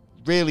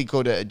 really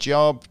good at a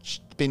job. She's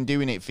been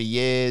doing it for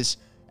years.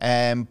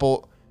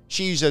 But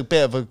she's a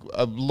bit of a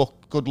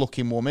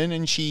good-looking woman,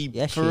 and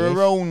for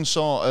her own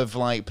sort of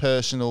like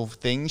personal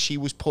thing, she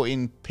was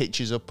putting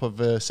pictures up of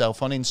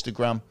herself on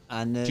Instagram.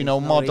 And you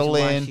know,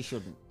 modeling, she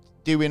shouldn't.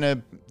 doing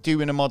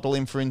a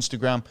modeling for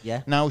Instagram.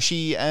 Yeah. Now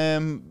she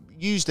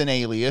used an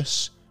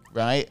alias,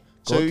 right?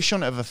 So it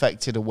shouldn't have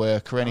affected her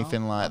work or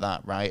anything like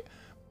that, right?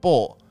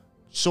 But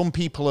some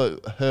people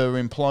at her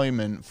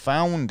employment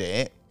found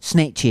it.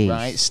 Snitches.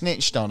 Right,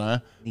 snitched on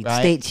her. Need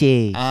right?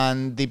 stitches.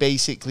 And they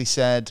basically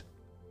said,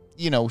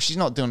 you know, she's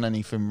not done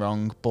anything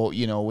wrong, but,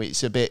 you know,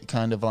 it's a bit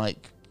kind of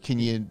like, can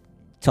you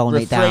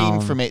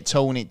refrain from it,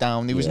 tone it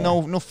down? There was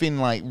nothing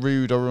like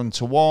rude or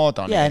untoward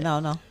on it. Yeah,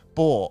 no.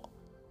 But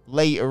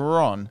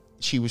later on,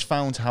 she was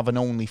found to have an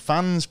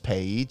OnlyFans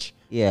page.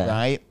 Yeah.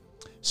 Right?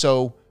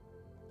 So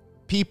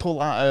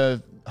people at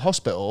a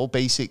hospital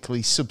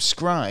basically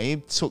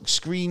subscribed, took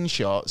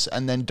screenshots,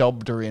 and then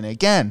dobbed her in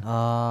again.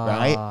 Oh,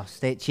 right?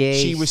 Stitches.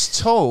 She was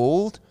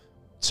told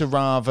to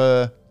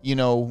rather, you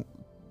know,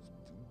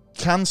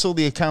 cancel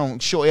the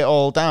account, shut it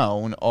all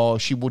down, or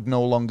she would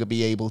no longer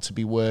be able to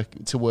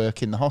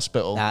work in the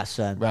hospital. That's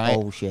right?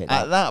 bullshit.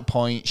 At that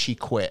point, she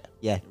quit.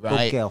 Yeah,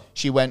 right. Good girl.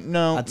 She went,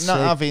 no, not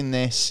having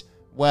this.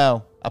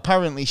 Well,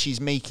 apparently she's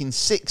making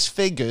 6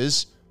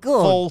 figures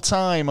full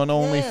time on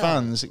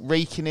OnlyFans,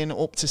 raking in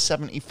up to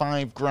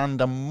 75 grand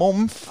a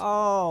month.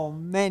 Oh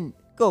man,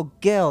 good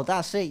girl.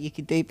 That's it. You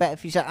can do better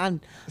for yourself.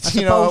 And I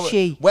You know,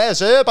 suppose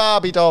where's her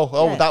Barbie doll?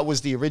 Oh, Yeah. that was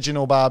the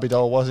original Barbie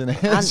doll, wasn't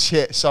it? And-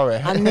 Shit, sorry.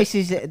 And this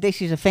is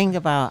a thing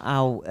about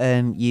how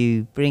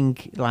you bring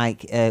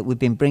we've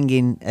been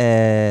bringing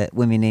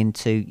women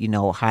into, you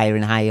know, higher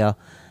and higher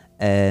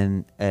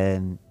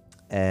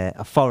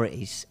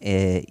authorities,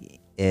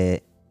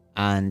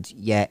 and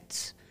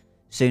yet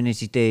soon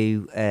as you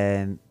do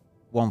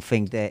one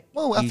thing that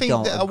I think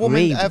that a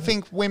woman. I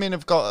think women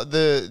have got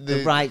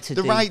the right to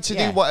do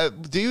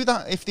do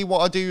that if they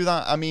want to do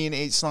that. I mean,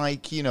 it's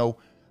like, you know.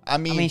 I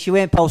mean, she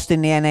weren't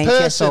posting the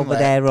NHS over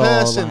there.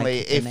 Personally,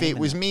 like, if it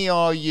was me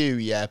or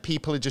you,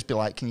 people would just be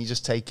like, "Can you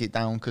just take it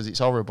down because it's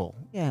horrible?"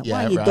 Yeah,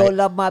 why you don't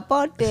love my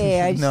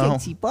body? I No.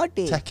 sexy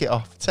body. Take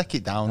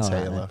it down,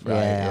 Taylor. Right,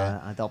 Right?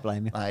 yeah, I don't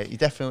blame you. Like, you're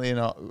definitely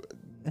not.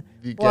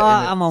 Well,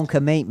 I'm on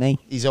Meet Me.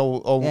 His chicken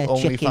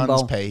OnlyFans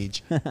bowl.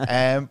 page.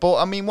 But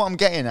I mean, what I'm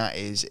getting at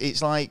is,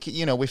 it's like,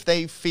 you know,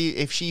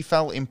 if she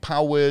felt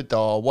empowered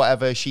or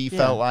whatever, she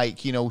felt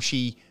like, you know,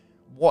 she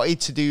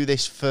wanted to do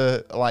this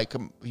for, like,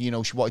 you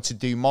know, she wanted to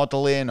do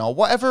modeling or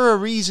whatever her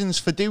reasons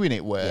for doing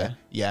it were.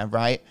 Yeah,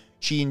 right.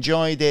 She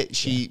enjoyed it.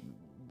 She's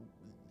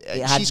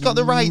got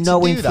the right to do that.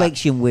 No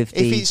infliction with if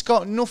the it's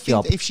got nothing,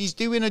 job. if she's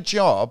doing a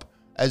job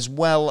as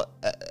well.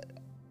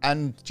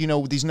 And, you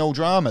know, there's no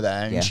drama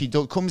there. And she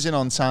comes in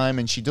on time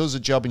and she does a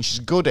job and she's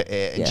good at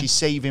it and she's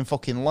saving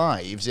fucking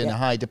lives in a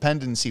high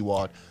dependency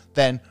ward.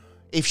 Then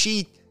if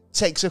she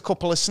takes a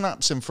couple of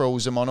snaps and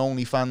throws them on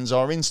OnlyFans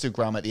or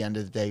Instagram at the end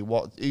of the day,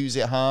 who's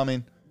it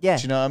harming? Yeah.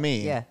 Do you know what I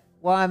mean? Yeah.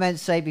 What I meant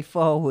to say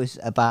before was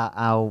about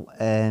how...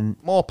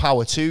 more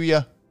power to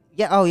you.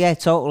 Yeah, oh yeah,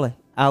 totally.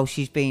 How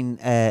she's been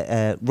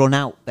run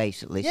out,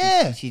 basically.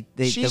 Yeah. She's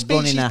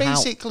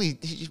basically...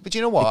 But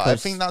you know what? I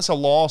think that's a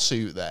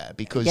lawsuit there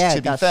because,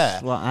 to be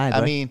fair,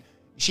 I mean...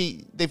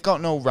 They've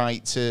got no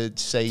right to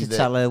say to that.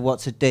 tell her what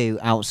to do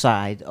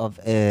outside of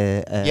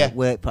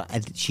work.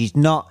 She's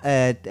not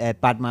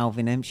bad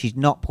mouthing him. She's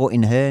not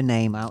putting her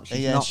name out.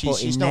 She's not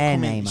putting their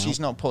name out. She's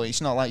not putting.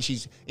 It's not like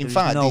she's. In There's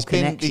fact, no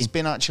there's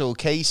been actual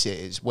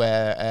cases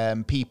where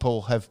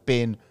people have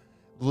been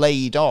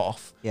laid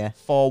off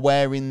for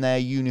wearing their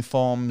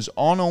uniforms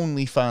on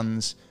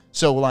OnlyFans.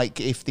 So,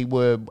 like, if they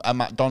were a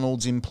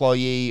McDonald's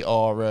employee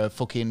or a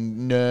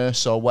fucking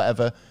nurse or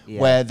whatever,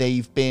 where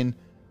they've been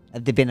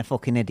a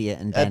fucking idiot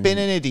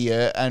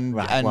and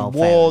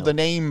wore the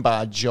name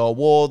badge or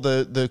wore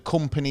the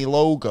company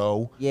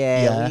logo.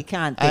 Yeah, you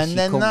can't. And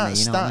then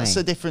company, that's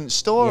a different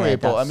story.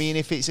 But I mean,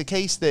 if it's a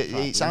case that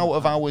it's out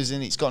of hours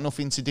and it's got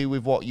nothing to do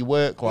with what your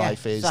work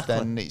life is,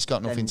 then it's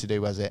got nothing to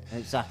do, has it?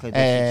 Exactly.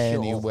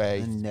 Anyway,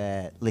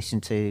 and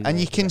listen to. And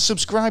you can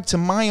subscribe to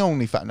my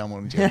OnlyFans. No,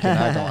 I'm joking.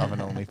 I don't have an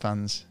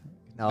OnlyFans.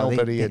 No,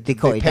 they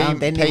cut it down,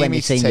 didn't they, when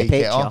you seen the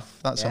picture?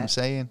 That's what I'm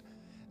saying.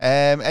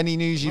 Any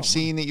news you've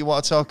seen that you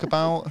want to talk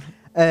about?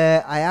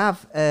 I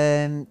have.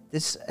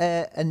 There's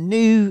a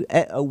new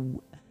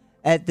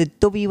The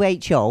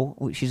WHO,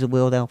 which is the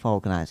World Health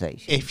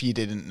Organization. If you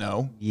didn't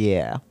know.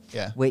 Yeah.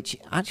 Yeah. Which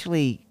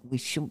actually, we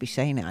shouldn't be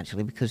saying it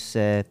actually because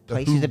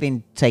places have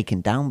been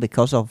taken down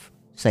because of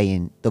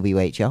saying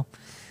WHO.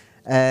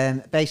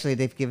 Basically,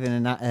 they've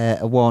given a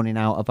warning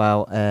out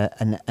about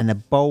an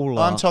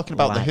Ebola. I'm talking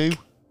about the WHO.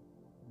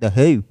 The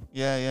WHO?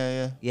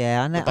 Yeah.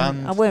 Yeah,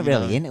 I weren't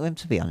really into him,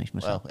 to be honest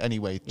myself. Well,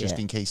 anyway, just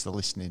in case they're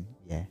listening.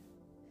 Yeah.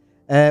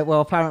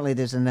 Well, apparently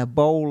there's an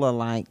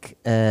Ebola-like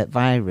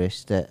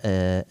virus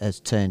that has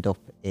turned up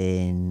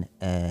in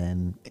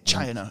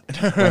China,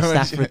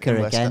 West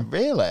Africa again.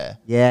 Really?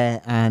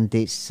 Yeah, and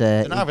it's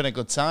they're not having a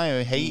good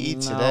time. I hate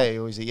it today,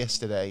 or was it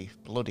yesterday?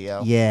 Bloody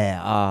hell!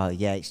 Yeah,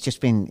 it's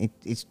just been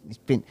it's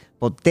been.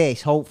 But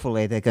this,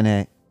 hopefully, they're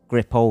gonna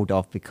grip hold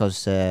of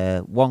because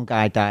one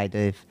guy died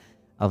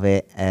of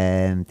it.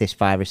 This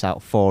virus out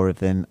of 4 of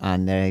them,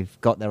 and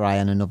they've got their eye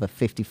on another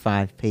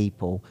 55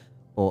 people.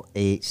 But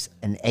it's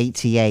an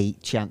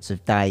 88 chance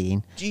of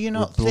dying. Do you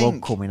not with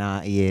think blood coming out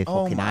of your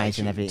fucking eyes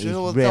and everything? It's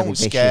really don't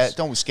scare the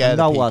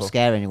people. Don't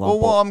scare anyone. Well,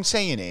 what I'm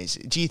saying is,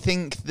 do you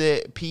think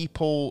that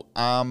people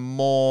are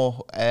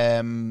more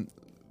paying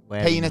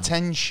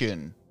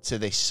attention to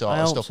this sort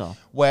of stuff? So.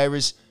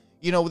 Whereas,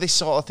 this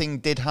sort of thing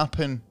did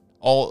happen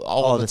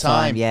all the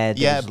time.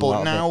 Yeah,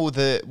 but now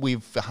that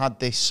we've had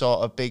this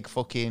sort of big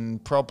fucking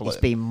problem, it's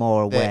been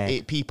more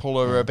aware. People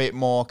are a bit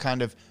more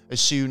kind of, as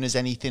soon as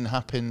anything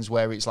happens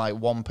where it's like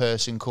one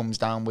person comes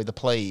down with a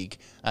plague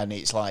and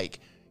it's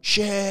like,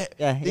 shit,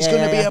 there's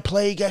going to be a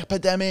plague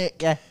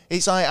epidemic. Yeah.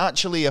 It's like,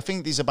 actually, I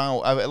think there's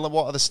about,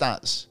 what are the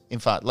stats? In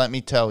fact, let me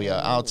tell you.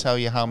 I'll tell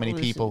you how many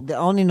people.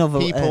 Only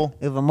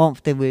another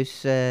month there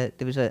was a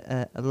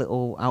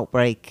little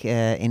outbreak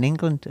in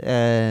England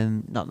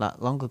not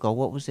that long ago.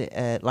 What was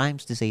it?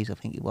 Lyme's disease, I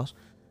think it was.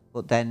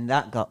 But then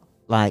that got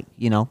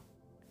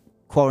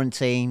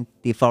quarantined.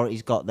 The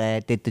authorities got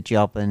there, did the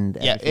job,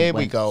 and here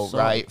we go.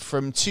 Right,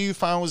 from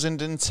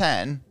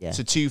 2010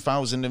 to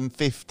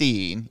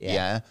 2015.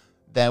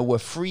 There were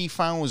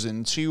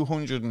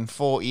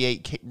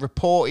 3,248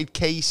 reported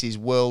cases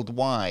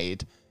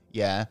worldwide,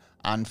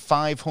 and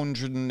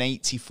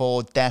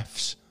 584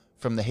 deaths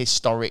from the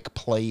historic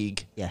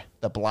plague,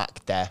 the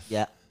Black Death.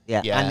 Yeah,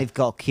 and they've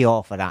got a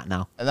cure for that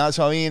now. And that's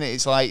what I mean.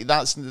 It's like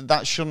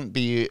that shouldn't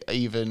be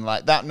even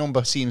like that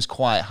number seems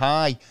quite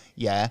high,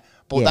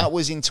 but that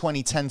was in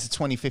 2010 to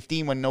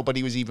 2015 when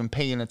nobody was even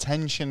paying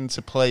attention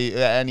to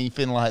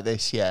anything like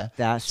this.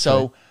 That's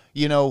so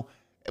true.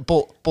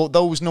 But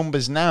those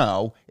numbers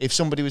now, if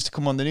somebody was to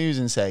come on the news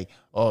and say,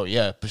 oh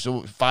yeah,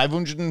 so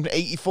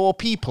 584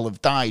 people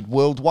have died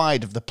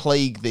worldwide of the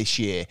plague this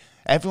year,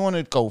 everyone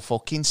would go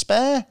fucking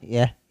spare.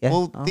 Yeah.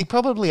 Well, they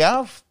probably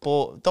have,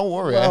 but don't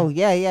worry. Well,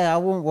 I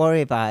won't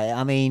worry about it.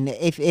 I mean,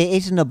 if it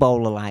is an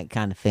Ebola-like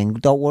kind of thing,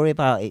 don't worry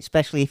about it,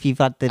 especially if you've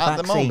had the vaccine.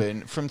 At the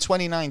moment, from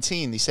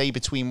 2019, they say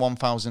between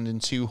 1,000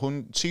 and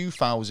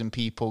 2,000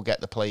 people get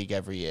the plague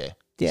every year.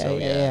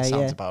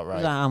 Sounds about right.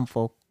 It's a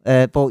handful.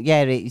 But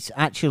it's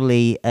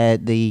actually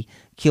the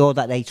cure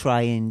that they try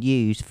and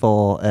use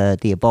for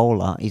the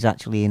Ebola is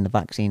actually in the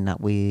vaccine that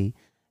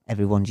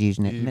everyone's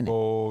using at the minute.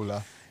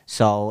 Ebola.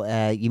 So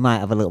you might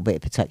have a little bit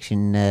of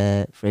protection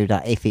through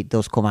that if it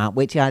does come out,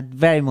 which I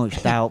very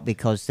much doubt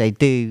because they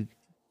do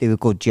a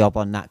good job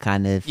on that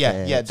kind of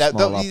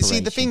small you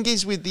see, the thing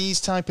is with these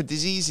type of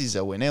diseases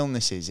though and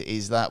illnesses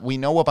is that we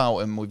know about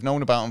them. We've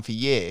known about them for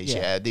years.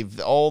 They've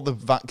all the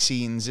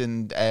vaccines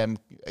and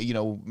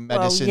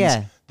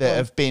medicines that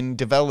have been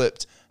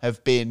developed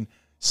have been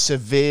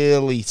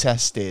severely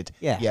tested.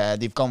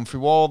 They've gone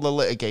through all the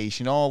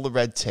litigation, all the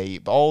red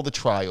tape, all the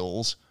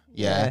trials.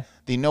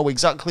 They know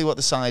exactly what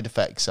the side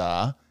effects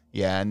are.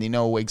 And they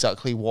know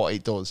exactly what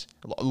it does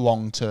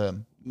long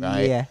term.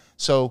 Right.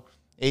 So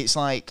it's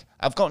like,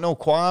 I've got no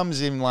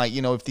qualms in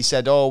if they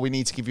said, oh, we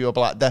need to give you a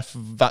Black Death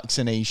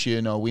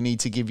vaccination or we need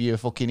to give you a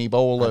fucking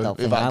Ebola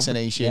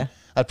vaccination.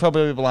 I'd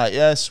probably be like,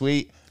 yeah,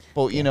 sweet.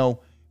 But,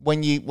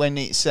 when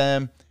it's...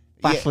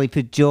 Battery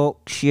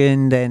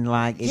production, then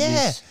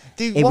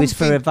it was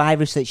for a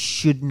virus that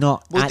should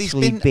not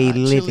be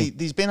living.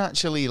 There's been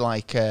actually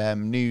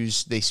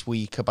news this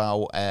week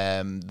about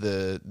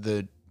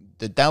the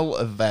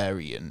Delta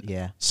variant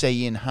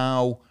saying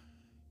how,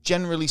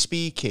 generally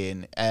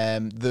speaking,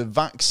 the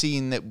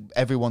vaccine that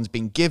everyone's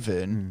been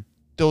given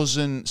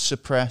doesn't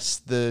suppress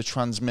the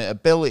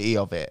transmittability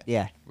of it.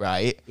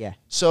 Right?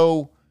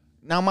 So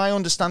now my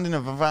understanding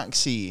of a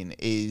vaccine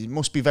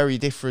must be very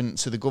different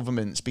to the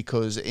government's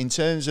because in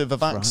terms of a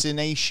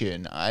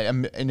vaccination,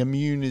 an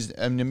immunity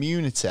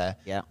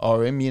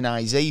or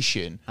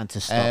immunization, and to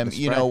stop the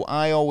spread.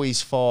 I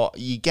always thought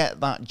you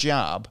get that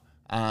jab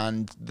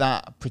and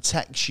that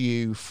protects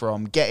you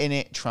from getting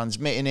it,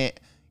 transmitting it.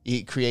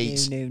 It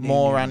creates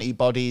more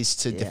antibodies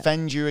to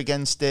defend you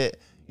against it,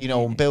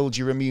 and build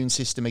your immune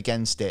system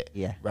against it.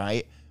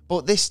 Right?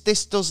 But this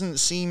doesn't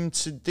seem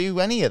to do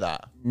any of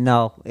that.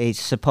 No,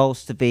 it's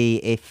supposed to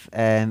be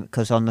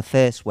because on the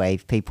first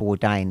wave, people were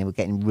dying. They were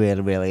getting really,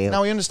 really ill.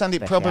 Now, I understand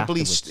it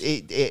probably afterwards.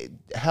 it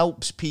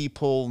helps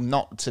people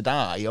not to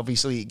die.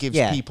 Obviously, it gives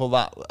Yeah. people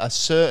that a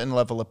certain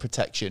level of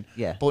protection.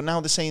 Yeah. But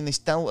now they're saying this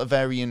Delta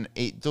variant,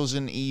 it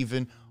doesn't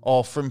even,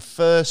 or from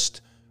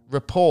first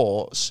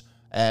reports,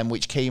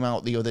 which came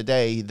out the other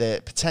day,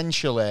 that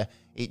potentially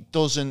it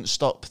doesn't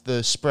stop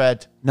the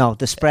spread. No,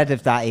 the spread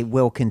of that, it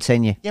will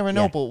continue. Yeah, I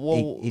know, but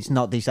it's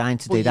not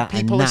designed to do that,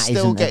 and people that are still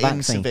isn't a getting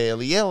vaccine.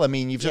 severely ill. I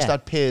mean, you've just Yeah.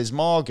 had Piers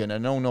Morgan. I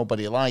know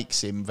nobody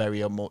likes him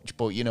very much,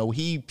 but you know,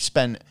 he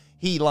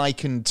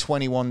likened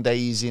 21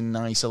 days in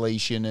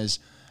isolation as,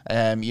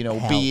 Hell.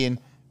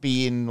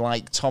 being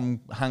like Tom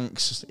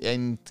Hanks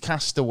in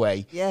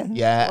Castaway. Yeah,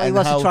 yeah. Well, he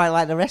wasn't trying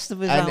like the rest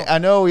of us. And I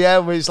know, yeah,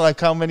 it was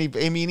like how many.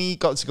 I mean, he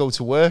got to go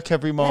to work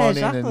every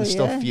morning and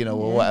stuff,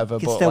 or whatever.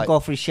 Could but still like, go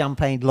for his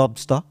champagne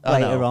lobster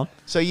I know. later on.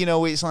 So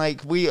it's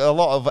like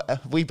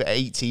we've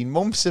 18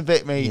 months of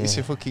it, mate.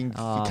 So fucking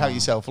count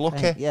yourself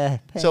lucky. Yeah.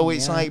 So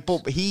it's like,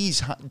 but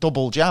he's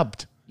double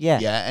jabbed. Yeah.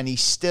 Yeah, and he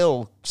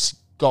still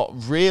got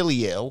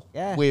really ill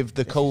with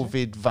the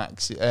COVID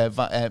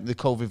the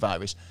COVID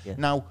virus. Yeah.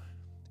 Now,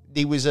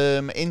 there was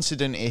an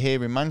incident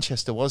here in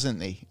Manchester, wasn't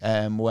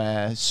there?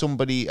 Where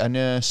somebody, a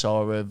nurse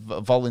or a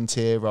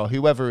volunteer or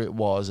whoever it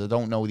was, I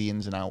don't know the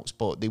ins and outs,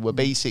 but they were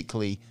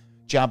basically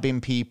jabbing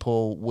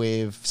people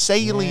with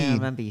saline. Yeah, I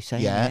remember you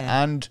saying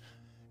and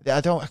I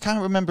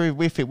can't remember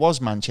if it was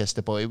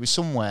Manchester, but it was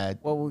somewhere.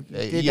 Well,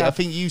 I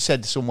think you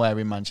said somewhere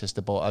in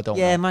Manchester, but I don't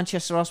know. Yeah,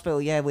 Manchester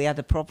Hospital. Yeah, we had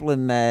a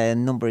problem a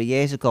number of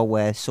years ago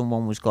where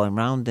someone was going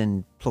round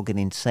and plugging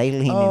in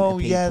saline. Oh,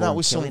 into yeah, people that and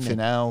was killing something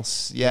them.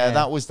 else. Yeah,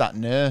 that was that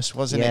nurse,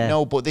 wasn't it?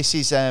 No, but this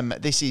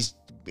is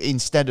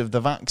instead of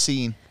the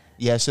vaccine.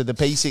 Yeah, so they're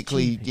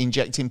basically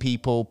injecting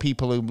people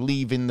who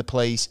leave in the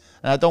place.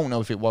 And I don't know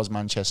if it was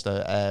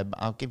Manchester.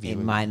 I'll give you. It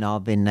might not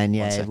have been then.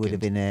 Yeah, it would have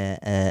been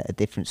a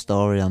different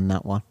story on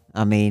that one.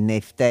 I mean,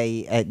 if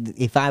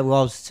I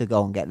was to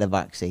go and get the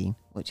vaccine,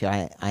 which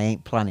I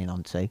ain't planning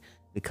on to,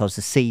 because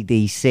the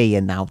CDC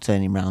are now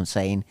turning around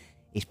saying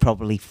it's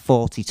probably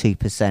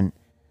 42%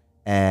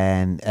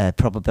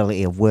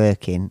 probability of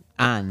working,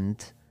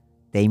 and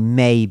they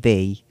may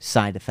be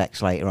side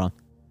effects later on.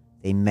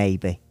 They may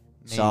be.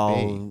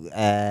 So,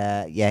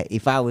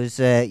 if I was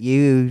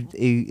you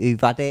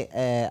who've had it,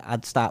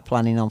 I'd start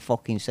planning on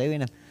fucking suing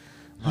them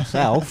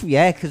myself.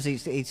 Because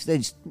it's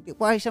a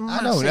massive... I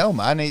don't know,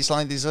 man. It's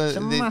like there's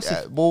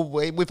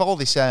with all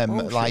this,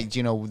 like,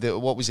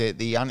 what was it?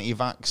 The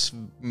anti-vax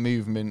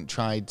movement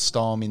tried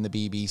storming the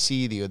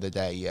BBC the other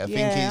day. I think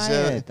it's, I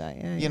heard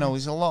that,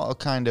 there's a lot of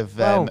kind of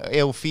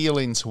ill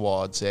feeling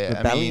towards it.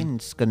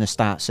 Rebellion's going to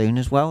start soon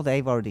as well.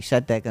 They've already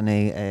said they're going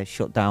to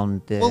shut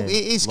down the... Well, it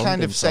is London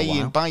kind of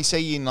saying, by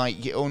saying,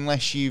 like,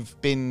 unless you've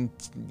been,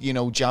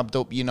 jabbed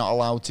up, you're not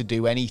allowed to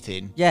do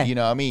anything. Yeah. You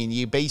know what I mean?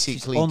 You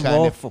basically it's kind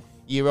unlawful. of...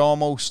 You're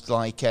almost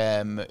like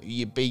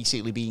you're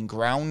basically being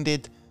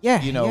grounded.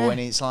 Yeah, and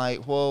it's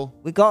like, well,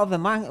 we got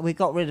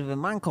rid of a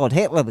man called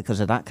Hitler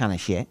because of that kind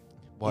of shit.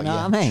 Well, you know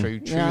what I mean? True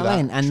you know that. What I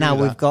mean? And now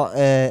we've got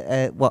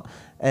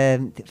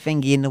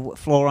thingy in the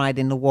fluoride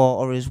in the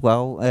water as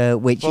well,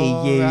 which he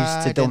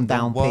used to dumb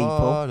down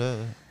people.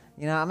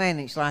 You know what I mean?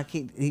 It's like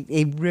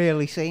it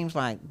really seems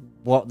like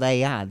what they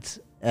had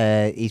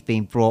is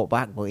being brought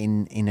back, but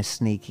in a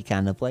sneaky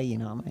kind of way. You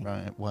know what I mean?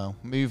 Right. Well,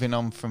 moving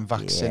on from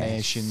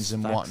vaccinations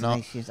and whatnot.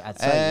 I'd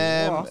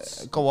tell you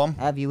what, go on.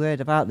 Have you heard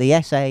about the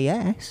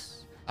SAS?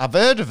 I've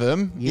heard of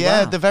them.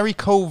 Are? They're very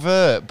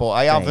covert, but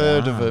I have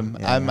heard of are. them.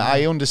 They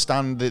I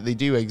understand that they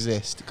do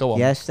exist. Go on.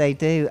 Yes, they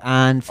do.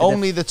 And for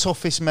only the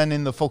toughest men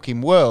in the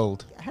fucking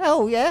world.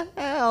 Hell yeah.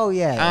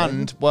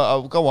 And,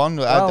 well, go on.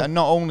 Not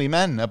only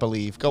men, I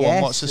believe. Go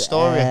on, what's the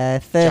story?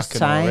 First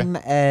time,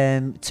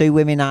 2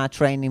 women are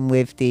training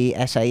with the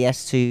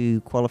SAS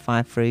to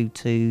qualify through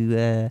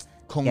to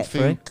Kung get Fu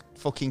through.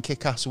 fucking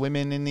kick-ass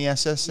women in the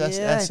SSS.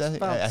 Yeah, it's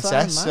about SS.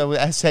 time, So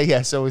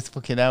SAS, so it's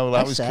fucking hell.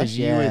 That was because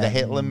you were the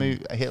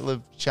yeah.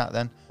 Hitler chat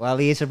then. Well,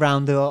 he is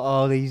around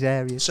all these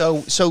areas.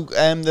 So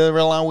they're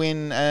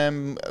allowing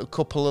a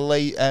couple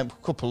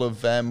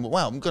of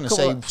I'm going to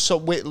say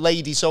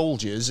lady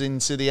soldiers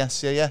into the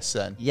SAS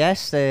then.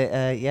 Yes,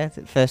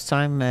 the first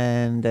time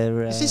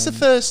they're. Is this the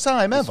first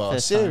time it's the ever?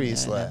 first time,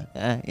 Seriously?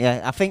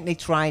 yeah. I think they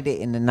tried it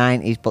in the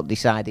 90s, but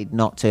decided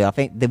not to. I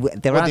think there Well,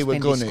 has they were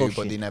been going to,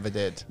 discussion. but they never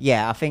did.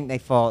 Yeah, I think they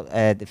thought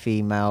the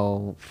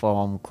female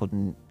form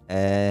couldn't,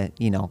 do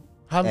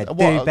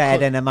better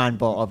than a man,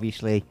 but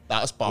obviously...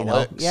 That's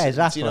bollocks. Yeah,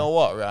 exactly. Do you know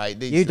what, right?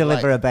 You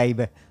deliver a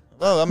baby.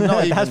 Well, I'm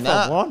not That's even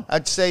that. one.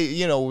 I'd say,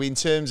 in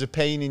terms of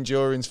pain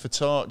endurance for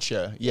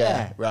torture,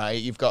 yeah. Right,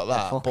 you've got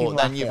that. But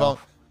then you've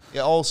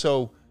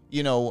also,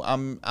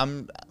 I'm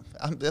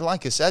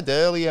like I said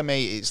earlier,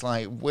 mate, it's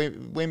like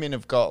women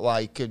have got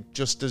like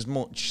just as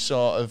much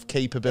sort of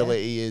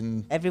capability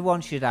in...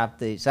 Everyone should have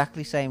the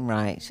exactly same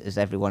rights as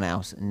everyone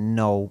else.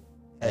 No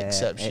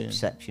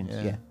exceptions.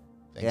 Yeah.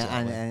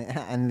 Exactly.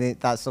 and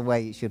that's the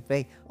way it should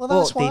be. Well,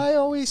 that's But what I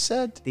always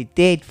said. they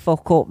did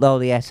fuck up though,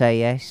 the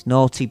SAS,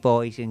 naughty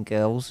boys and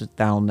girls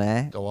down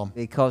there. Go on.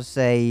 Because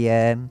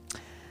they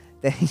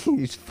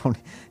it's funny.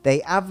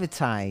 They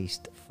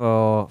advertised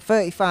for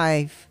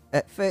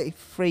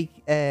 33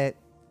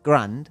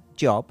 grand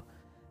job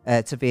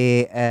to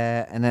be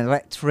an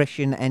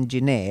electrician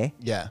engineer.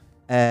 Yeah.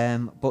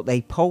 But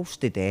they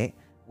posted it,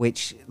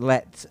 which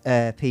let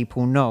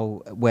people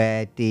know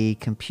where the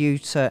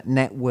computer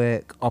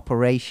network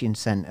operation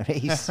centre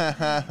is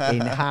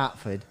in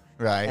Hartford.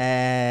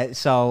 Right.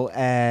 So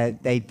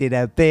they did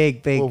a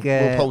big. We'll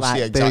post like,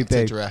 the exact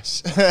boo-boo.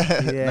 address.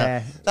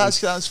 Yeah, No,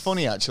 that's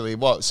funny actually.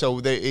 What?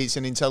 So it's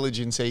an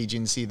intelligence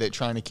agency that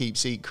trying to keep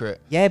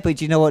secret. Yeah, but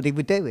do you know what they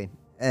were doing?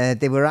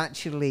 They were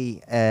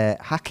actually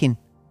hacking.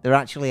 They're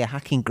actually a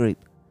hacking group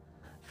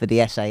for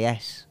the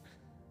SAS.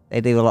 They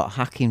do a lot of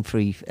hacking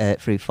through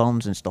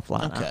phones and stuff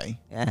like that. Okay.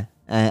 Yeah,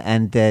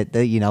 and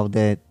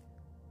the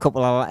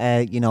couple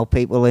of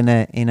people in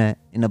a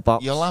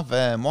box. You'll have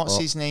what's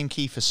his name,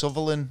 Kiefer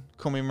Sutherland,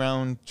 coming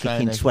round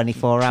kicking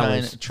 24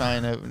 hours.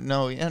 Trying to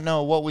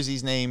no. What was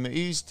his name?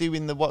 Who's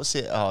doing the what's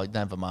it? Oh,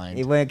 never mind.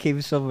 It weren't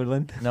Kiefer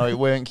Sutherland. No, it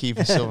weren't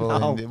Kiefer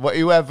Sutherland. No.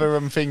 Whoever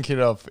I'm thinking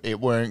of, it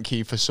weren't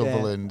Kiefer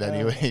Sutherland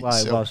anyway. Well,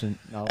 so, it wasn't.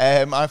 No.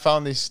 I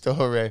found this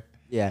story.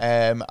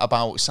 Yeah.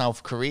 About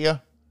South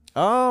Korea.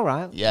 Oh,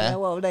 right. Yeah.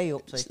 What were they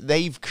up to?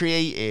 They've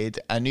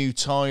created a new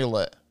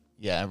toilet.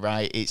 Yeah,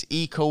 right. It's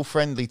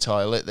eco-friendly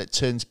toilet that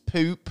turns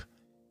poop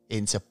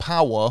into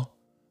power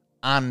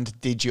and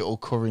digital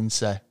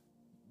currency.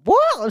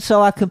 What?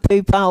 So I can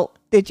poop out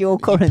digital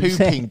currency? You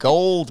poop in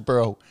gold,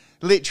 bro.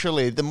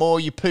 Literally, the more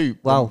you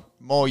poop, Wow.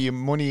 the more your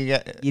money you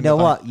get. You know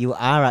what? You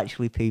are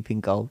actually pooping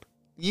gold.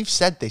 You've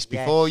said this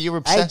before. Yes. You're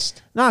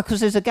obsessed. No,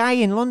 because there's a guy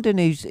in London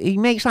he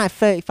makes like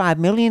 35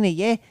 million a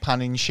year.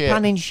 Panning shit.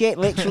 Panning shit,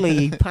 literally.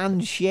 He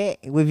pans shit.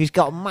 He's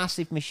got a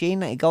massive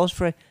machine that he goes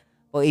through.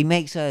 But he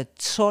makes a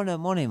ton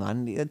of money,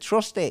 man.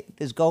 Trust it.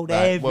 There's gold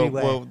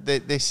everywhere. Well,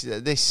 this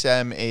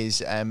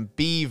is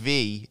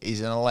BV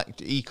is an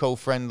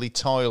eco-friendly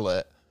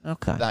toilet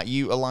that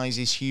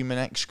utilizes human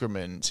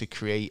excrement to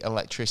create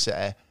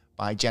electricity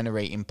by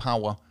generating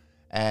power.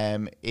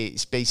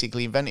 It's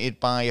basically invented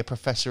by a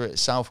professor at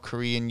South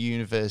Korean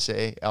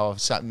University or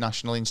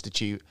National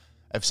Institute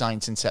of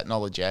Science and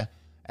Technology.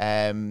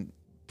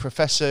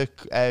 Professor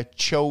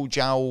Cho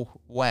Jao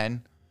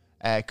Wen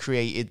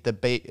created the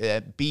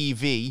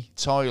BV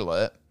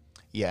toilet,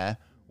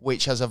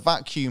 which has a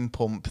vacuum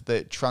pump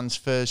that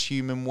transfers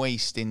human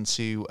waste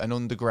into an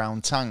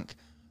underground tank.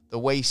 The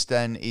waste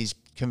then is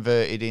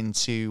converted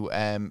into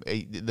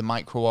the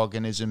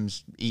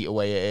microorganisms eat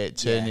away at it,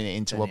 turning it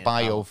into a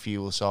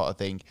biofuel sort of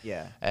thing.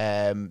 Yeah.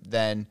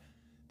 Then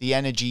the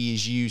energy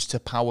is used to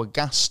power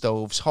gas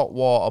stoves, hot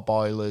water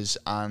boilers,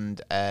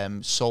 and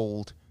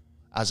sold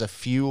as a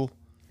fuel.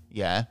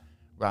 Yeah.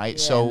 Right.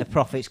 Yeah, so and the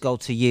profits go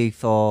to you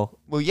for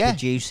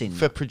producing.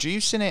 For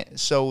producing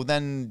it. So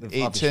then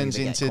it turns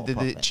into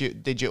the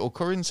digital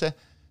currency.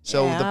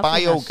 So the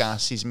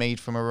biogas is made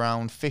from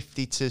around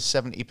 50 to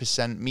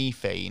 70%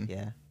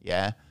 methane.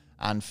 Yeah.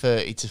 And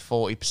 30 to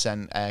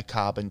 40%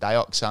 carbon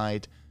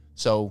dioxide.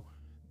 So.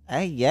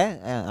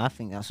 I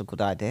think that's a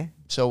good idea.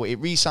 So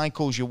it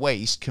recycles your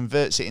waste,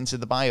 converts it into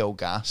the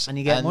biogas, and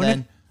you get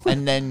money.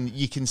 And then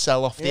you can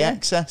sell off the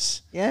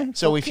excess. Yeah.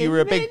 So if you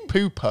were a big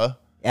pooper.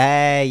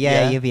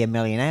 You'd be a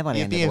millionaire by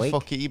the end of the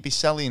week. You'd be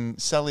selling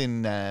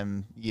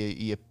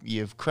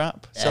your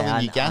crap,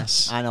 selling your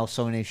gas. I know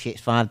someone who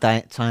shits 5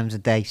 times a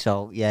day,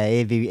 so yeah,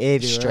 he'd be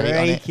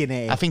raking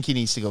it. I think he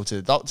needs to go to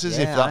the doctors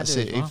if that's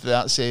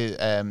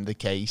the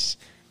case.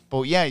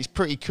 But yeah, it's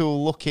pretty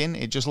cool looking.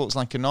 It just looks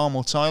like a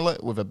normal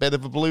toilet with a bit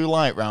of a blue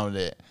light round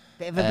it.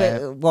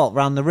 What,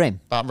 round the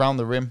rim? Round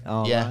the rim.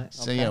 Oh, yeah. Right.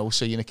 So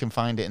so you can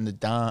find it in the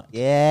dark.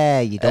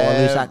 Yeah, you don't want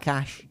to lose that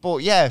cash.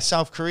 But yeah,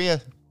 South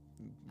Korea.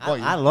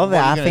 I love it.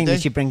 I think they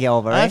should bring it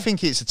over. I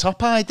think it's a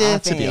top idea,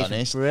 to be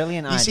honest.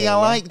 Brilliant idea. You see, I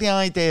like the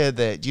idea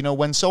that,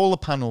 when solar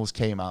panels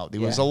came out, there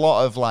was a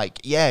lot of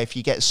if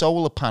you get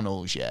solar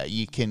panels,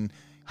 you can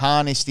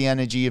harness the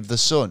energy of the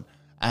sun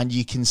and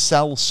you can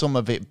sell some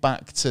of it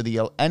back to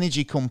the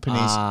energy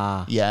companies.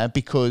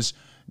 Because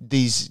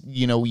these,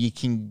 you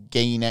can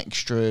gain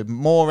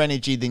more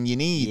energy than you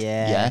need.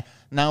 Yeah.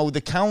 Now, the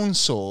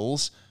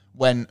councils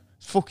went,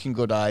 fucking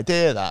good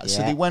idea that.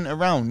 So they went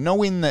around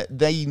knowing that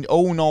they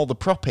own all the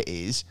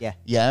properties.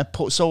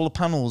 Put solar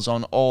panels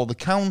on all the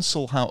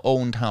council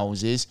owned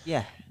houses.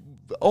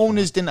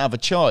 Owners didn't have a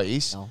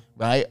choice,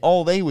 right?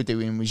 All they were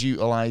doing was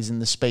utilizing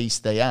the space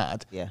they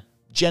had,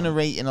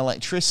 generating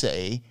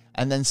electricity,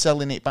 and then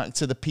selling it back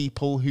to the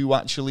people who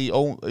actually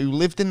who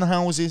lived in the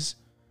houses.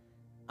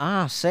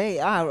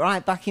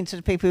 Right, back into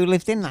the people who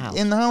lived in the house.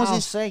 In the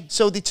houses.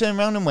 So they turned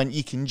around and went,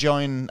 you can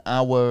join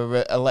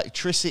our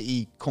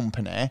electricity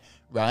company,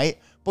 right?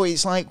 But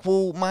it's like,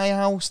 well, my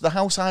house, the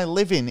house I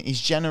live in, is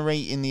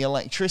generating the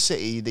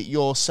electricity that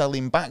you're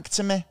selling back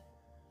to me.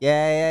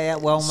 Yeah.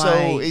 Well,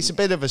 so it's a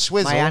bit of a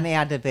swizzle. My auntie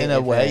had a bit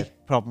of a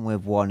problem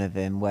with one of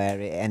them where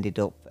it ended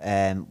up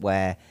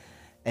where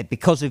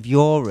because of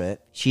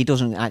Europe, she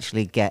doesn't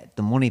actually get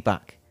the money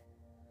back.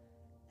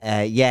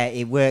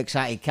 It works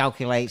out. It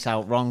calculates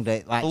out wrong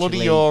that actually bloody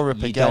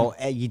Europe again.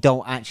 You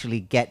don't actually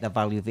get the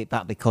value of it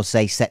back because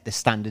they set the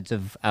standards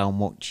of how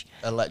much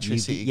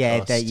electricity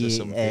costs or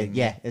something.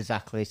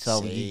 Exactly.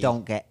 So See. you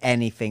don't get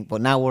anything.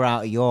 But now we're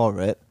out of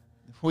Europe.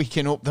 We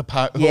can up the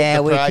price. We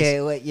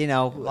can. You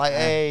know,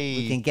 hey.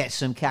 we can get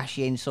some cash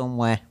in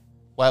somewhere.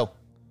 Well,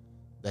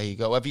 there you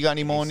go. Have you got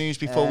any more news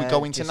before we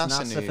go into NASA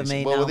news? For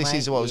me well, now, this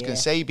is what I was going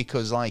to say,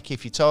 because like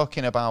if you're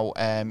talking about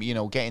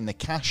getting the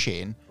cash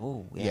in,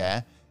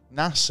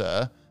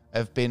 NASA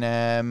have been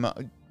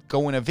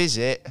going to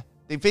visit.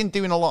 They've been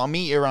doing a lot of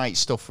meteorite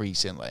stuff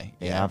recently.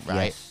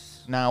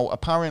 Yes. Now,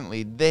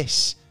 apparently,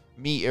 this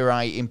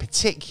meteorite in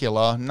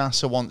particular,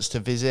 NASA wants to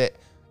visit.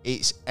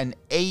 It's an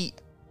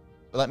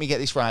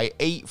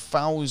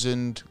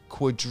 8,000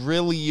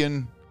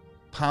 quadrillion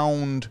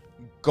pound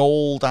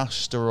gold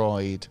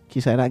asteroid. Can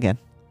you say that again?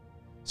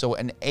 So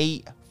an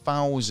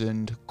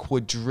 8,000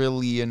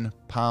 quadrillion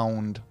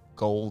pound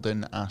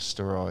golden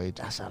asteroid.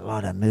 That's a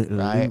lot of moot.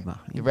 Right?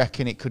 You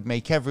reckon it could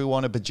make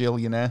everyone a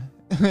bajillionaire?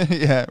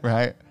 Yeah,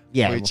 right.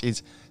 Yeah. Which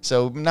is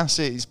so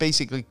NASA is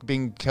basically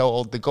being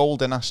called the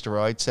golden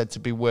asteroid, said to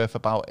be worth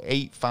about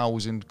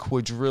 8,000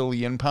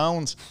 quadrillion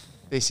pounds.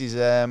 This is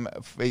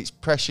it's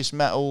precious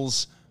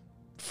metals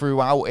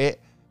throughout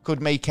it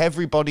could make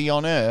everybody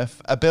on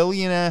Earth a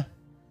billionaire.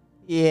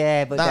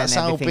 Yeah, but that's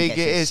then how big it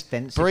is.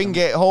 Bring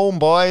it home,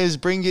 boys.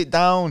 Bring it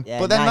down. Yeah,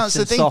 but then nice that's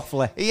the thing.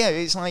 Softly. Yeah,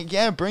 it's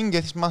like, bring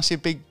this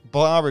massive big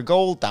bar of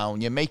gold down.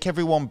 You make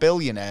everyone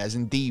billionaires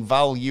and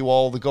devalue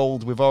all the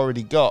gold we've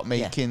already got,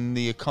 making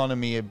the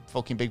economy a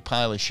fucking big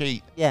pile of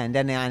shit. Yeah, and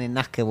then the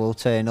Anunnaki will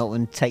turn up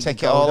and take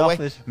it gold all off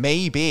away. us.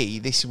 Maybe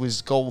this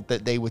was gold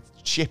that they were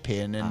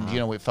shipping, and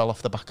it fell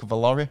off the back of a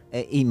lorry.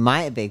 It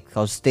might be,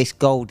 because this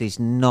gold is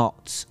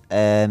not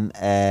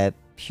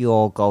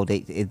pure gold.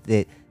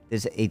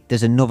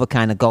 There's another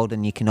kind of gold,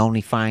 and you can only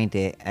find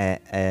it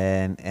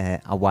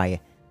at Hawaii,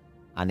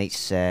 and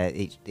it's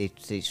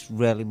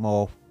really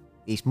more.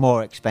 It's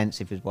more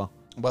expensive as well.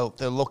 Well,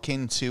 they're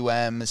looking to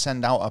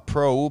send out a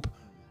probe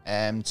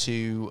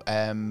to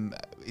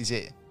is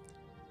it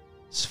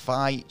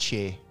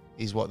Sphiche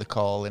is what they're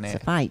calling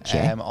it.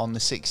 Sphiche? On the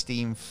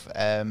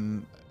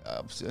 16th.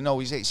 No,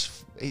 is it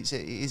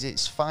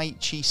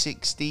Sphiche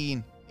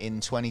 16 in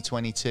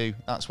 2022?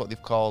 That's what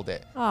they've called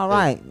it. All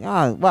right.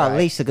 Oh, well, at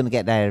least they're going to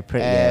get there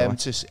pretty early.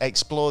 To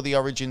explore the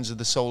origins of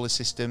the solar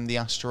system, the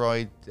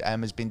asteroid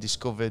has been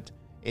discovered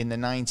in the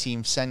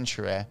 19th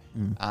century,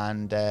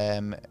 and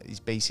is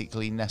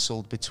basically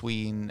nestled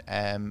between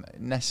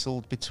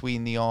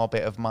the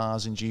orbit of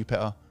Mars and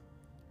Jupiter.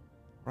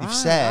 They've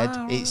said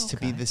it's to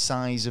be the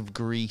size of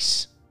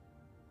Greece.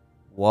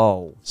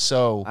 Whoa!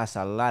 So that's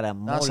a lot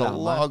of that's a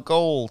lot of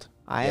gold.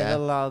 I have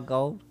a lot of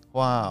gold.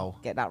 Wow!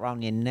 Get that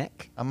round your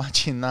neck.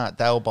 Imagine that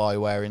Del Boy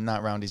wearing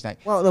that round his neck.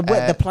 Well,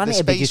 the planet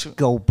would be just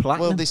gold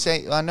platinum. Well, they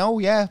say I know,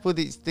 yeah, but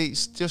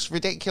it's just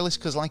ridiculous,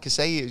 because, like I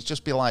say, it'd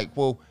just be like,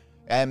 well.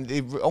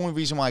 The only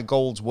reason why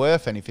gold's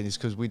worth anything is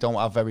because we don't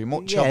have very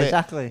much of it.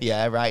 Exactly.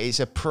 Yeah, right. It's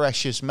a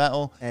precious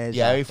metal. Exactly,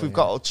 yeah, if we've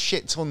got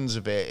shit tons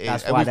of it,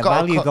 that's why we've the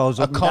got value goes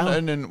up a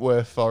continent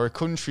worth or a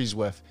country's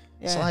worth.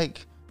 Yeah. It's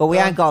like. But we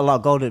ain't got a lot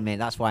of gold in it.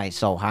 That's why it's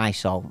so high.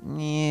 So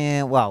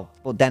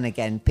but then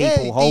again,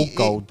 people hold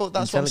gold. But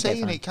that's what I'm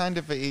saying. It kind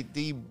of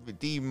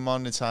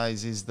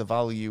demonetizes the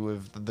value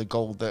of the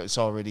gold that's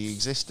already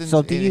existing.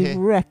 So do you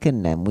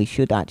reckon then we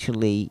should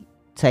actually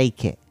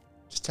take it?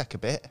 Just take a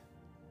bit.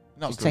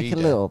 Not just take a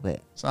little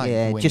bit.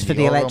 Like just for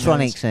the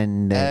electronics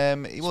and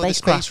the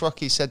space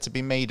rocket is said to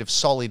be made of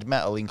solid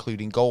metal,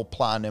 including gold,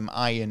 platinum,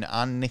 iron,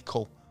 and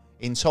nickel.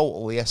 In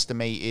total, the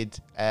estimated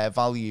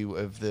value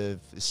of the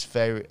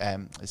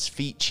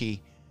Sphiche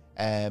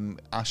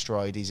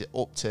asteroid is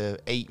up to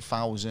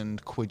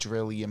 8,000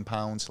 quadrillion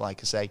pounds.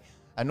 Like I say,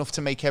 enough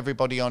to make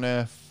everybody on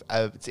Earth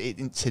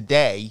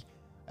today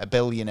a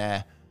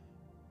billionaire.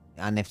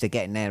 And if they're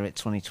getting there at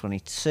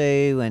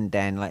 2022, and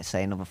then let's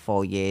say another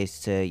 4 years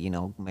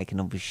to make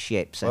another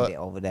ship, send it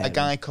over there. A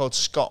guy called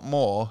Scott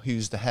Moore,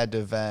 who's the head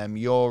of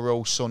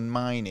Eurosun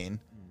Mining,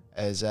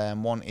 has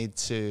wanted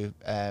to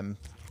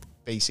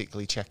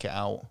basically check it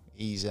out.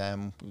 He's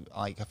I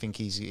think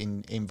he's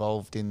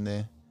involved in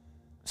the.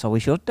 So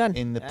we should then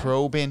in the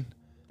probing.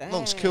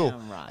 Looks cool.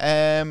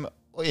 Right.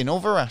 In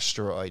other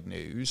asteroid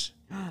news,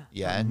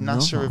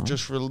 NASA have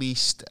just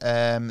released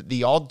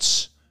the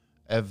odds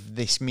of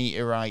this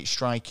meteorite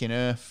striking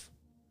Earth.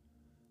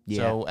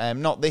 So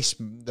not this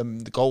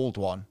the gold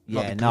one.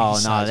 Yeah, no,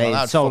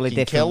 it's totally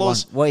different one.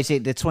 What is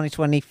it? The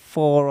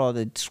 2024 or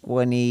the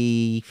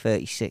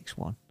 2036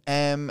 one?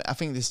 I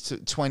think this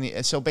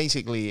 20. So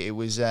basically, it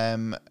was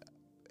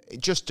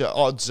just the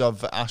odds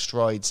of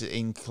asteroids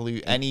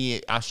include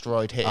any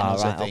asteroid hitting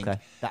us. Right, I think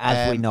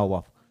as we know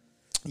of.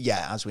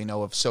 Yeah, as we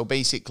know of. So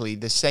basically,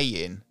 they're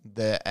saying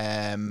that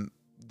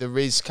there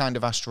is kind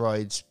of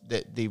asteroids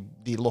that they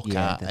look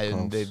at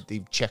and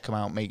they check them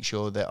out, make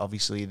sure that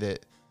obviously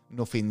that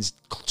nothing's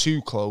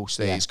too close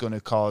that it's going to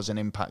cause an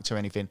impact or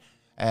anything.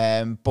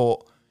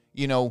 But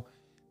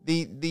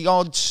the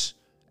odds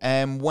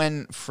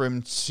went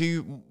from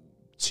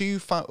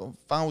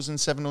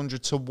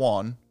 2,700 to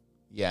 1,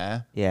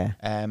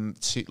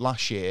 to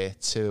last year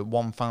to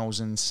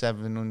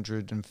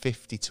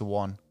 1,750 to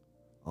 1.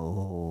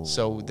 Oh,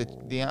 so I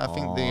think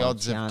the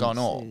odds have gone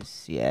up.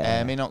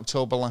 Yeah. In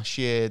October last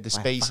year, the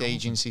space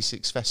agency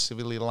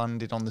successfully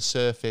landed on the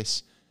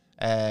surface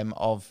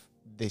of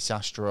this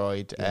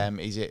asteroid. Yeah.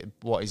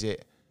 What is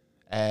it?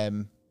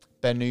 Bennu.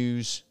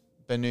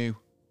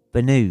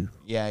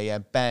 Yeah,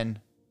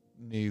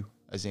 Bennu,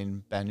 as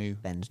in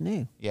Bennu. Ben's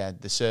new. Yeah,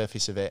 the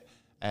surface of it,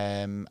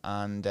 and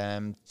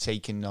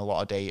taking a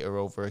lot of data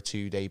over a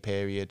 2-day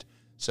period.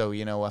 So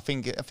I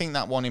think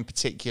that one in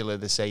particular,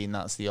 they're saying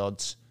that's the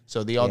odds.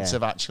 So the odds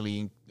have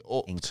actually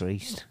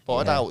increased. But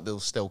I doubt they'll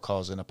still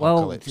cause an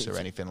apocalypse or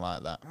anything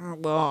like that.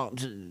 Well,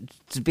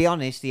 to be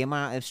honest, the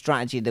amount of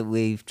strategy that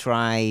we've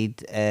tried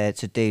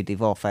to do, they've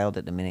all failed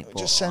at the minute.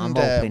 Just send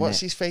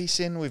what's his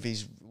face in with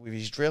his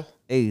drill?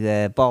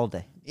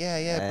 Baldy.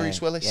 Yeah,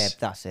 Bruce Willis. Yeah,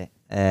 that's it.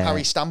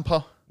 Harry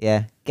Stamper.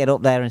 Yeah, get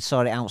up there and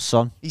sort it out,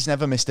 son. He's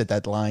never missed a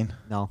deadline.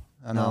 No.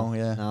 I know,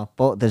 yeah. No,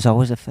 but there's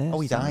always a first.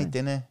 Oh, he died,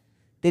 didn't he?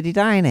 Did he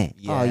die in it?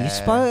 Yeah. Oh, you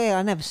spoiled it.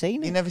 I never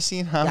seen it. You never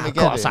seen Armageddon? Of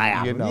course I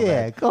have.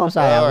 Of course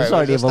I have. Right,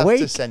 Sorry, the other we'll week.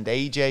 just have to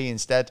send AJ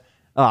instead.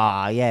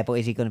 Oh, yeah, but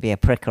is he going to be a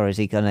prick or is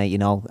he going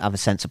to, have a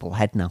sensible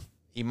head now?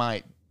 He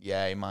might.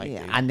 Yeah, he might.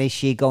 Yeah. Do. And is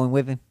she going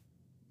with him?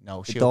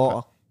 No, the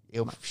daughter.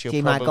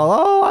 She might go,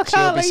 oh, I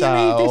can't let you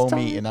read this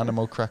time. eating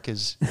animal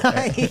crackers.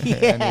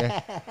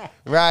 Yeah.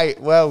 Right,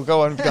 well,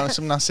 go on. You've got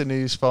some NASA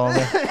news for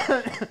me.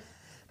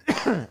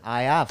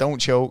 I have. Don't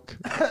choke.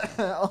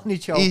 Only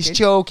choking. He's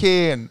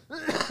choking.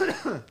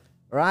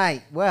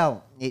 Right,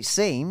 well, it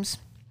seems...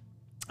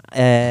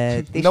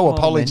 no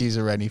apologies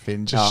or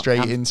anything, just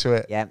straight into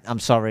it. Yeah, I'm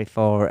sorry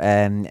for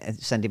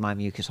sending my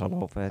mucus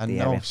all over the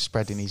area.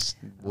 Spreading his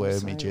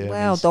wormy germs.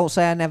 Well, don't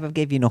say I never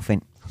give you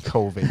nothing.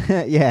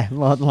 COVID. Yeah,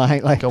 more than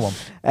likely. Go on.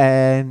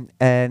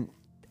 The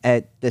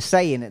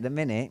saying at the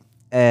minute...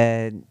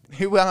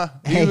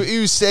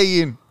 Who's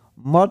saying?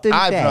 Modern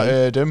I've day... not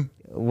heard him.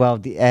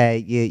 Well,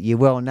 you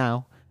will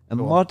now. A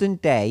modern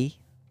day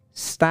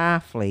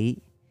Starfleet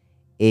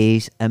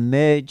is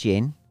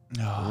emerging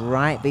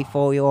right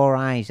before your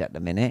eyes at the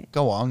minute.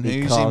 Go on.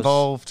 Who's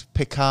involved?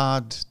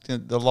 Picard,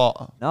 the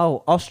lot.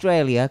 No,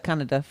 Australia,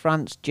 Canada,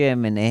 France,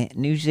 Germany,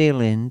 New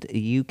Zealand,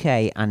 the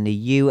UK, and the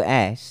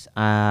US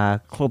are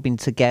clubbing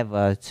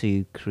together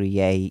to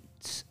create,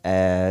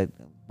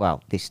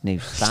 this new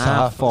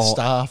Star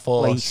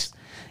Force.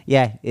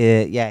 Yeah,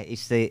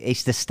 it's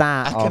the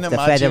start of the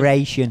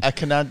Federation. I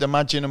can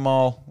imagine them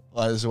all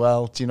as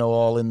well. Do you know,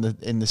 all in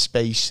the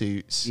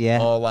spacesuits? Yeah,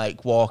 all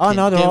like walking. Oh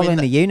no, they're all in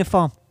the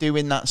uniform,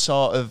 doing that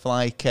sort of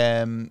like.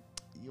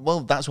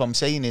 Well, that's what I'm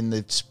saying, in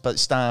the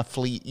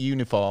Starfleet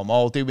uniform,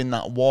 all doing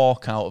that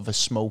walk out of a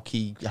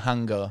smoky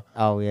hangar.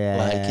 Oh yeah,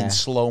 like in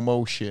slow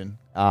motion.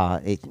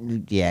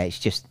 It's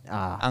just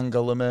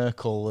Angela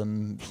Merkel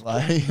and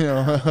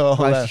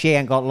she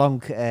ain't got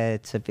long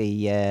to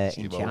be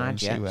in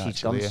charge yet.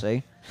 She's gone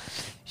soon.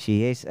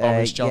 She is.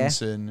 Boris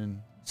Johnson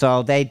and.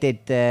 So they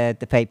did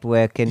the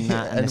paperwork and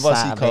that, and the what's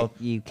start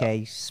he of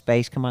it, UK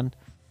Space Command.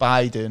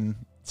 Biden,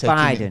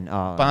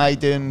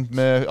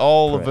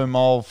 all of them,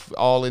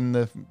 all in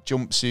the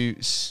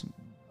jumpsuits.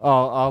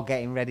 All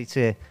getting ready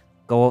to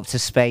go up to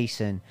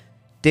space and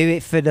do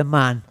it for the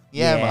man.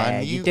 Yeah,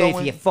 man. You do it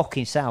for your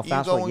fucking self.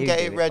 That's what you do. You go and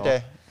get it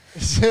ready.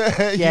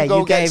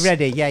 You get it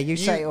ready. Yeah, you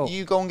set it up.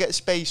 You go and get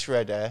space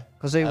ready.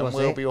 Because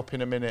we'll be up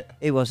in a minute.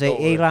 It was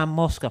Elon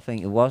Musk, I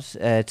think it was,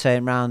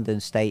 turned around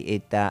and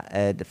stated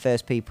that the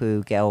first people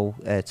who go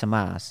to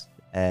Mars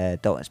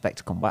don't expect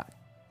to come back.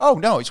 Oh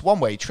no, it's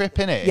one-way trip,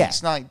 innit? Yeah.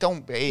 It's like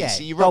don't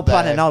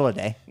plan an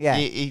holiday. Yeah.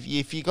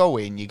 If you go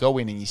in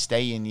and you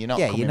stay in. You're not.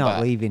 Yeah, you're not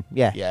back. leaving.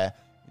 Yeah. Yeah.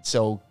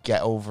 So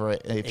get over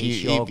it.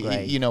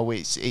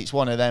 It's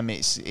one of them.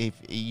 It's if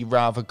you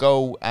rather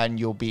go and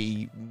you'll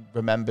be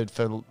remembered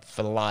for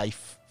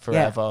life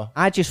forever.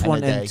 Yeah. I just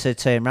want them to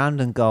turn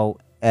around and go.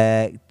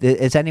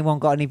 Has anyone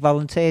got any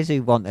volunteers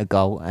who want to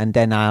go? And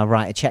then I'll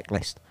write a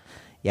checklist.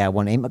 Yeah, I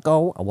want him to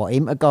go. I want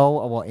him to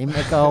go. I want him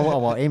to go. I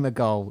want him to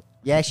go.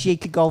 Yeah, she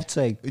could go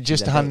too.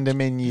 Just hand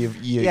them in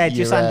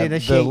just hand in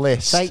a sheet.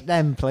 List. Take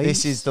them, please.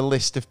 This is the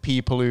list of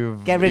people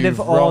who've get rid of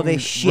all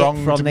this shit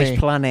from this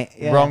planet.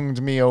 Yeah.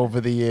 Wronged me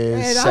over the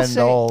years. Send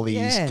all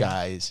these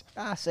guys.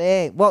 That's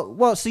it.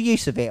 What's the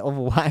use of it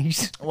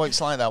otherwise? Well,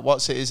 it's like that.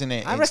 What's it, isn't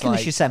it? I reckon we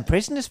should send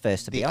prisoners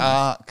first, to be honest. The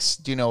arcs,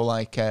 do you know,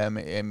 like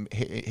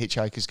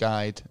Hitchhiker's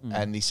Guide?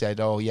 And they said,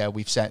 oh, yeah,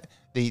 we've sent...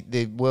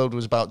 The world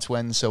was about to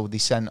end, so they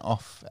sent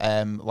off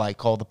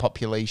like all the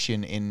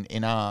population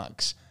in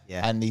arcs.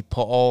 Yeah. And they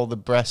put all the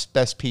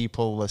best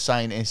people, the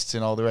scientists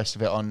and all the rest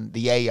of it on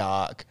the A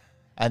arc.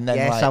 And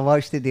then I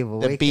watched it the other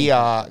week. The B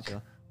arc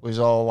was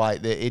all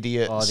like the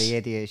idiots. Oh, the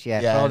idiots,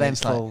 yeah. All them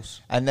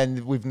fools. And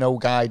then with no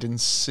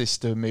guidance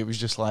system, it was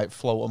just like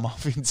float them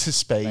off into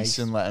space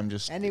and let them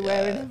just...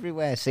 Anywhere and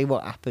everywhere. See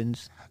what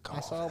happens.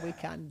 That's all we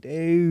can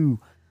do.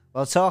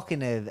 Well,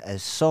 talking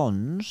of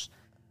suns...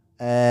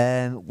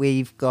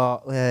 We've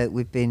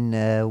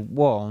been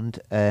warned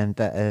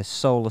that a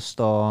solar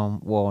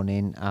storm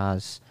warning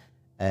is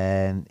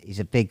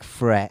a big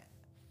threat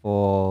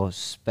for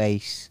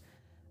space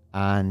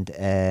and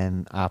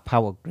our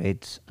power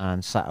grids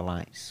and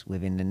satellites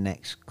within the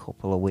next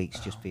couple of weeks.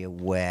 Just be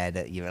aware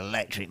that your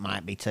electric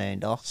might be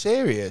turned off.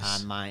 Serious?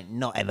 And might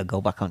not ever go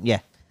back on. Yeah.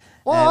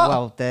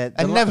 What?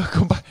 And never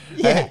come back.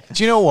 Yeah.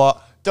 Do you know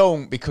what?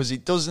 Don't, because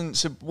it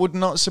would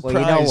not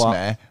surprise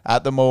me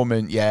at the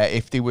moment. Yeah,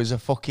 if there was a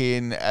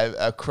fucking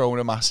a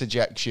corona mass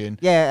ejection.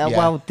 Yeah.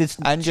 Well,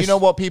 and you know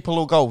what people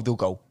will go? They'll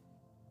go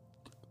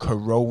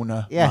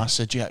corona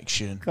mass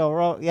ejection.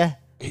 Yeah.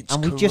 It's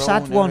and we corona just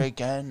had one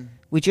again.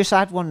 We just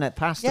had one that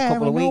passed a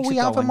couple of weeks ago. We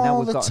have them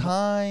all the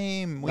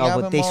time.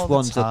 But this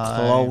one's a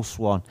close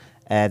one.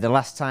 The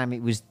last time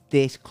it was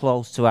this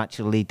close to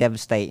actually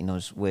devastating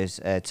us was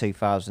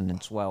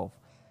 2012.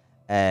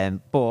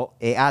 But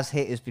it has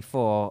hit us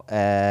before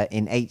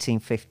in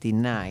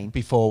 1859.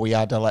 Before we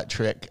had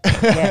electric.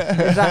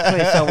 Yeah,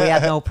 exactly. So we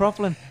had no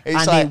problem.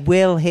 It's and it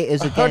will hit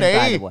us again,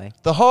 by the way.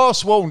 The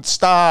horse won't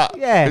start.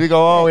 Yeah. And you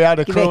go, we had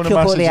a corona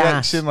mass ass.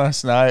 ejection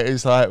last night.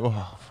 It's like,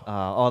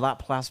 all that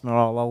plasma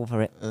all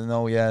over it.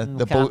 No, yeah.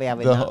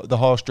 The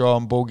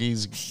horse-drawn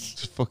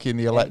buggies, fucking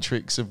the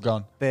electrics have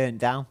gone. Burnt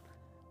down.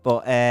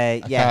 But,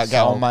 I can't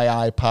get on my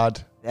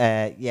iPad.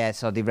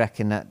 So they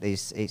reckon that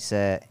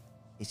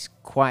it's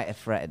quite a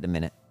threat at the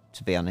minute,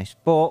 to be honest.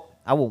 But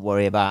I won't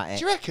worry about it.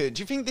 Do you reckon?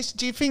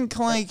 Do you think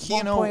like, at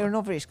one point or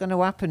another, it's going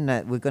to happen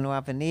that we're going to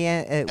have an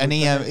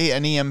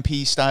EMP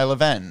style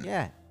event?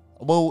 Yeah.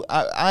 Well,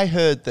 I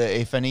heard that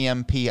if an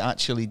EMP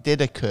actually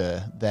did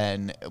occur,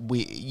 then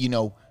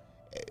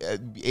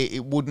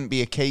it wouldn't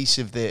be a case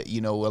of that,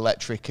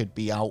 electric could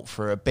be out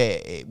for a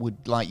bit. It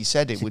would, like you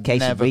said, it would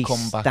never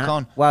come back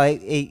on. Well,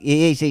 it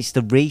is. It's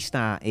the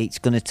restart. It's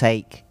going to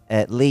take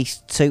at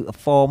least 2 to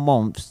 4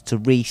 months to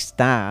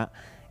restart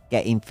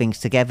getting things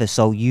together.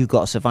 So you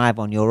got to survive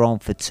on your own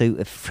for 2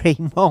 to 3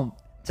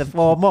 months to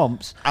 4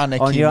 months.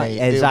 Anarchy, mate.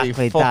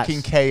 Exactly.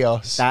 Fucking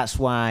chaos. That's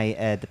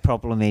why the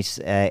problem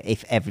is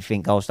if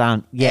everything goes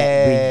down.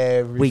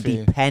 Yeah, we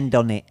depend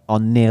on it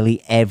on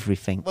nearly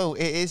everything. Well,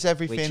 it is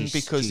everything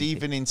because stupid.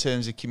 even in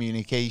terms of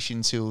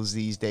communication tools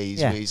these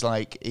days, where it's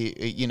like,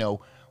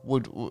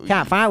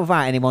 can't fight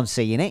without anyone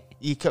seeing it.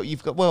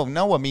 You've got. Well,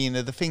 no. I mean,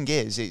 the thing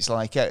is, it's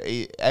like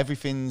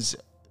everything's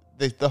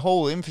the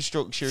whole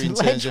infrastructure in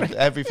terms of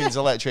everything's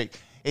electric.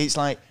 It's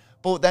like.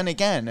 But then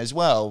again, as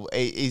well,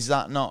 is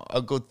that not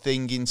a good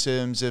thing in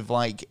terms of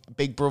like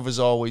Big Brother's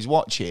always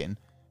watching?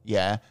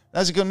 Yeah,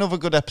 that's another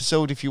good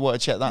episode if you want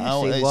to check that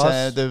out.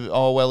 It's the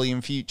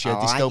Orwellian future,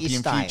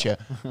 dystopian future.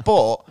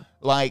 But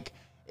like,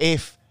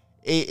 if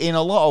in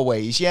a lot of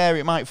ways,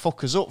 it might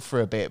fuck us up for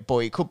a bit, but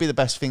it could be the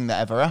best thing that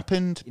ever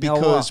happened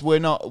because we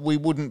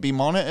wouldn't be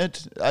monitored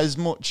as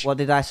much. What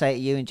did I say to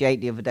you and Jake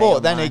the other day?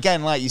 But then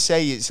again, like you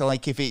say, it's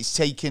like if it's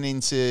taken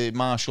into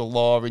martial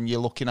law and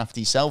you're looking after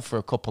yourself for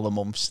a couple of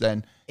months,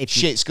 then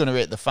shit's going to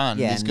hit the fan.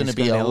 Yeah, there's going to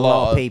be a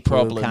lot of people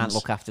problems. who can't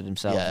look after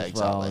themselves as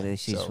well. Exactly.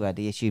 This is where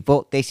the issue.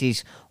 But this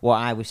is what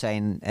I was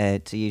saying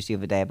to you the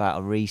other day about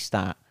a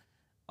restart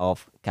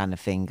of kind of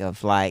thing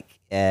of like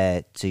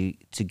to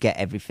get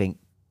everything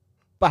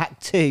back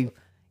to,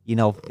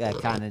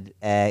 kind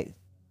of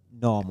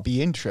normal.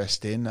 Be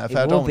interesting.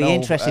 It will be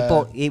interesting,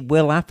 but it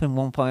will happen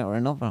one point or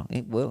another.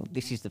 It will.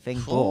 This is the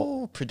thing.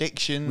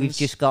 Predictions. We've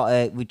just got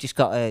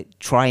to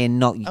try and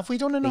not. Have we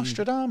done a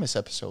Nostradamus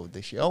episode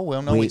this year? Oh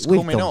well, no, it's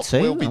coming up.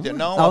 We'll be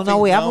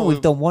we haven't.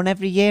 We've done one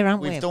every year,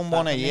 haven't we? We've done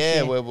one a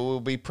year. We'll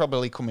be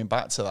probably coming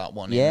back to that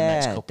one in the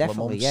next couple of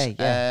months.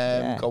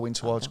 Yeah. Going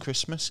towards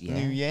Christmas,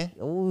 New Year.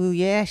 Oh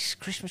yes,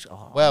 Christmas.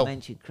 Oh, well, I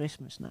mentioned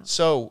Christmas now.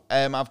 So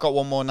I've got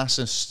one more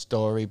NASA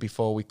story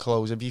before we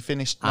close. Have you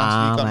finished?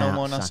 NASA? You got no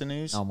more NASA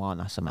news? No more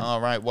NASA, man.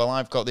 All right. Well,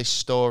 I've got this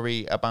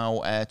story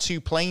about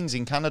 2 planes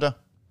in Canada.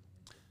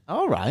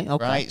 All right.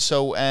 Okay. Right.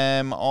 So,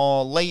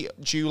 late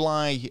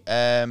July,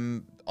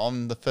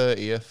 on the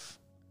 30th,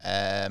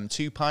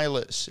 2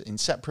 pilots in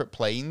separate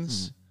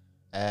planes,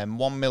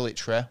 one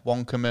military,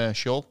 one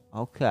commercial.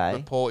 Okay.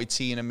 Reported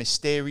seeing a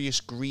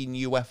mysterious green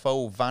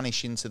UFO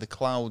vanish into the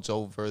clouds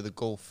over the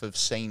Gulf of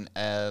St.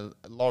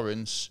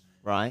 Lawrence.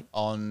 Right.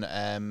 On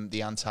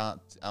the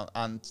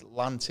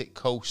Atlantic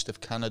coast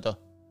of Canada.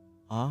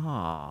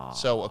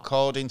 So,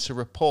 according to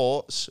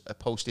reports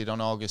posted on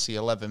August the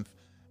 11th,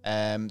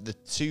 the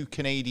 2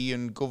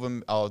 Canadian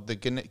government, or the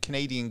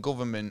Canadian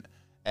government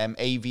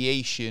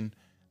aviation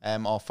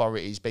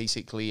authorities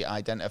basically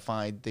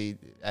identified the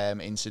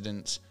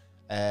incidents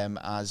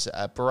as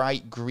a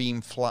bright green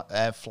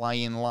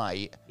flying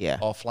light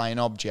or flying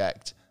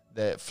object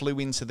that flew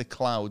into the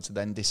clouds,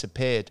 then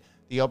disappeared.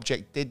 The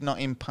object did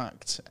not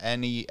impact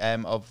any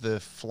of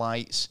the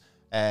flights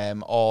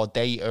or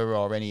data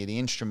or any of the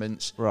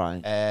instruments.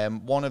 Right.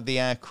 One of the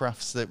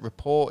aircrafts that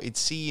reported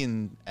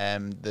seeing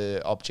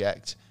the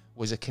object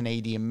was a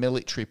Canadian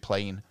military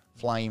plane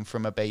flying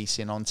from a base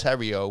in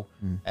Ontario,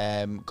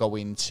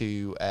 going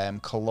to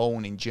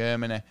Cologne in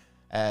Germany.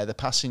 The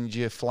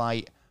passenger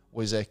flight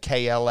was a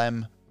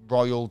KLM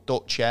Royal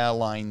Dutch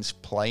Airlines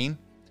plane,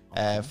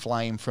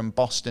 flying from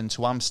Boston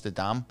to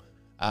Amsterdam,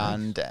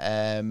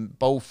 and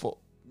both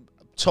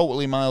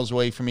totally miles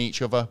away from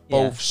each other.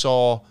 Both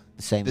saw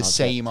the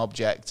same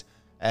object.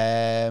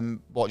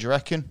 What do you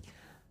reckon?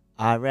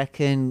 I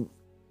reckon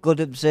good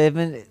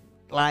observant.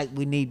 Like,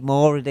 we need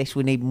more of this.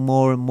 We need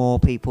more and more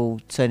people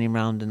turning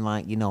around and,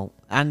 like, you know.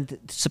 And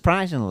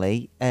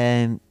surprisingly,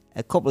 a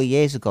couple of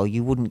years ago,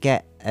 you wouldn't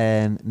get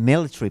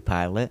military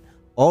pilot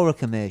or a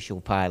commercial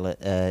pilot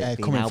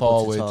coming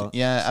forward.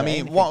 Yeah, I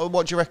mean,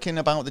 what do you reckon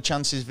about the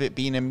chances of it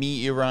being a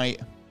meteorite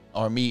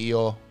or a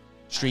meteor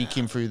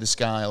streaking through the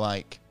sky,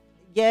 like?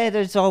 Yeah,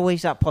 there's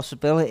always that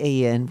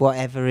possibility, and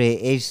whatever it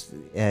is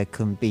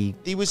can be.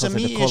 There was a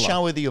meteor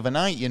shower the other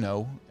night, you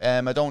know.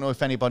 I don't know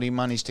if anybody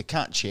managed to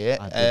catch it.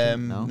 I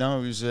didn't,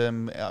 no, it was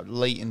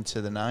late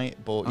into the night,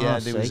 but yeah,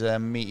 there was a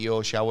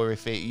meteor shower.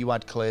 If you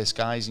had clear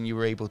skies and you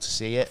were able to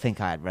see it. I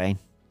think I had rain.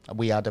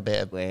 We had a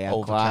bit of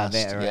overcast.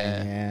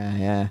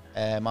 Yeah.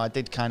 I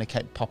did kind of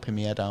keep popping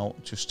my head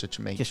out just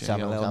to make sure,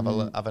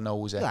 have a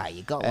nose. Yeah,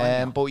 you got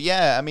one. But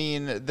yeah, I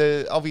mean,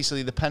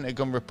 obviously the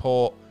Pentagon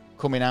report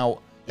coming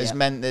out has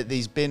meant that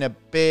there's been a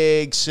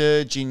big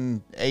surge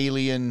in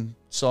alien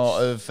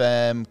sort of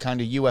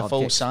kind of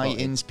UFO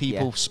sightings,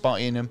 people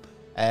spotting them.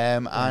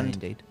 And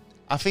indeed.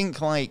 I think,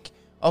 like,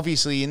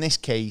 obviously in this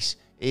case,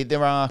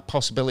 there are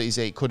possibilities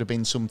that it could have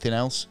been something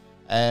else.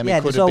 It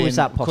there's always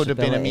that possibility. Could have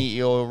been a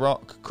meteor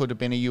rock, could have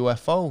been a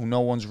UFO.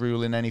 No one's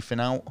ruling anything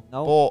out.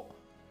 No.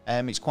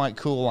 But it's quite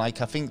cool.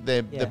 Like, I think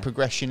the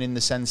progression in the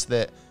sense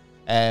that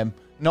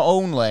not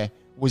only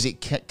was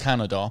it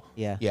Canada,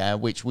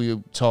 which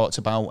we talked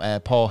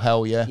about, Paul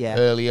Hellyer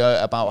earlier,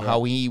 about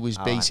how he was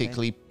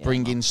basically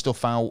bringing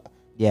stuff out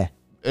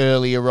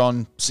earlier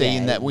on,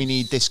 saying that we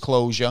need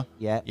disclosure.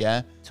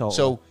 Totally.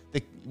 So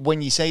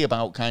when you say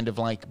about kind of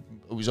like,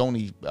 it was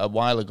only a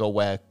while ago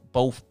where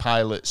both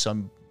pilots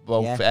and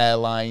both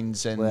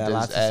airlines and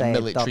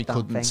military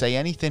couldn't say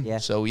anything.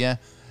 So, a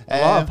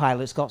lot of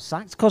pilots got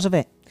sacked because of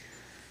it.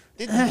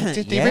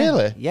 Did they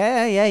really?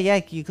 Yeah.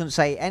 You couldn't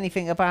say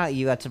anything about it.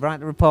 You had to write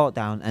the report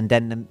down, and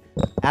then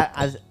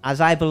as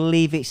I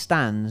believe it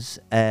stands,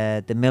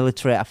 the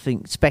military, I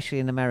think, especially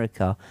in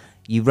America,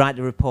 you write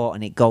the report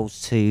and it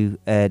goes to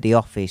the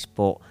office,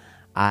 but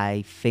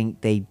I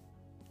think they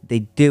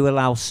do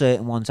allow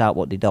certain ones out,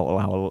 but they don't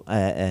allow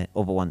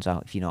other ones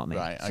out, if you know what I mean.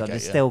 Right, so they're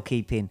still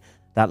keeping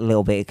that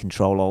little bit of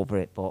control over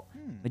it, but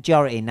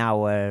majority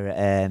now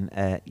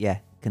are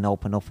can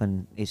open up,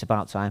 and it's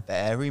about time.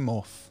 Very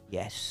muff.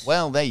 Yes.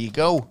 Well, there you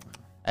go.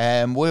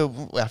 I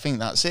think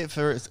that's it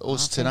for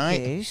us tonight.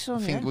 I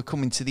think we're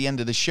coming to the end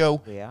of the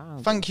show. We are.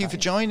 Thank you for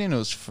joining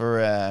us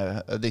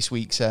for this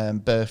week's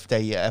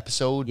birthday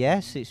episode.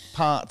 Yes, it's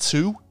part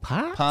 2.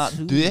 Part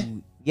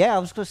 2. Yeah, I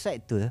was going to say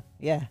 2.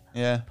 Yeah.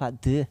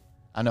 Part 2.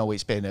 I know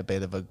it's been a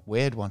bit of a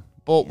weird one.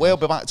 But we'll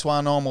be back to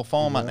our normal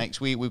format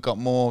next week. We've got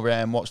more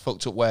What's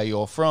Fucked Up Where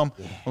You're From.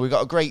 And we've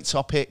got a great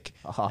topic.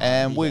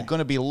 We're going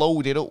to be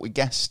loaded up with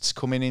guests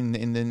coming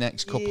in the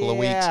next couple of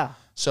weeks.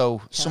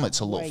 So something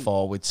to look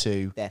forward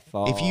to.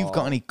 If you've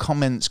got any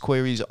comments,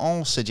 queries,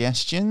 or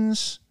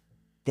suggestions,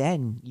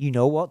 then you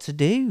know what to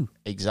do.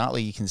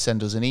 Exactly. You can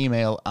send us an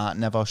email at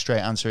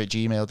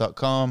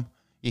neverstraightanswer@gmail.com.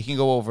 You can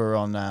go over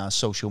on our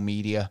social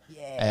media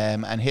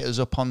and hit us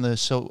up on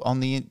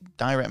the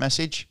direct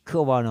message.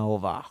 Come on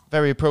over.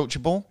 Very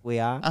approachable. We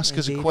are. Ask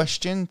us a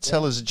question.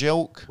 Tell us a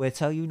joke. We'll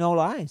tell you no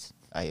lies.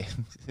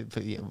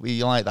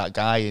 You like that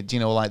guy? Do you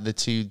know, like the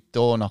two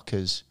door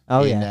knockers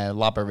in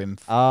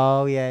Labyrinth?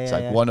 Oh, yeah. It's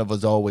like one of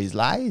us always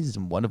lies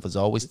and one of us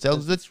always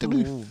tells the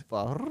truth.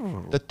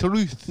 The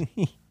truth.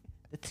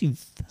 The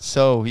truth.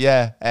 So,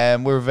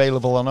 we're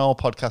available on all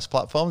podcast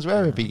platforms,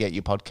 wherever you get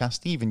your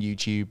podcast, even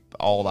YouTube,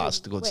 all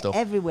that good stuff.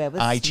 Everywhere.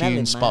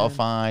 iTunes,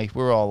 Spotify,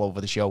 we're all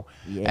over the show.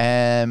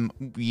 Yeah.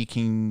 You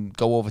can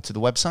go over to the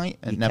website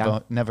at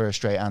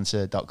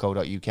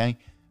neverastraightanswer.co.uk.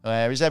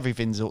 As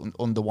everything's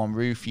under one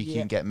roof, you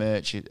can get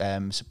merch,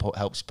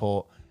 help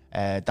support,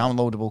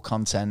 downloadable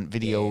content,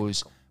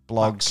 videos,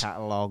 blogs.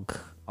 Catalogue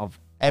of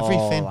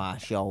everything. All our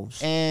shows.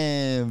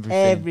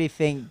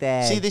 Everything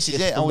there. See, this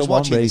is it. I was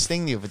watching this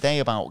thing the other day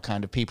about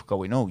kind of people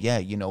going,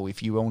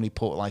 if you only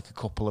put like a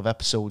couple of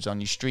episodes on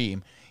your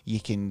stream, you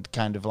can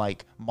kind of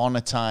like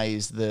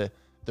monetize the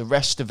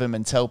rest of them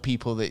and tell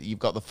people that you've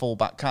got the full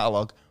back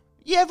catalogue.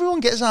 Yeah, everyone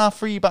gets our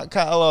free back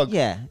catalogue.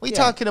 Yeah. What are you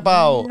talking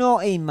about?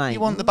 Naughty, mate. You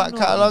want the back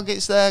catalogue?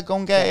 It's there. Go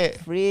and get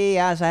it. Free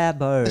as a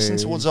bird. Listen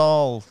to us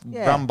all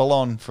ramble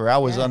on for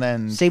hours on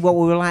end. See what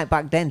we were like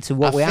back then to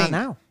what we are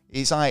now.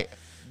 It's like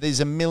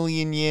there's a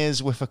million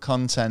years worth of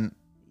content.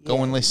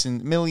 Go and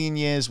listen. Million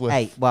years worth.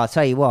 Hey, well, I'll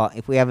tell you what.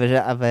 If we ever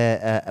have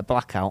a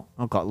blackout,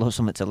 I've got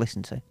something to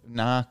listen to.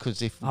 Nah,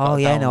 because if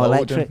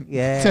electric.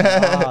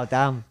 Yeah. Oh,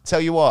 damn. Tell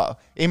you what.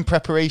 In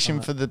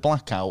preparation for the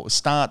blackout,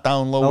 start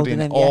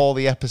downloading all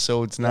the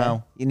episodes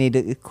now. You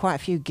need quite a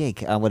few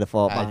gig. I would have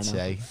thought. I'd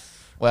say.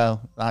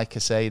 Well, like I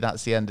say,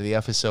 that's the end of the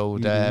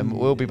episode.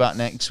 We'll be back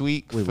next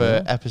week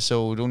for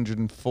episode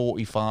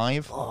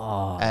 145.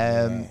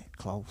 Oh,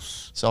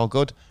 close. It's all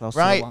good. Close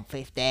right. To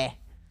 150.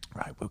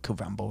 Right, we could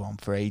ramble on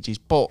for ages,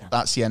 but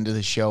that's the end of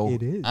the show.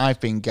 It is. I've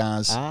been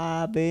Gaz.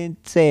 I've been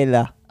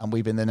Taylor. And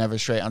we've been the Never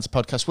Straight Answer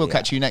podcast. We'll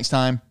catch you next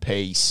time.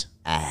 Peace.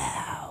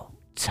 Out.